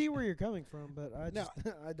 and I see where you're coming from, but I No. just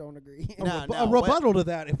I don't agree. A rebuttal to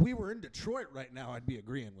that: if we were in Detroit right now, I'd be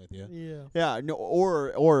agreeing with you. Yeah. Yeah, no,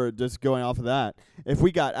 or just going off of that, if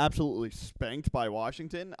we got absolutely spanked by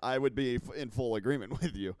Washington, I would be in full agreement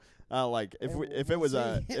with you. If And it was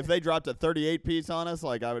we'll see. if they dropped a 38 piece on us,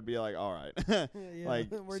 I would be like, all right. Yeah, Like,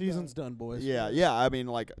 we're Season's done. done, boys. Yeah. I mean,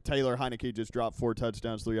 Taylor Heineke just dropped 4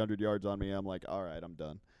 touchdowns, 300 yards on me. I'm like, all right, I'm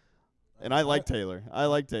done. And I like Taylor. I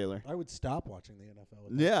would stop watching the NFL.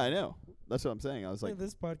 with that. Yeah, I know. That's what I'm saying. I was like,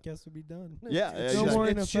 This podcast would be done. Yeah, It's yeah, no more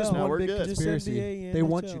It's NFL. just No, one we're big good. Just conspiracy. NBA and They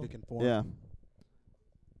want you NHL. to conform.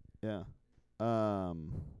 yeah.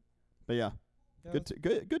 But yeah, Yeah,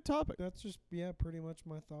 good topic. That's just pretty much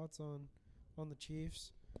my thoughts on the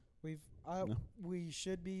Chiefs. No. We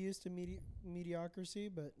should be used to mediocrity,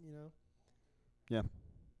 but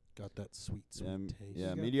Got that sweet taste. Yeah,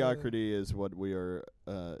 got mediocrity is what we are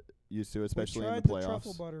used to, especially we in tried the the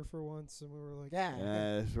truffle playoffs. butter for once, and we were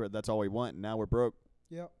like, That's all we want. And now we're broke.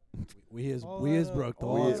 yep. We is All we is that, broke. The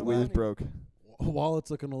all wallet's that We money. is broke.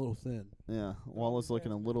 wallet's looking a little thin. Yeah, Wallace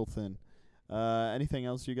looking a little thin. Anything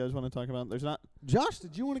else you guys want to talk about? There's not. Josh,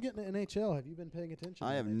 did you want to get into NHL? Have you been paying attention?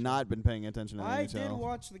 I to have NHL? not been paying attention to the I NHL. did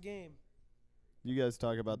watch the game. You guys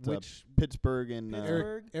talk about Which Pittsburgh and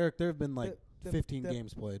Pittsburgh, Eric, there have been like the 15 the-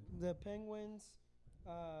 games played. the Penguins,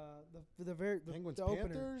 the Penguins, the opener.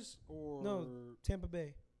 Panthers, or No. Tampa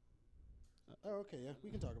Bay. Oh, okay, yeah, we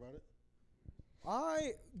can talk about it.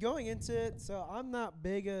 Going into it, so I'm not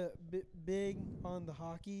big on the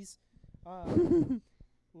hockeys,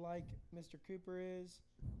 like Mr. Cooper is.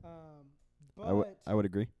 But I would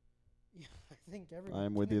agree. yeah, I think everyone.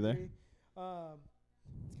 I'm with can you there. agree.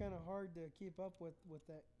 It's kind of hard to keep up with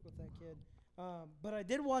that kid. But I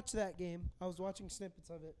did watch that game. I was watching snippets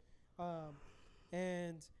of it,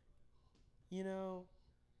 and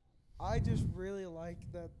I just really like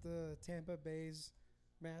that the Tampa Bay's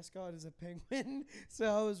mascot is a penguin, so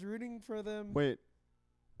I was rooting for them. Wait,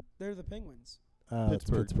 They're the Penguins. It's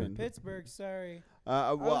Pittsburgh. Pittsburgh, sorry.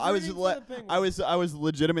 Well, I was rooting for the Penguins. I was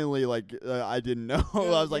legitimately like I didn't know. I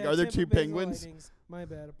was like, Yeah, are there Tampa two Bay's the penguins? Lightnings. My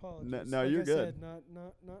bad. Apologies. No, Like you're I good. Said,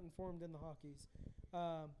 not informed in the hockeys.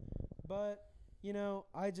 But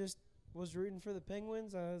I just was rooting for the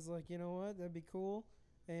Penguins. I was like, you know what, that'd be cool.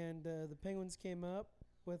 And the Penguins came up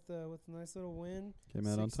with a nice little win. Came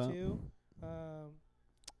out on top. 6-2.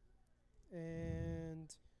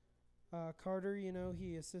 And Carter,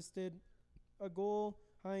 he assisted a goal.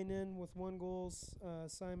 Heinen with 1 goal.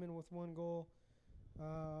 Simon with 1 goal.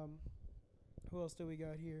 Who else do we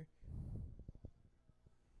got here?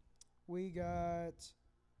 We got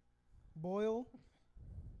Boyle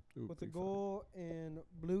with a goal and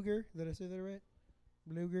Bluger. Did I say that right?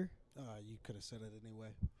 Bluger You could have said it anyway.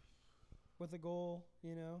 with a goal,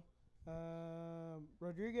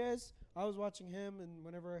 Rodriguez, I was watching him, and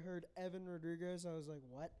whenever I heard Evan Rodriguez, I was like,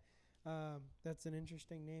 what? That's an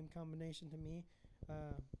interesting name combination to me.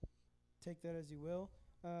 Take that as you will.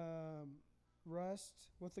 Rust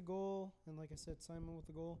with the goal, and like I said, Simon with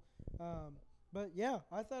the goal. But yeah,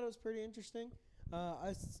 I thought it was pretty interesting.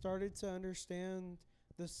 I started to understand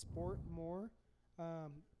the sport more.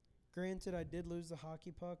 Granted, I did lose the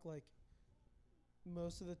hockey puck. Like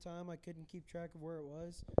most of the time, I couldn't keep track of where it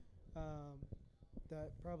was.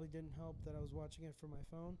 That probably didn't help that I was watching it from my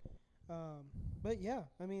phone. But yeah,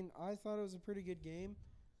 I mean, I thought it was a pretty good game.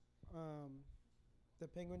 The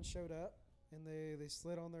Penguins showed up and they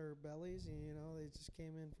slid on their bellies, and they just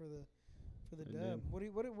came in for the They dub.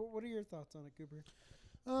 did. What are your thoughts on it, Cooper?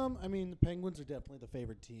 I mean, the Penguins are definitely the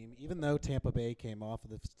favored team, even though Tampa Bay came off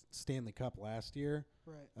of the Stanley Cup last year.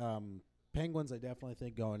 Right. Penguins, I definitely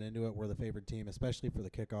think going into it were the favored team, especially for the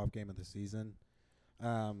kickoff game of the season.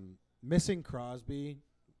 Missing Crosby,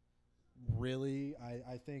 really,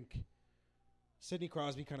 I think Sidney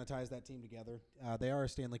Crosby kind of ties that team together. They are a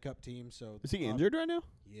Stanley Cup team, so Is he injured right now?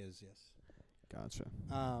 He is, yes. Gotcha.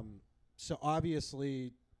 So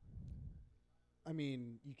obviously, I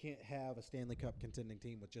mean, you can't have a Stanley Cup contending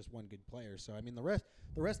team with just one good player. So I mean, the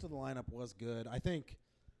rest of the lineup was good. I think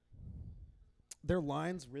their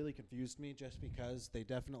lines really confused me just because they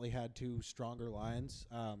definitely had 2 stronger lines.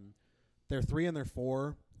 Their 3 and their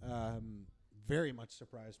 4 very much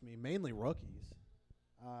surprised me, mainly rookies.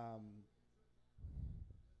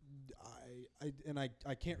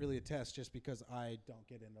 I can't really attest just because I don't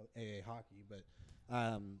get into AA hockey, but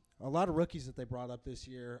a lot of rookies that they brought up this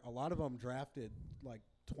year, a lot of them drafted like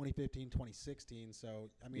 2015, 2016. So,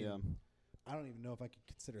 I mean, Yeah. I don't even know if I could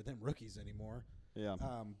consider them rookies anymore. Yeah.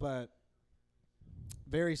 But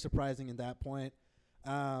very surprising in that point.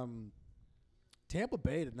 Tampa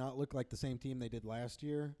Bay did not look like the same team they did last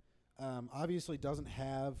year. Obviously doesn't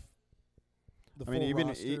have the I mean, full even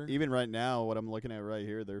roster. even right now, what I'm looking at right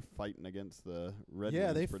here, they're fighting against the Red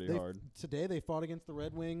Wings pretty hard. Today they fought against the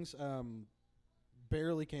Red Wings.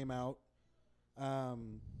 Barely came out. Are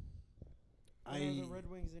the Red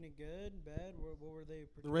Wings any good, bad? What were they?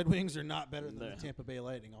 The Red Wings are not better than Nah. the Tampa Bay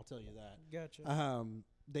Lightning, I'll tell you that. Gotcha.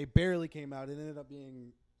 They barely came out. It ended up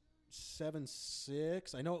being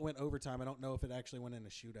 7-6. I know it went overtime. I don't know if it actually went into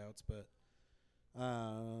shootouts, but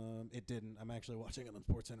it didn't. I'm actually watching it on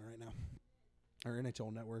SportsCenter right now, or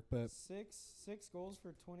NHL Network. But six goals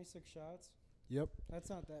for 26 shots. yep, That's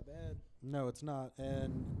not that bad. no, it's not.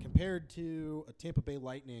 And compared to a Tampa Bay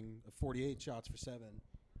Lightning of 48 shots for 7,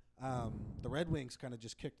 the Red Wings kind of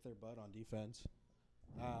just kicked their butt on defense.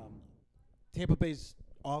 Tampa Bay's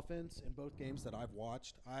offense in both games that I've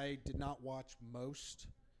watched, I did not watch most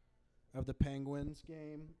of the Penguins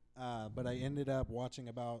game, but I ended up watching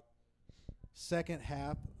about second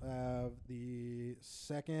half of the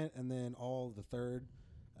second and then all of the third.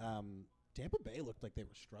 Tampa Bay looked like they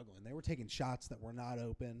were struggling. They were taking shots that were not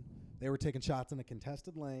open. They were taking shots in a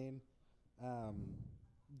contested lane.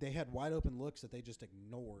 They had wide open looks that they just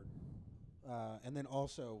ignored. And then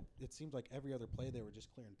also, it seemed like every other play they were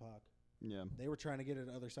just clearing puck. Yeah. They were trying to get it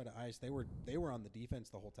to the other side of ice. They were on the defense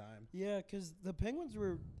the whole time. Yeah, because the Penguins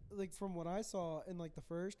were, like, from what I saw in, like, the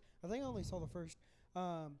first, I think I only saw the first,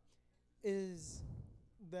 is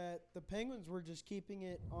that the Penguins were just keeping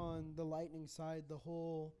it on the Lightning side the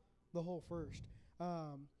whole first.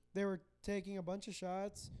 They were taking a bunch of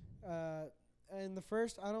shots. And the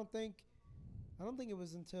first, I don't think it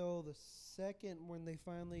was until the second when they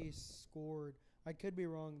finally scored. I could be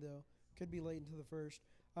wrong, though. Could be late into the first.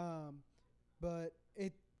 But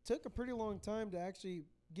it took a pretty long time to actually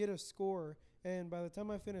get a score. And by the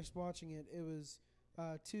time I finished watching it, it was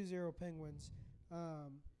 2-0 Penguins.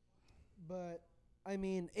 But I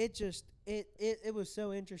mean, it just it was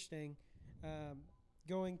so interesting,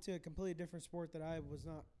 going to a completely different sport that I was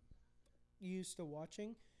not used to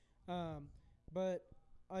watching, but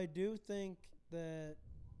I do think that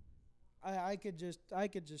I could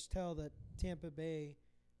just tell that Tampa Bay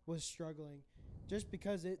was struggling, just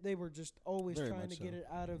because they were just always Very trying much to get so. it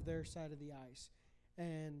out of their side of the ice,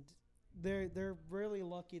 and they're really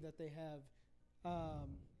lucky that they have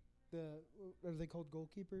are they called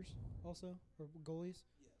goalkeepers also, or goalies?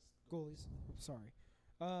 Yes, goalies. Sorry,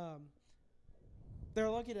 they're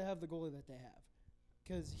lucky to have the goalie that they have,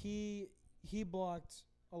 because he blocked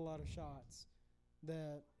a lot of shots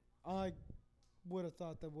that I would have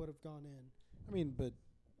thought that would have gone in. I mean, but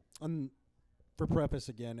for preface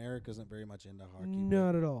again, Eric isn't very much into hockey.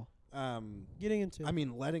 Not at all. But, Getting into I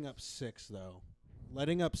mean, letting up 6 though,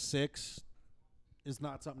 letting up 6 is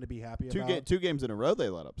not something to be happy Two about. two games in a row they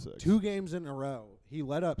let up 6. 2 games in a row, he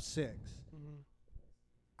let up 6. Mhm.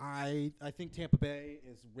 I think Tampa Bay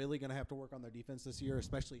is really going to have to work on their defense this year,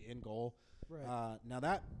 especially in goal. Right. Now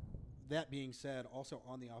that being said, also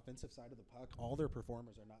on the offensive side of the puck, all their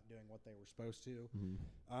performers are not doing what they were supposed to.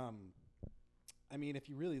 I mean, if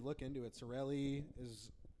you really look into it, Cirelli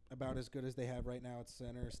is about as good as they have right now at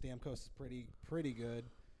center. Stamkos is pretty good.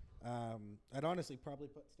 I'd honestly probably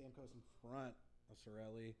put Stamkos in front of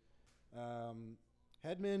Cirelli.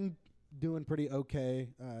 Hedman doing pretty okay.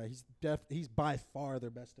 He's by far their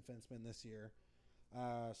best defenseman this year.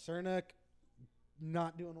 Cernak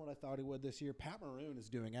not doing what I thought he would this year. Pat Maroon is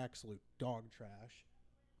doing absolute dog trash.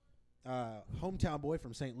 Hometown boy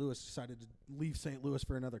from St. Louis decided to leave St. Louis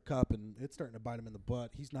for another cup, and it's starting to bite him in the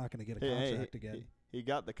butt. He's not going to get a contract again. He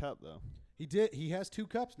got the cup though. He did. He has 2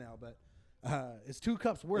 cups now, but it's 2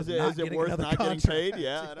 cups worth. Is it worth not getting paid?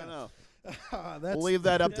 Yeah, I don't know. We'll leave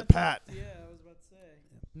that up to Pat. Yeah, I was about to say.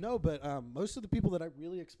 No, but most of the people that I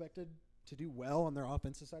really expected to do well on their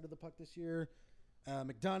offensive side of the puck this year,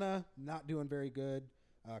 McDonough not doing very good,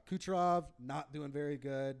 Kucherov not doing very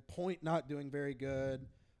good, Point not doing very good,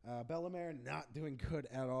 Bellemare not doing good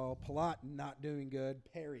at all, Palat not doing good,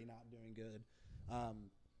 Perry not doing good.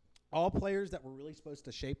 All players that were really supposed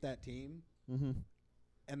to shape that team,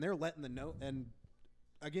 and they're letting the note. And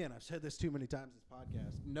again, I've said this too many times in this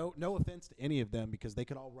podcast. No offense to any of them, because they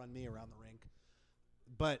could all run me around the rink,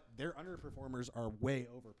 but their underperformers are way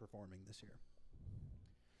overperforming this year.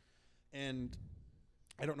 And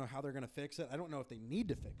I don't know how they're going to fix it. I don't know if they need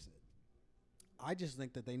to fix it. I just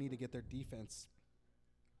think that they need to get their defense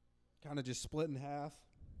kind of just split in half.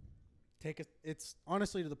 It's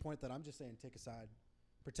honestly to the point that I'm just saying, take a side,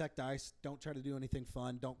 protect ice. Don't try to do anything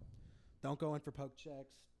fun. Don't go in for poke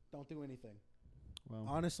checks. Don't do anything. Well,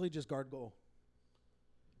 Honestly, just guard goal.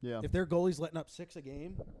 yeah. If their goalie's letting up 6 a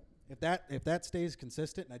game, if that stays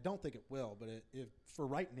consistent, and I don't think it will, but if for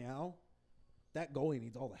right now, that goalie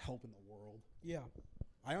needs all the help in the world. Yeah.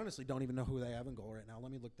 I honestly don't even know who they have in goal right now.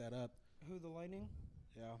 Let me look that up. Who, the Lightning?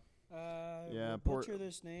 Yeah. Yeah, We'll poor- butcher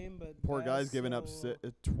this name, but Poor guy's giving up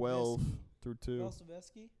 12 through 2.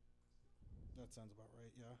 Vasilevsky? That sounds about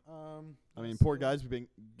right, yeah. I mean, poor guy's been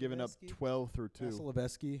giving up Vasilevsky? 12 through 2.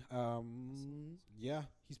 Vasilevsky. Yeah,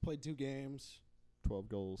 he's played 2 games, 12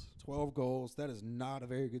 goals. 12 goals. That is not a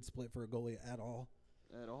very good split for a goalie at all.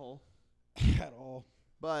 At all. At all.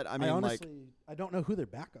 But, I I mean, honestly, I don't know who their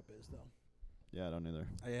backup is, though. yeah, I don't either.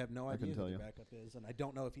 I have no I idea couldn't who tell their you. backup is, and I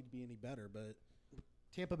don't know if he'd be any better, but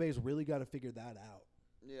Tampa Bay's really got to figure that out.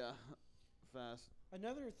 Yeah, fast.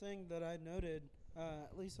 Another thing that I noted,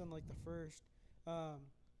 at least on like the first,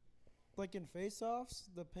 like in face-offs,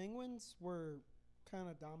 the Penguins were kind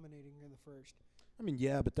of dominating in the first. I mean,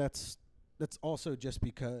 yeah, but that's also just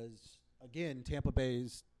because, again, Tampa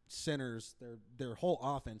Bay's centers, their whole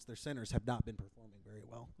offense, their centers have not been performing very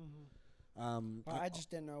well. I just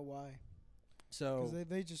didn't know why. So Because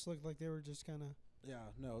they just looked like they were just kind of. yeah,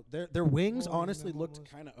 no, their wings Rolling honestly them looked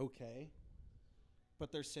almost. kind of okay,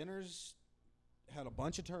 but their centers had a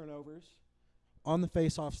bunch of turnovers. On the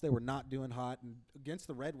faceoffs, they were not doing hot, and against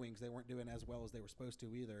the Red Wings, they weren't doing as well as they were supposed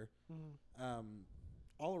to either.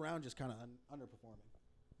 All around, just kind of underperforming.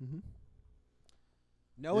 Mm-hmm.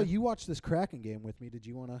 Noah, Yeah. you watched this Kraken game with me. Did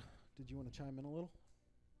you wanna chime in a little?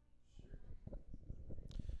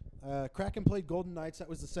 Kraken played Golden Knights. That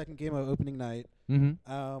was the second game of opening night.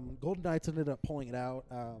 Mm-hmm. Golden Knights ended up pulling it out.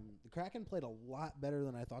 The Kraken played a lot better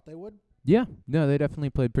than I thought they would. Yeah, no, they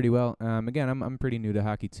definitely played pretty well. Again, I'm pretty new to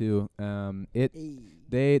hockey too.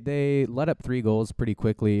 They let up 3 goals pretty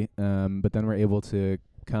quickly, but then were able to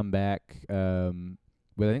come back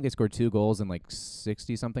but I think they scored 2 goals in like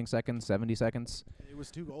 60 something seconds, 70 seconds. It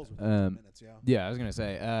was 2 goals within 10 minutes, yeah. Yeah, I was gonna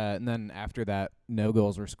say. And then after that, no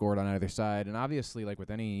goals were scored on either side. And obviously, like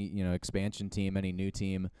with any expansion team, any new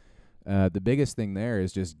team, the biggest thing there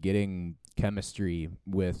is just getting chemistry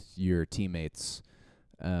with your teammates,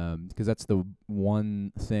 because that's the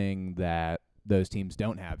one thing that those teams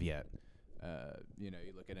don't have yet. You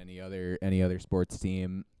look at any other sports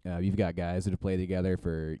team, you've got guys that have played together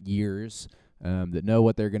for years, that know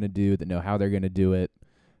what they're gonna do, that know how they're gonna do it.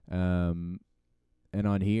 And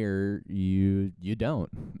on here, you don't.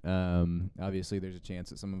 Obviously, there's a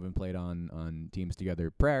chance that some of them played on teams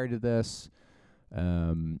together prior to this,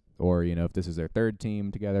 or if this is their third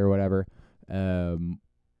team together or whatever.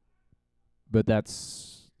 But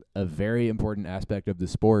that's a very important aspect of the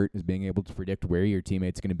sport, is being able to predict where your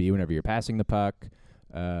teammate's going to be whenever you're passing the puck,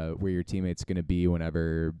 where your teammate's going to be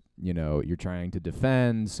whenever you're trying to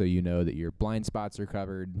defend, so that your blind spots are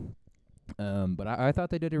covered. But I thought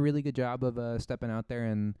they did a really good job of stepping out there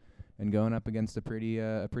and going up against a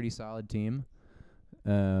pretty solid team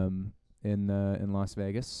in Las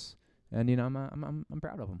Vegas. And I'm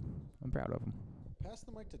proud of them. I'm proud of them. Pass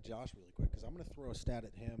the mic to Josh really quick, because I'm going to throw a stat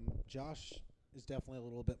at him. Josh is definitely a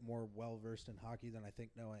little bit more well-versed in hockey than I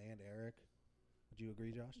think Noah and Eric. Would you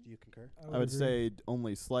agree, Josh? Do you concur? I would say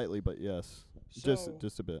only slightly, but yes, So,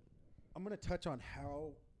 just a bit. I'm going to touch on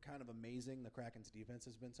how kind of amazing the Kraken's defense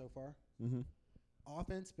has been so far. Mm-hmm.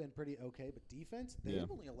 Offense been pretty okay, but defense, they've Yeah.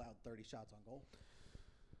 only allowed 30 shots on goal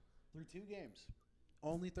through 2 games.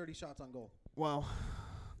 Only 30 shots on goal. Wow,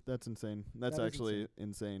 that's insane. That's That is actually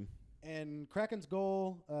insane. And Kraken's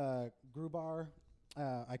goal, Grubar,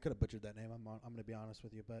 I could have butchered that name. I'm going to be honest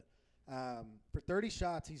with you, but for 30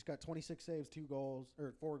 shots, he's got 26 saves, 4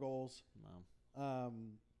 goals. Wow.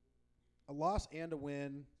 A loss and a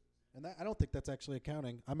win. And I don't think that's actually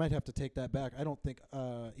accounting. I might have to take that back. I don't think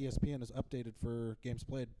ESPN is updated for games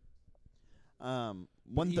played.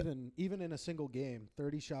 Even in a single game,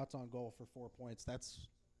 30 shots on goal for 4 points, that's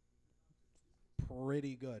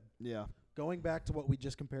pretty good. Yeah. Going back to what we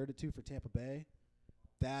just compared it to for Tampa Bay,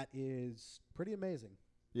 that is pretty amazing.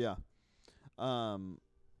 Yeah.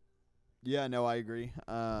 Yeah, no, I agree.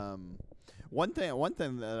 One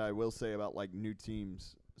thing that I will say about like new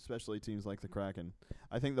teams, especially teams like the Kraken,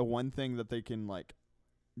 I think the one thing that they can like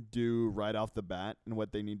do right off the bat and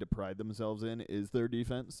what they need to pride themselves in is their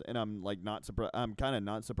defense. And I'm like not surprised. I'm kind of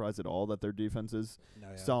not surprised at all that their defense is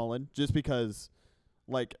solid, just because,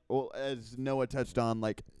 like, well, as Noah touched on,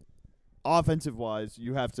 like, offensive wise,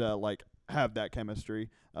 you have to like have that chemistry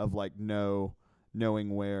of like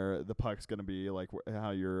knowing where the puck's going to be, like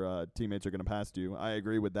how your teammates are going to pass to you. I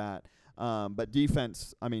agree with that. But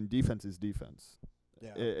defense is defense.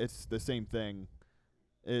 Yeah. It's the same thing.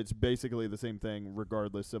 It's basically the same thing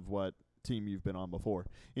regardless of what team you've been on before.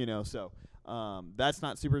 So that's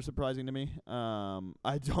not super surprising to me.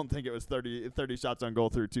 I don't think it was 30 shots on goal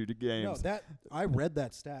through 2 games. No, I read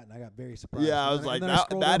that stat and I got very surprised. Yeah, I was like,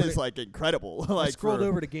 that is like incredible. I like scrolled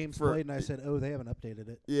over to games played and I said, oh, they haven't updated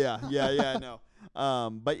it. Yeah, no.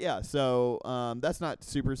 But yeah, so that's not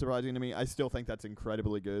super surprising to me. I still think that's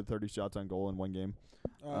incredibly good. 30 shots on goal in one game.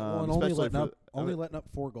 And only letting up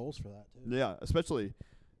 4 goals for that too. Yeah, especially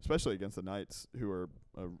against the Knights, who are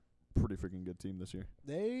a pretty freaking good team this year.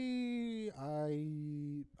 I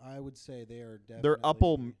would say they are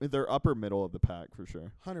definitely They're upper middle of the pack for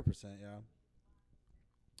sure. 100%, yeah.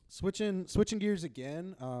 Switching gears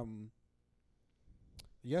again.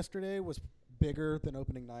 Yesterday was bigger than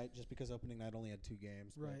opening night, just because opening night only had 2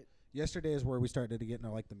 games. Right. Yesterday is where we started to get into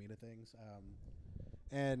like the meat of things,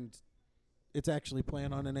 and it's actually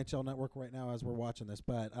playing on NHL Network right now as we're watching this.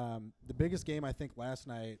 But the biggest game I think last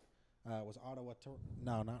night was Ottawa.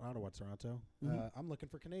 Not Ottawa, Toronto. Mm-hmm. I'm looking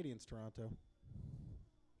for Canadians, Toronto.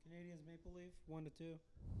 Canadians Maple Leaf 1-2.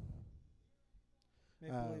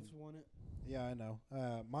 Maple Leafs won it. Yeah, I know.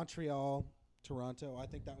 Montreal, Toronto. I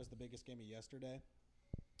think that was the biggest game of yesterday.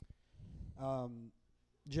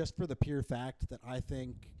 Just for the pure fact that I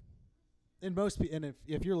think, and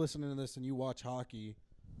if you're listening to this and you watch hockey,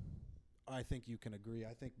 I think you can agree.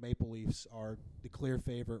 I think Maple Leafs are the clear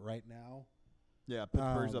favorite right now. Yeah,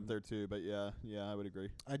 Pittsburgh's up there too, but yeah, I would agree.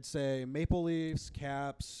 I'd say Maple Leafs,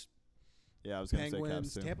 Caps. Yeah, I was going to say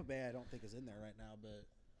Penguins. Caps too. Tampa Bay, I don't think is in there right now, but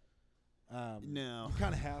no, you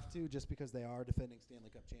kind of have to just because they are defending Stanley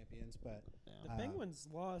Cup champions. But The Penguins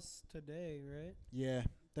lost today, right? yeah,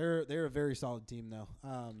 they're a very solid team though.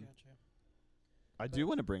 Gotcha. I do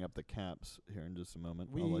want to bring up the Caps here in just a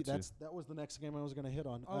moment. That was the next game I was going to hit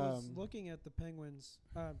on. I was looking at the Penguins.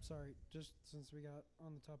 Sorry, just since we got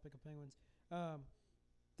on the topic of Penguins,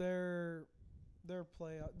 their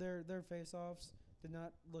face-offs, Did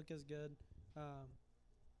not look as good.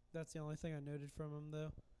 That's the only thing I noted from him,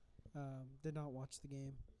 though. Did not watch the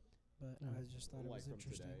game, but I just thought it Like was from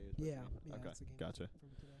interesting. today is what you Yeah, mean. yeah, Okay, it's a game gotcha. from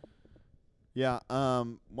today. Yeah.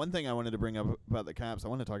 One thing I wanted to bring up about the Caps, I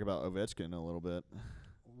want to talk about Ovechkin a little bit.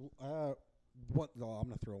 I'm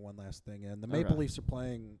going to throw one last thing in. The Maple Okay. Leafs are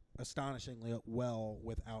playing astonishingly well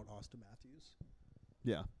without Austin Matthews.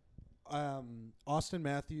 Yeah. Austin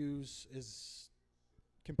Matthews is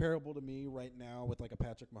comparable to me right now with like a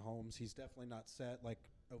Patrick Mahomes. He's definitely not set like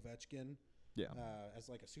Ovechkin Yeah. as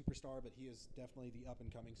like a superstar, but he is definitely the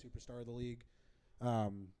up-and-coming superstar of the league.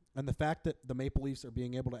 And the fact that the Maple Leafs are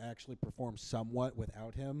being able to actually perform somewhat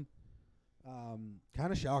without him,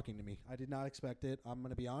 kind of shocking to me. I did not expect it. I'm going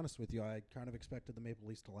to be honest with you. I kind of expected the Maple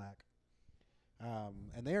Leafs to lack.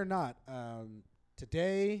 And they are not.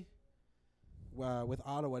 Today, with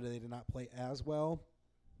Ottawa, they did not play as well.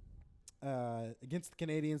 Against the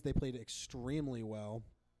Canadians, they played extremely well.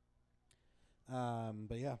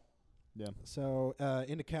 But yeah. Yeah. So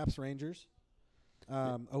into Caps Rangers.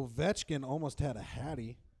 Ovechkin almost had a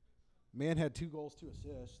hattie. Man had 2 goals, 2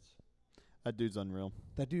 assists. That dude's unreal.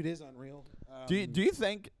 That dude is unreal. Do you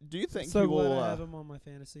think So he glad will I have him on my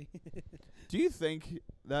fantasy. do you think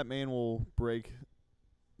that man will break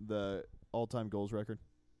the all-time goals record?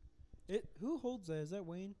 Who holds that? Is that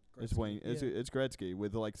Wayne? It's Wayne. Yeah. It's Gretzky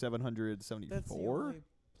with like 774. That's the only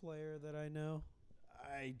player that I know.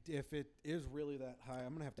 If it is really that high,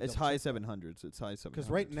 I'm gonna have to. It's high 700s. It's high 700s. Because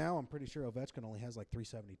right now, I'm pretty sure Ovechkin only has like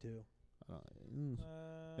 372.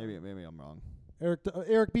 Maybe I'm wrong.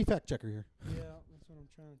 Eric, be fact checker here. Yeah, that's what I'm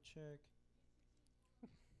trying to check.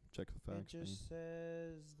 Check the It facts. man. just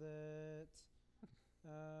says that.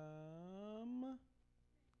 Hold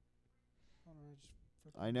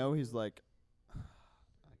on, I know he's like.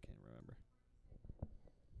 I can't remember.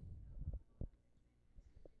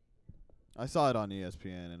 I saw it on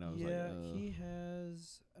ESPN and I was like, yeah, he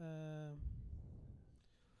has.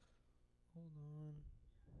 Hold on.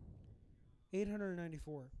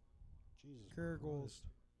 894 Jesus. career goals.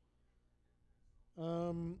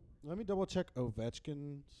 Let me double check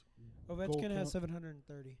Ovechkin's. Ovechkin count? has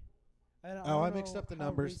 730. I mixed up the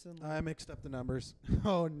numbers. I mixed up the numbers.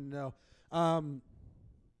 Oh no. And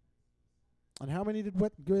how many did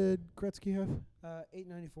good Gretzky have?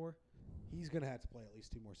 894. He's gonna have to play at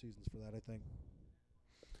least 2 more seasons for that, I think.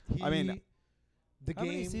 I mean, the How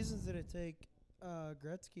game. many seasons did it take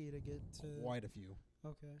Gretzky to get to? Quite a few.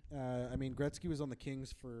 Okay. I mean, Gretzky was on the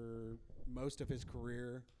Kings for most of his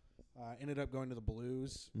career. Ended up going to the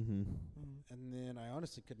Blues, Mm-hmm. and then I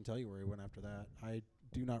honestly couldn't tell you where he went after that. I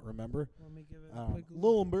do not remember. Let me give it a quick A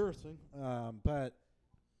little embarrassing. But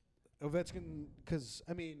Ovechkin, because,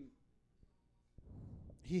 I mean,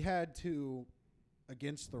 he had to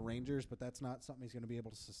against the Rangers, but that's not something he's going to be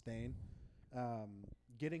able to sustain.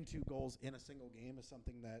 Getting 2 goals in a single game is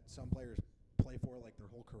something that some players play for like their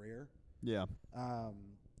whole career. Yeah.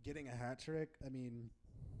 Getting a hat trick, I mean,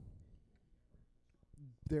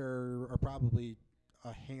 there are probably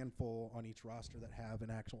a handful on each roster that have an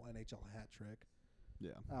actual NHL hat trick.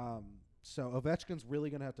 Yeah. So Ovechkin's really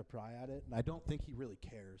going to have to pry at it, and I don't think he really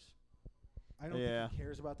cares. I don't Yeah. think he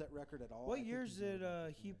cares about that record at all. I What think years he's gonna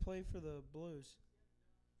did be he fine. play for the Blues?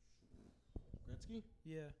 Gretzky?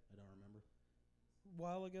 Yeah. I don't remember.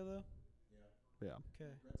 While ago though. Yeah.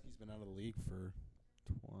 Okay. Gretzky's been out of the league for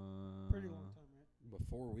Pretty long time, right?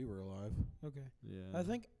 before we were alive. Okay. Yeah. I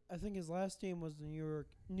think his last team was the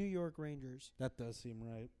New York Rangers. That does seem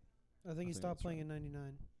right. I think I he think stopped that's playing right. in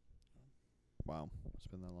 '99. Wow. It's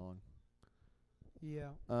been that long.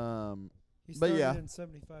 Yeah. He But started yeah. in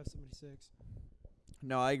 75, 76.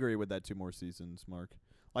 No, I agree with that. 2 more seasons, Mark.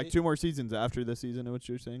 Like It- 2 more seasons after this season, is what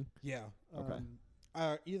you're saying? Yeah. Okay.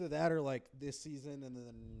 Either that or like this season and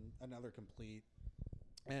then another complete.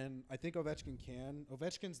 And I think Ovechkin can.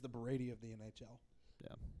 Ovechkin's the Brady of the NHL.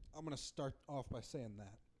 Yeah. I'm going to start off by saying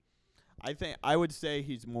that. I would say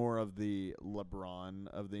he's more of the LeBron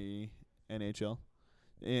of the NHL.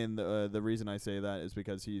 And the reason I say that is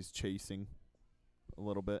because he's chasing a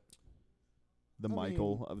little bit. The I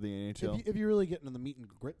Michael mean, of the NHL. If you really get into the meat and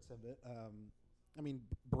grits of it, I mean,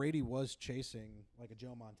 Brady was chasing like a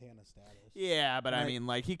Joe Montana status. Yeah, but I Right. mean,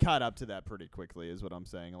 like, he caught up to that pretty quickly is what I'm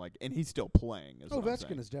saying. Like, and he's still playing is what I'm Ovechkin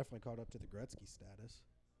saying. has definitely caught up to the Gretzky status.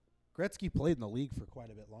 Gretzky played in the league for quite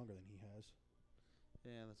a bit longer than he has.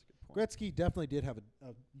 Yeah, that's a good point. Gretzky definitely did have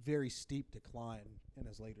a very steep decline in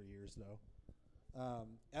his later years, though.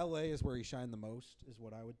 L.A. is where he shined the most, is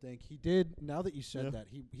what I would think. He did, now that you said Yeah. that,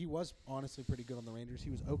 he was honestly pretty good on the Rangers. He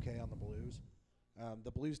was okay on the Blues.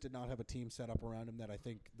 The Blues did not have a team set up around him that I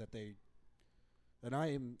think that they and I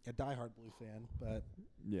am a diehard Blue fan, but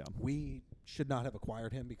Yeah. we should not have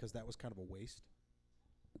acquired him because that was kind of a waste.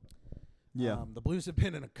 Yeah. The Blues have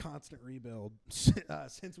been in a constant rebuild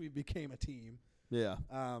since we became a team. Yeah.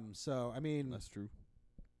 So I mean, That's true.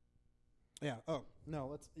 yeah. Oh no,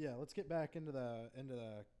 let's get back into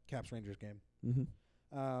the Caps Rangers game.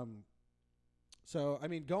 Mm-hmm. So I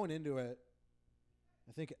mean, going into it,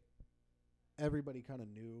 I think everybody kind of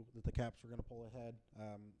knew that the Caps were going to pull ahead.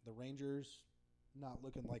 The Rangers not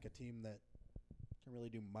looking like a team that can really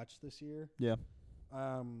do much this year. Yeah.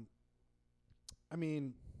 I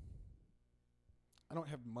mean, I don't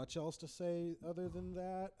have much else to say other than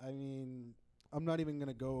that. I mean, I'm not even going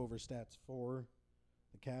to go over stats for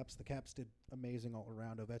the Caps. The Caps did amazing all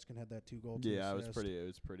around. Ovechkin had that 2-goal. Yeah, assist. it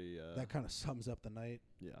was pretty. That kind of sums up the night.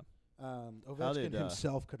 Yeah. Ovechkin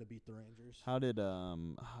himself could have beat the Rangers. How did I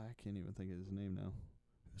can't even think of his name now.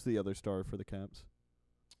 Who's the other star for the Caps?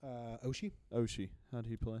 Oshie. Oshie. How did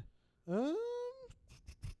he play?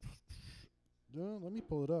 Let me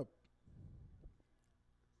pull it up.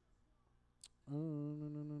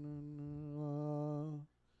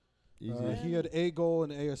 Easy. He had a goal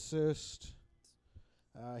and a assist.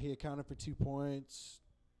 He accounted for 2 points.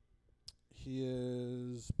 He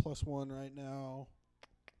is +1 right now.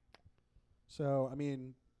 So, I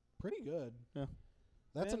mean, pretty good. Yeah.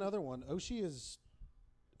 That's Man. another one. Oshie is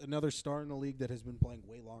another star in the league that has been playing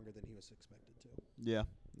way longer than he was expected to. Yeah,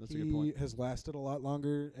 that's a he good point. has lasted a lot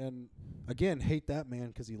longer. And, again, hate that man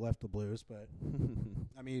because he left the Blues. But,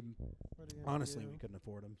 I mean, What are you gonna honestly, do? we couldn't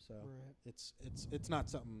afford him. So, Right. it's not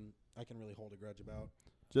something I can really hold a grudge about.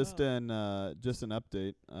 Just Oh. an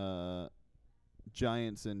update.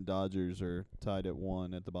 Giants and Dodgers are tied at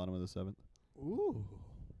 1 at the bottom of the 7th. Ooh.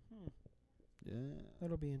 Hmm. Yeah.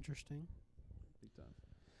 That'll be interesting. Big time.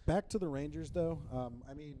 Back to the Rangers, though.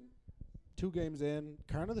 I mean, 2 games in,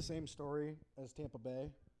 kind of the same story as Tampa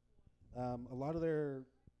Bay. A lot of their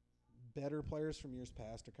better players from years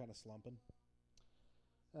past are kind of slumping.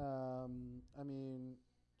 I mean,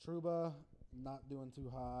 Trouba not doing too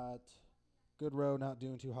hot. Goodrow not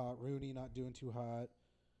doing too hot. Rooney not doing too hot.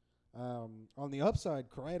 On the upside,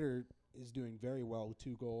 Kreider is doing very well with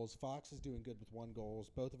 2 goals. Fox is doing good with 1 goal.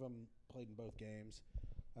 Both of them played in both games.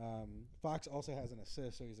 Fox also has an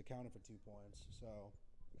assist, so he's accounted for 2 points. So,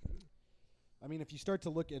 I mean, if you start to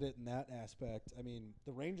look at it in that aspect, I mean,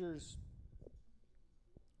 the Rangers,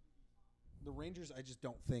 I just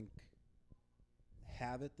don't think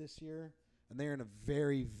have it this year, and they're in a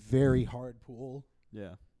very, very hard pool.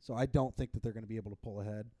 Yeah. So I don't think that they're going to be able to pull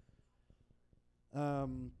ahead.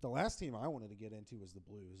 The last team I wanted to get into was the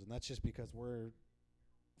Blues, and that's just because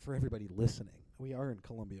for everybody listening, we are in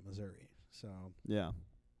Columbia, Missouri. So Yeah.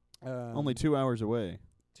 Only 2 hours away.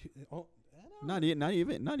 Not even yeah, 2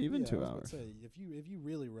 I was about to hours. say, if you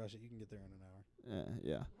really rush it, you can get there in an hour.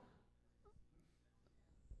 Yeah.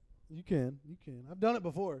 You can. I've done it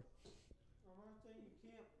before.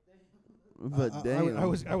 But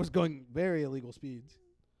I was going very illegal speeds.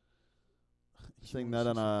 saying that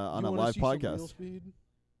on a You wanna live see some real podcast. speed?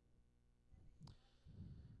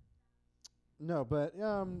 No, but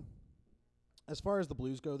as far as the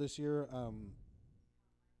Blues go this year,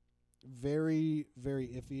 very, very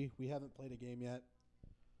iffy. We haven't played a game yet.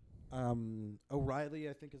 O'Reilly,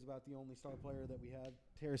 I think, is about the only star player that we have.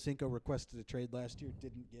 Tarasenko requested a trade last year,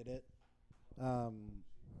 didn't get it.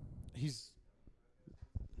 He's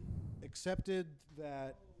accepted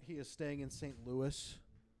that he is staying in St. Louis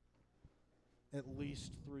at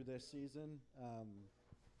least through this season.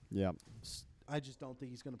 Yeah. I just don't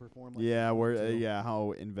think he's going to perform like Yeah, he we're wanted to. yeah.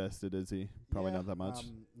 How invested is he? Probably Yeah, not that much.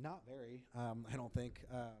 Not very. I don't think.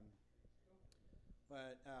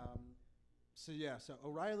 So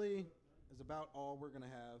O'Reilly is about all we're going to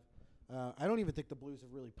have. I don't even think the Blues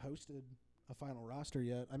have really posted a final roster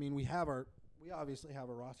yet. I mean, we obviously have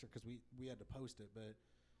a roster because we had to post it, but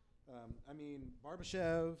I mean,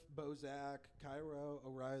 Barbashev, Bozak, Cairo,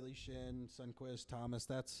 O'Reilly, Shin, Sundquist, Thomas.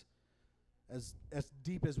 That's as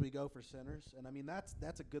deep as we go for centers, and I mean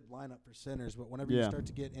that's a good lineup for centers. But whenever you Yeah. start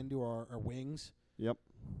to get into our wings, Yep.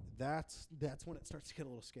 that's when it starts to get a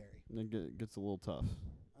little scary. It gets a little tough.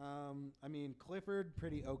 I mean, Clifford,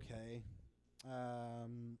 pretty okay.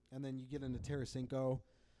 And then you get into Tarasenko.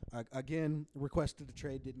 Again, requested a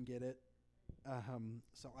trade, didn't get it.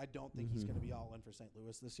 So I don't think he's Mhm. going to be all in for St.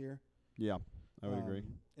 Louis this year. Yeah, I would agree.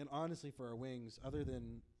 And honestly, for our wings, other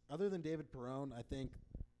than David Perron, I think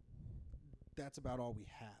that's about all we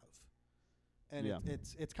have. And Yeah.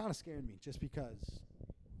 it's kind of scaring me just because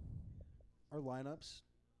our lineups,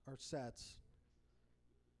 our sets,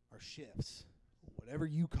 our shifts, whatever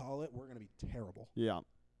you call it, we're going to be terrible. Yeah.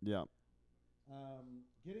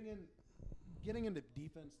 Getting in Getting into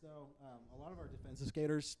defense, though, a lot of our defensive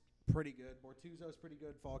skaters pretty good. Bortuzzo's pretty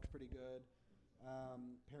good. Falk's pretty good.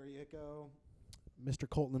 Perico, Mr.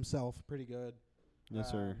 Colton himself, pretty good.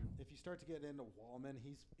 Yes, sir. If you start to get into Wallman,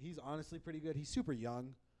 he's honestly pretty good. He's super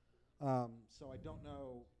young, so I don't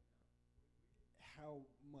know how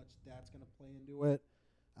much that's going to play into it,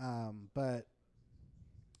 but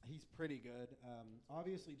he's pretty good.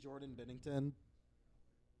 Obviously, Jordan Bennington,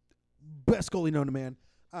 best goalie known to man.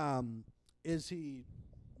 Is he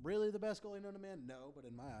really the best goalie known to man? No, but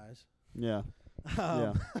in my eyes. Yeah.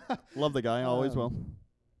 Yeah. Love the guy. Always will. Bottom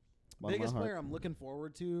of my Biggest heart. player I'm looking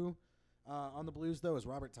forward to on the Blues, though, is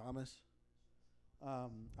Robert Thomas.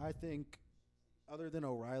 I think, other than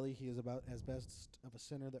O'Reilly, he is about as best of a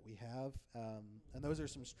center that we have. And those are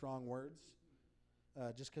some strong words,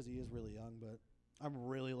 just because he is really young. But I'm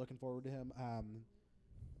really looking forward to him.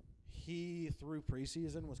 He, through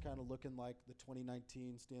preseason, was kind of looking like the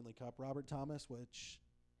 2019 Stanley Cup Robert Thomas, which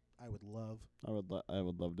I would love. I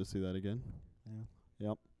would love to see that again. Yeah.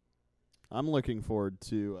 Yep. I'm looking forward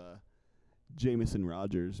to Jameson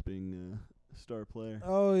Rogers being a star player.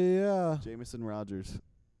 Oh, yeah. Jameson Rogers.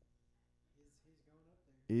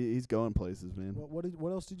 He's going places, man.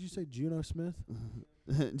 What else did you say? Juno Smith?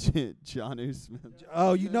 Johnu Smith.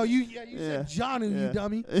 You said Johnu, you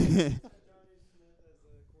dummy.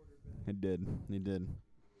 He did.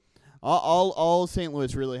 All St.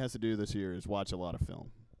 Louis really has to do this year is watch a lot of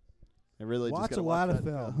film. They really Watch just a gotta lot of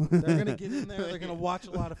that film. They're going to get in there. They're going to watch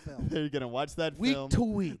a lot of film. They're going to watch that Week film, to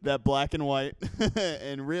week. that black and white,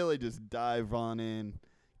 and really just dive on in.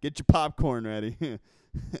 Get your popcorn ready.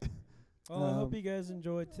 Well, I hope you guys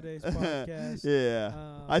enjoyed today's podcast. Yeah.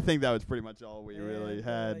 I think that was pretty much all we really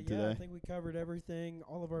had yeah, today. I think we covered everything,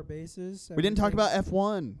 all of our bases. We didn't talk everything. about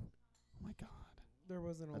F1. Oh, my God. There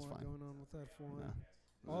wasn't a That's lot fine. going on with F1.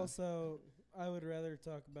 No. Also, I would rather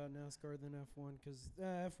talk about NASCAR than F1 because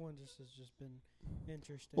F1 has just been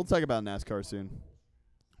interesting. We'll talk about NASCAR soon.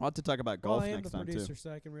 We'll have to talk about golf I am next the time, too. producer,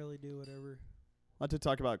 so I can really do whatever. We'll have to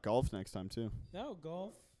talk about golf next time, too. No,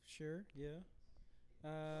 golf, sure, yeah.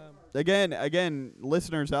 Again,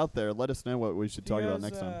 listeners out there, let us know what we should If you talk about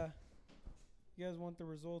guys, next time. You guys want the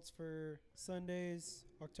results for Sunday's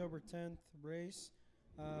October 10th race?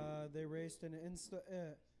 They raced in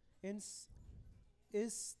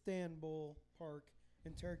Istanbul Park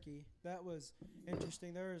in Turkey. That was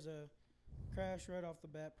interesting. There was a crash right off the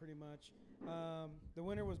bat, pretty much. The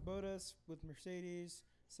winner was Bottas with Mercedes.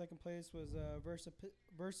 Second place was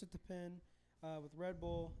Verstappen with Red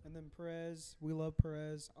Bull, and then Perez. We love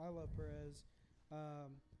Perez. I love Perez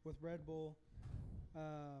with Red Bull.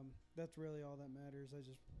 That's really all that matters.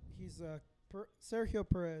 Sergio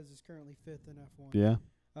Perez is currently 5th in F1. Yeah.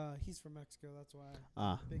 He's from Mexico. That's why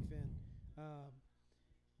I'm a big fan.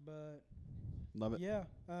 But Love it. yeah,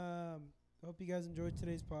 I hope you guys enjoyed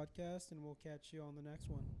today's podcast, and we'll catch you on the next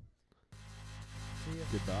one. See ya.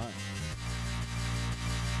 Goodbye.